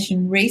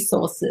education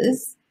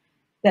resources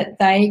that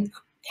they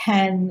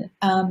can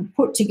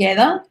put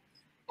together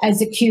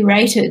as a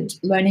curated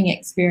learning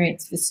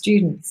experience for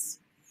students.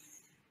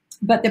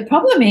 But the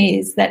problem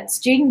is that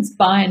students,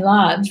 by and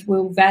large,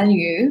 will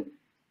value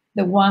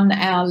the 1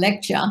 hour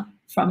lecture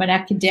from an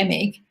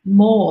academic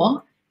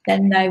more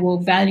than they will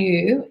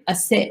value a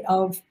set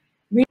of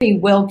really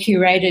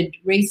well-curated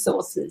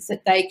resources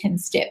that they can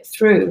step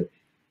through.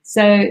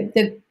 So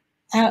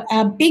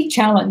our big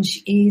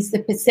challenge is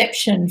the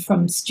perception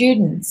from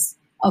students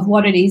of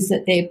what it is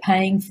that they're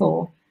paying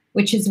for,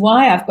 which is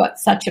why I've got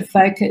such a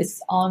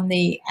focus on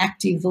the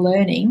active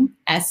learning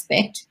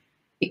aspect,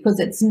 because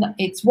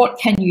it's what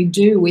can you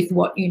do with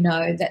what you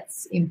know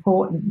that's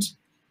important.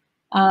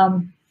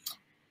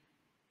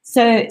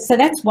 So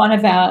that's one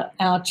of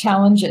our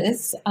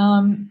challenges.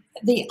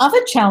 The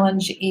other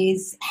challenge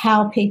is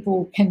how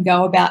people can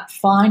go about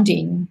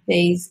finding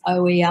these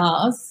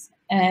OERs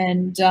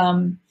and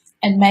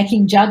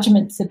making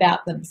judgments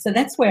about them. So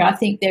that's where I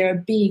think there are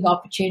big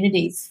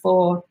opportunities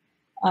for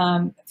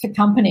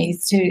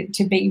companies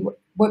to be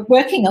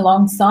working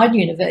alongside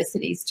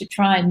universities to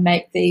try and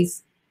make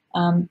these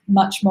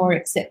much more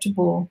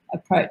acceptable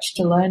approach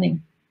to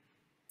learning.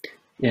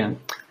 Yeah,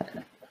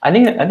 I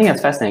think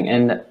that's fascinating,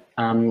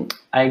 and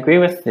I agree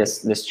with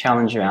this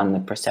challenge around the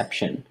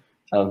perception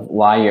of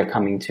why you're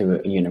coming to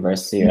a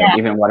university, or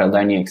even what a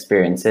learning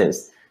experience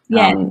is.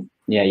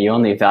 Yeah, you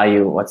only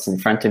value what's in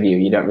front of you.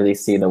 You don't really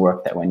see the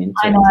work that went into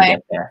it to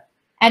get there.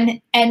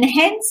 And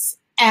hence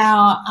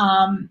our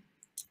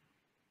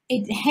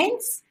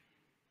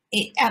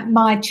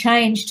my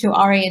change to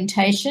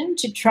orientation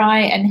to try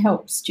and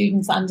help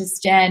students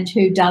understand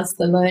who does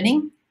the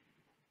learning,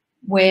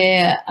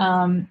 where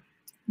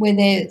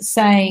they're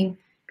saying,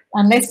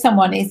 unless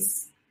someone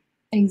is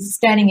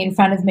standing in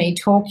front of me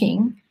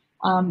talking,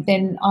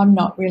 then I'm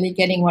not really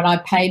getting what I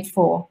paid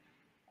for.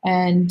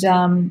 And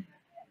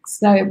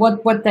so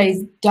what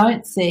they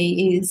don't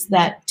see is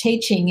that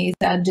teaching is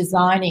a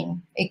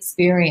designing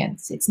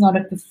experience. It's not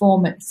a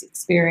performance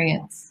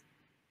experience.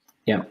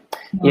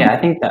 Yeah, I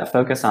think that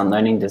focus on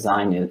learning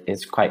design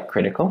is quite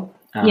critical.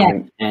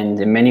 And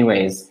in many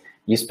ways,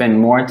 you spend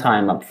more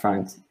time up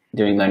front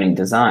doing learning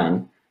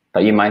design,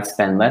 but you might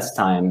spend less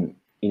time,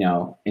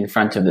 in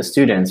front of the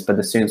students, but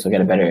the students will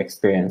get a better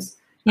experience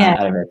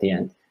out of it at the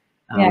end.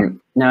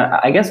 Now,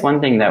 I guess one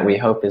thing that we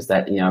hope is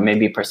that,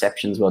 maybe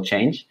perceptions will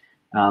change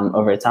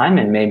over time,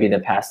 and maybe the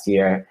past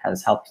year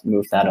has helped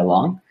move that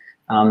along.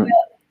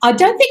 I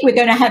don't think we're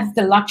going to have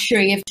the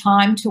luxury of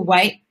time to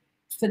wait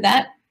for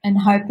that and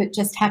hope it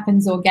just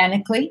happens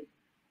organically.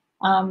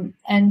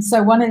 And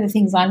so one of the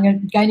things I'm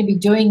going to be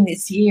doing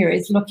this year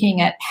is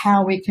looking at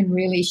how we can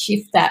really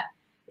shift that.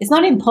 It's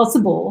not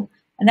impossible,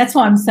 and that's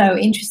why I'm so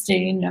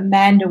interested in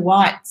Amanda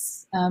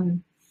White's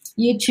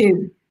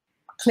YouTube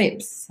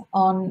clips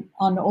on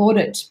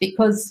audit,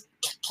 because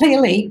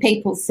clearly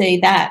people see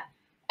that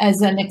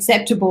as an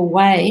acceptable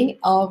way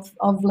of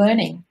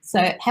learning.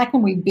 So how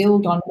can we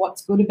build on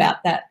what's good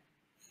about that?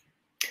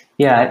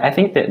 Yeah, I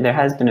think that there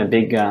has been a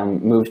big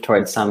move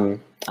towards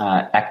some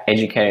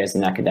educators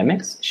and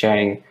academics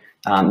sharing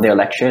their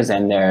lectures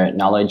and their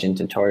knowledge and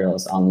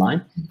tutorials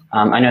online.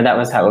 I know that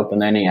was how open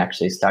learning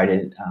actually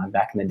started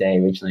back in the day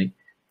originally,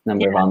 a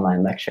number of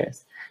online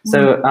lectures.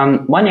 So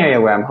one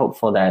area where I'm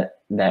hopeful that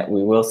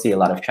we will see a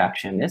lot of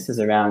traction in this is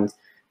around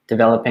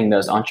developing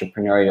those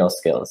entrepreneurial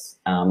skills.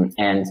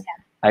 And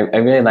I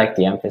really like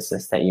the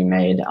emphasis that you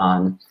made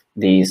on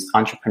these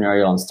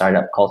entrepreneurial and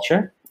startup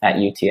culture at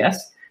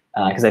UTS,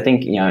 because I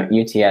think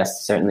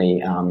UTS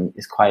certainly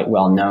is quite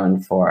well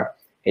known for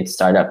its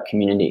startup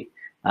community,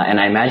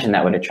 and I imagine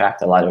that would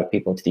attract a lot of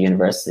people to the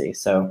university.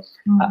 So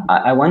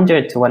I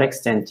wonder, to what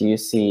extent do you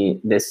see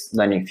this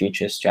Learning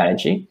Futures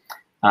strategy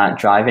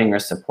driving or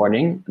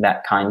supporting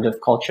that kind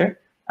of culture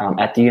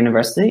at the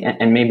university,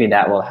 and maybe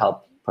that will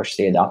help push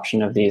the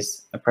adoption of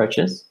these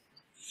approaches?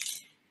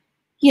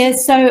 Yeah,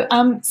 so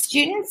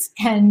students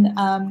can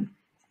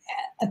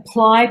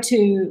apply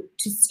to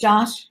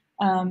start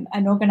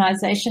an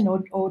organisation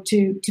or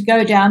to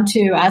go down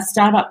to our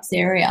startups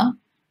area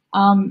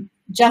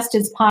just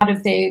as part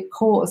of their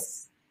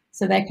course,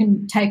 so they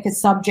can take a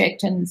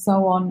subject and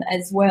so on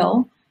as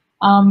well.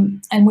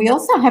 And we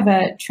also have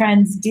a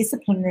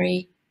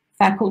transdisciplinary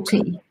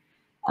faculty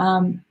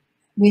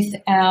with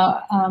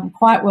our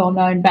quite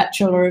well-known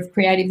Bachelor of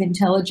Creative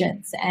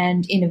Intelligence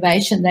and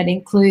Innovation that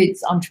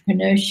includes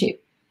entrepreneurship.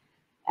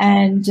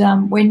 And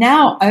we're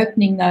now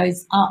opening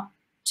those up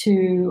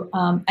to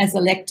as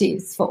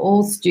electives for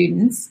all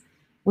students,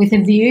 with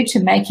a view to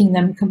making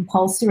them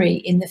compulsory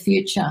in the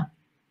future.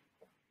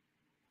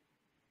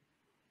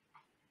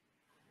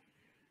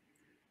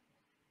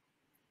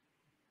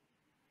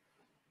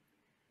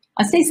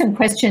 I see some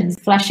questions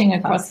flashing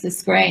across the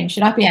screen.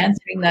 Should I be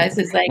answering those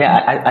as they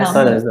come? I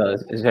saw those.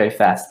 It was very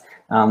fast.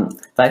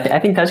 But I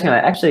think touching on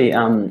that, actually,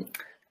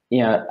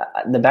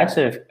 the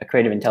Bachelor of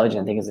Creative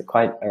Intelligence, I think, is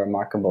quite a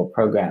remarkable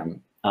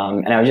program.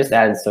 And I would just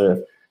add sort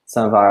of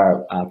some of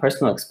our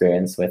personal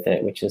experience with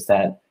it, which is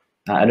that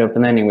at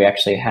Open Learning, we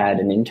actually had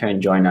an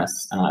intern join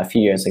us a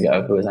few years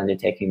ago who was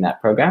undertaking that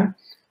program.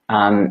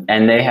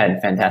 And they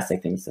had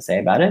fantastic things to say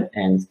about it.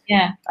 And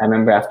I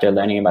remember after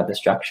learning about the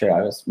structure,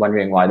 I was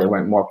wondering why there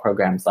weren't more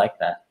programs like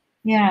that.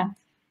 Yeah,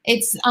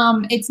 it's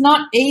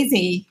not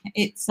easy.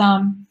 It's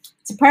a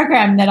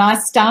program that I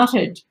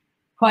started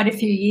quite a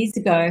few years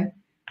ago,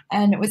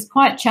 and it was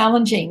quite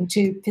challenging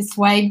to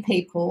persuade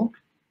people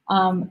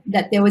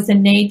that there was a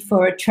need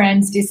for a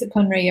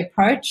transdisciplinary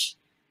approach.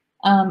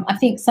 I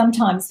think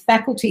sometimes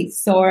faculty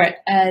saw it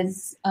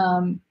as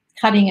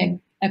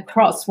cutting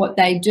across what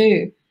they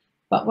do.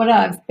 But what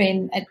I've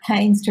been at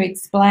pains to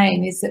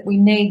explain is that we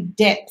need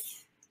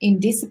depth in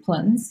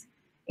disciplines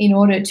in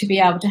order to be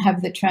able to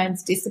have the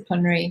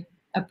transdisciplinary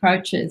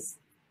approaches.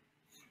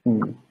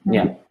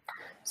 Yeah.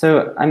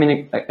 So, I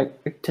mean,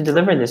 to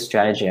deliver this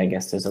strategy, I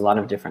guess there's a lot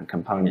of different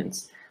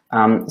components.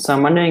 So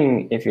I'm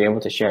wondering if you're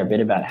able to share a bit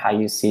about how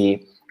you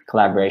see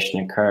collaboration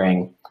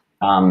occurring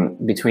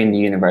between the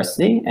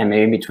university and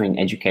maybe between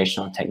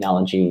educational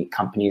technology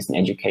companies and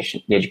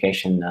the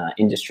education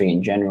industry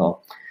in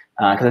general.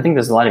 Because I think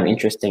there's a lot of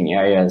interesting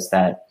areas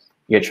that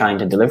you're trying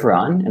to deliver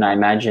on. And I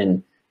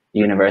imagine the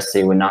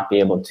university would not be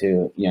able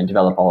to,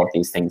 develop all of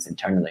these things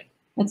internally.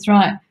 That's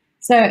right.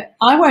 So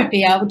I won't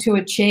be able to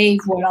achieve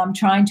what I'm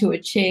trying to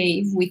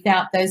achieve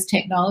without those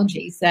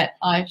technologies that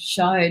I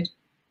showed.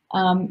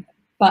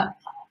 But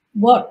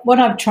what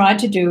I've tried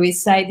to do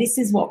is say this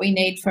is what we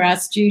need for our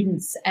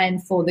students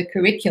and for the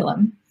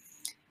curriculum,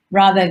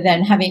 rather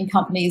than having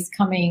companies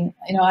coming.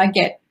 I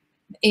get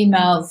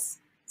emails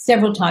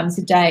several times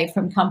a day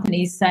from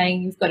companies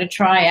saying you've got to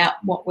try out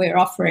what we're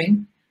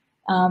offering.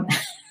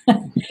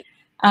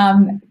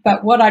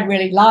 But what I'd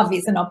really love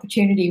is an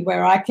opportunity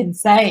where I can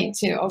say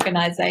to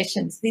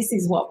organisations, this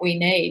is what we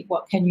need.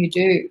 What can you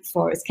do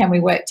for us? Can we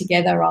work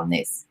together on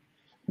this?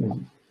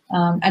 And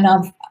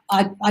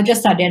I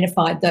just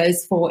identified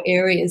those 4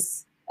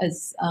 areas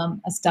as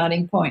a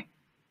starting point.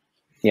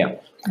 Yeah,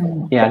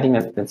 I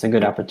think that's a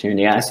good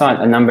opportunity. I saw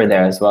a number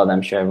there as well that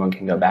I'm sure everyone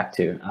can go back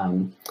to,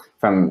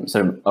 from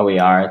sort of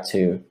OER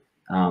to,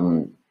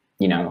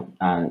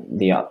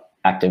 the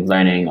active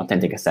learning,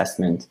 authentic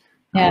assessment,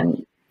 a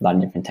lot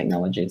of different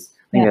technologies.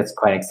 I think that's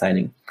quite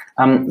exciting.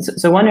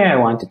 So one area I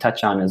wanted to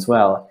touch on as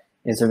well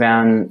is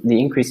around the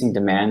increasing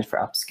demand for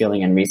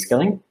upskilling and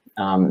reskilling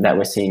that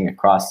we're seeing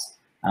across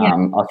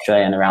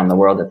Australia and around the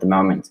world at the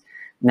moment.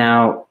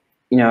 Now,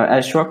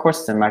 as short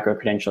courses and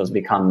micro-credentials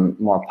become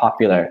more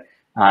popular,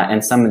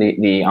 and some of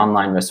the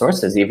online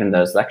resources, even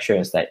those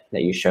lectures that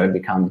you showed,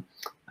 become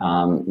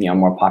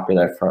more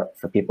popular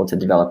for people to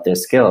develop their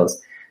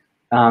skills,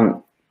 I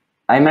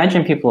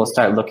imagine people will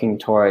start looking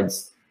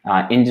towards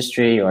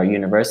industry or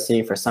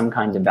university for some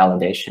kind of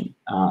validation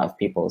of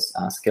people's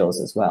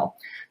skills as well.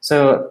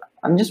 So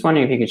I'm just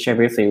wondering if you could share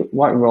briefly,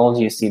 what role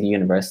do you see the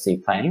university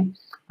playing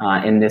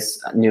in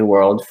this new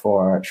world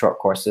for short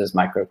courses,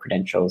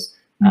 micro-credentials,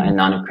 and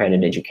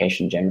non-accredited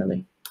education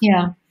generally?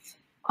 Yeah.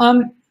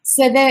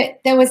 So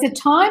there was a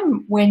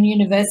time when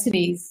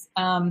universities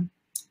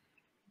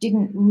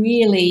didn't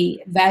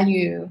really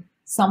value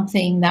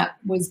something that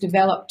was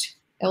developed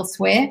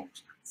elsewhere.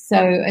 So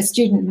a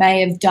student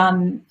may have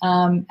done,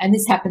 and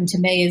this happened to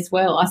me as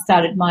well, I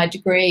started my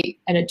degree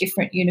at a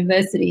different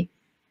university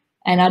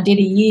and I did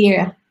a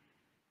year,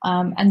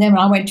 and then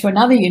I went to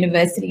another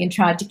university and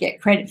tried to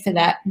get credit for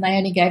that, and they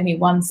only gave me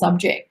 1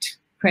 subject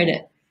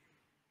credit.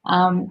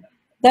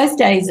 Those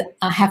days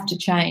have to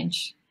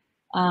change.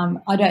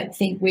 I don't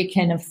think we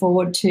can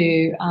afford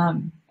to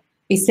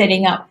be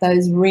setting up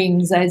those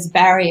rings, those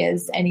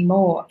barriers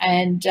anymore,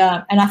 and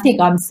I think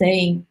I'm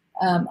seeing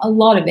a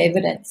lot of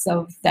evidence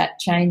of that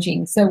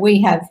changing. So we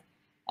have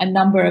a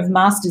number of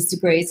master's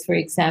degrees, for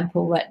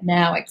example, that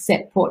now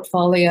accept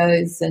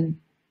portfolios and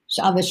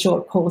other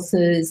short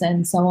courses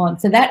and so on.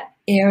 So that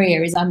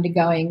area is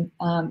undergoing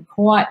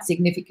quite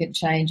significant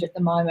change at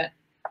the moment.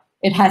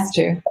 It has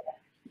to.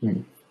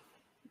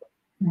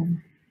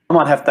 I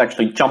might have to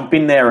actually jump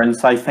in there and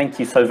say thank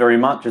you so very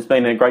much. It's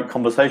been a great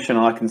conversation.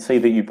 I can see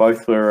that you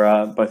both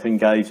were both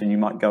engaged, and you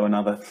might go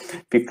another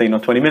 15 or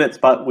 20 minutes,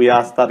 but we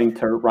are starting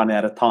to run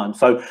out of time.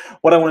 So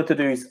what I wanted to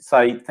do is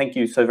say thank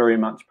you so very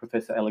much,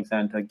 Professor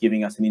Alexander,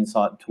 giving us an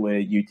insight to where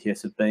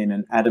UTS have been,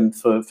 and Adam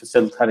for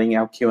facilitating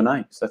our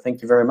Q&A. So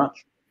thank you very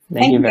much.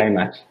 Thank you very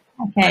much.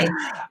 Okay,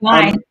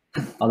 bye.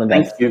 All the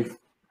best. Thank you.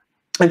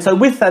 And so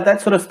with that,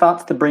 that sort of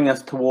starts to bring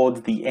us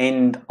towards the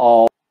end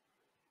of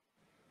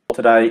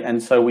today,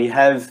 and so we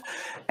have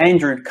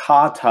Andrew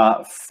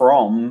Carter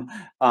from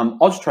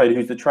Austrade,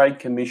 who's the Trade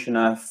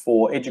Commissioner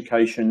for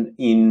Education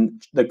in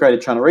the Greater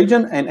China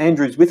region, and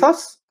Andrew's with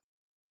us.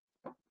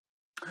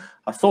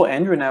 I saw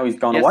Andrew, now he's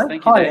gone away.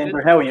 Thank you, Hi, David.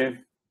 Andrew, how are you?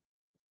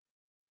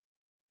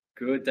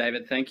 Good,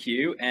 David, thank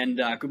you, and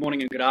good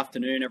morning and good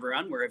afternoon,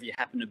 everyone, wherever you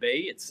happen to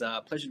be. It's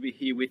a pleasure to be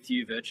here with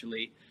you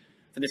virtually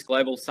for this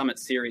Global Summit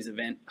Series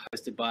event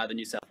hosted by the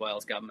New South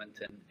Wales Government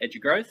and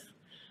EduGrowth.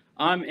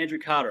 I'm Andrew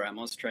Carter. I'm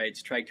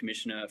Austrade's Trade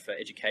Commissioner for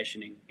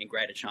Education in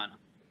Greater China.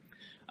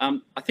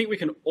 I think we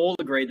can all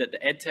agree that the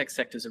EdTech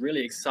sector is a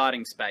really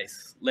exciting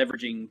space,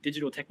 leveraging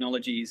digital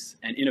technologies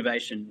and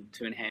innovation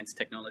to enhance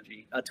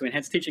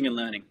teaching and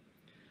learning.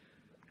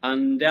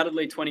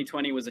 Undoubtedly,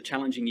 2020 was a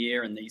challenging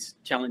year, and these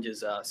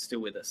challenges are still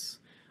with us.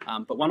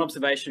 But one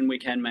observation we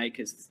can make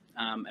is,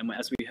 and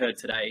as we heard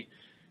today,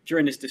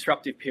 during this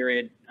disruptive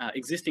period,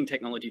 existing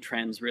technology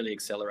trends really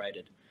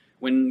accelerated.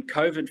 When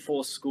COVID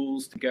forced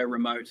schools to go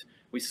remote,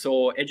 we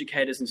saw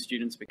educators and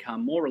students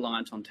become more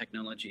reliant on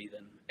technology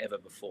than ever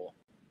before.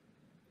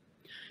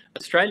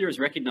 Australia is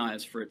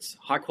recognised for its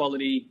high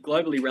quality,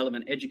 globally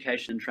relevant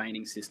education and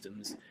training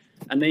systems,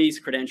 and these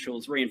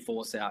credentials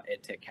reinforce our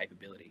EdTech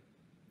capability.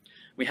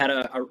 We had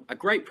a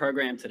great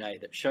program today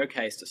that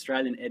showcased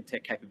Australian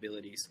EdTech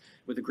capabilities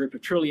with a group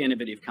of truly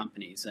innovative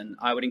companies, and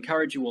I would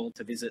encourage you all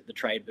to visit the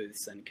trade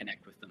booths and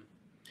connect with them.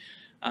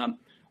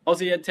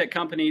 Aussie EdTech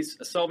companies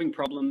are solving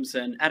problems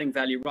and adding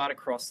value right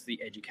across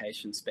the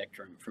education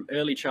spectrum, from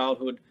early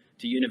childhood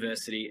to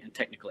university and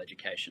technical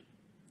education.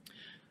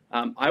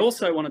 I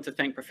also wanted to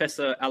thank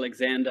Professor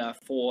Alexander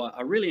for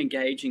a really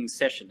engaging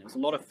session. There was a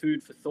lot of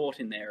food for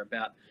thought in there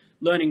about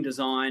learning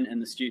design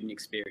and the student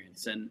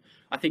experience. And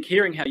I think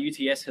hearing how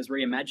UTS has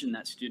reimagined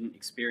that student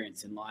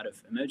experience in light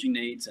of emerging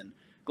needs and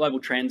global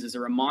trends is a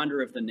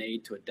reminder of the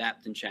need to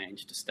adapt and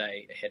change to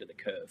stay ahead of the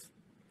curve.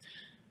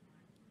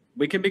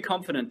 We can be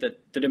confident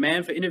that the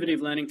demand for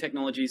innovative learning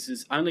technologies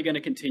is only going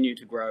to continue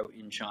to grow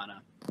in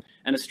China.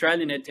 And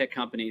Australian EdTech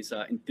companies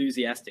are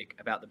enthusiastic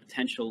about the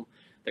potential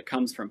that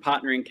comes from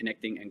partnering,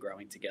 connecting and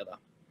growing together.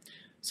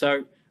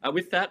 So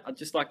with that, I'd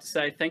just like to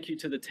say thank you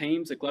to the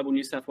teams at Global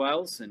New South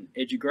Wales and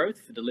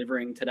EduGrowth for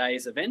delivering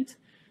today's event.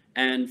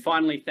 And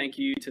finally, thank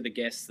you to the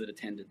guests that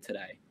attended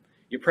today.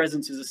 Your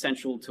presence is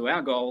essential to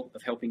our goal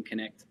of helping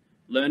connect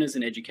learners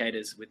and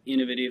educators with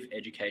innovative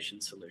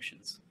education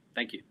solutions.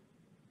 Thank you.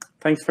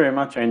 Thanks very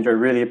much, Andrew.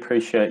 Really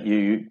appreciate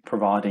you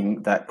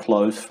providing that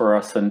close for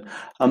us. And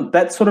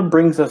that sort of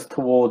brings us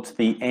towards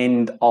the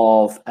end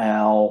of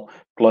our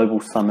Global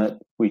Summit,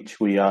 which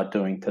we are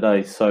doing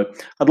today. So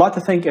I'd like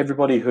to thank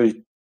everybody who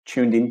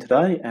tuned in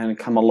today and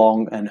come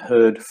along and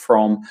heard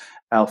from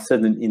our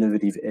 7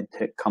 innovative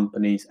EdTech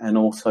companies, and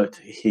also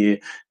to hear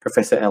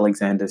Professor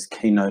Alexander's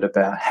keynote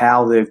about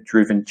how they've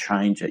driven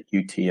change at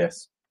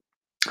UTS.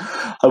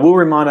 I will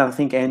remind, and I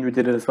think Andrew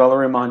did it as well, I'll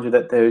remind you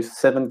that those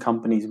 7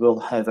 companies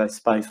will have a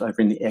space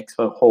over in the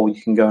expo hall.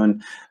 You can go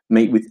and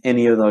meet with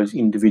any of those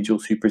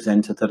individuals who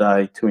presented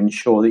today to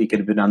ensure that you get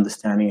a bit of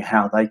understanding of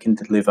how they can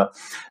deliver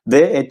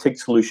their EdTech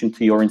solution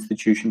to your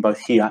institution, both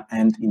here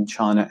and in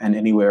China and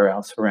anywhere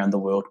else around the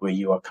world where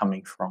you are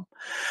coming from.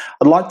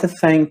 I'd like to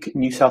thank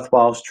New South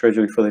Wales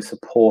Treasury for their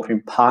support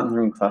in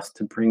partnering with us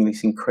to bring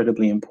this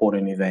incredibly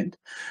important event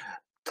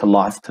to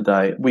life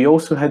today. We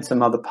also had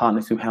some other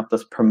partners who helped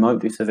us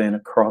promote this event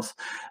across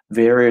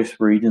various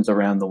regions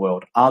around the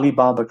world.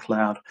 Alibaba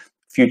Cloud,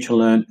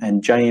 FutureLearn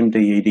and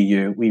JMD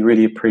EDU. We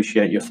really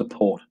appreciate your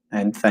support,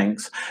 and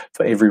thanks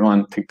for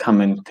everyone to come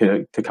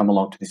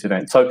along to this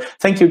event. So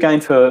thank you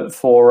again for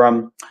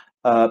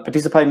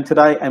participating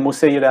today, and we'll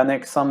see you at our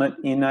next summit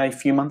in a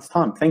few months'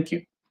 time. Thank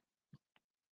you.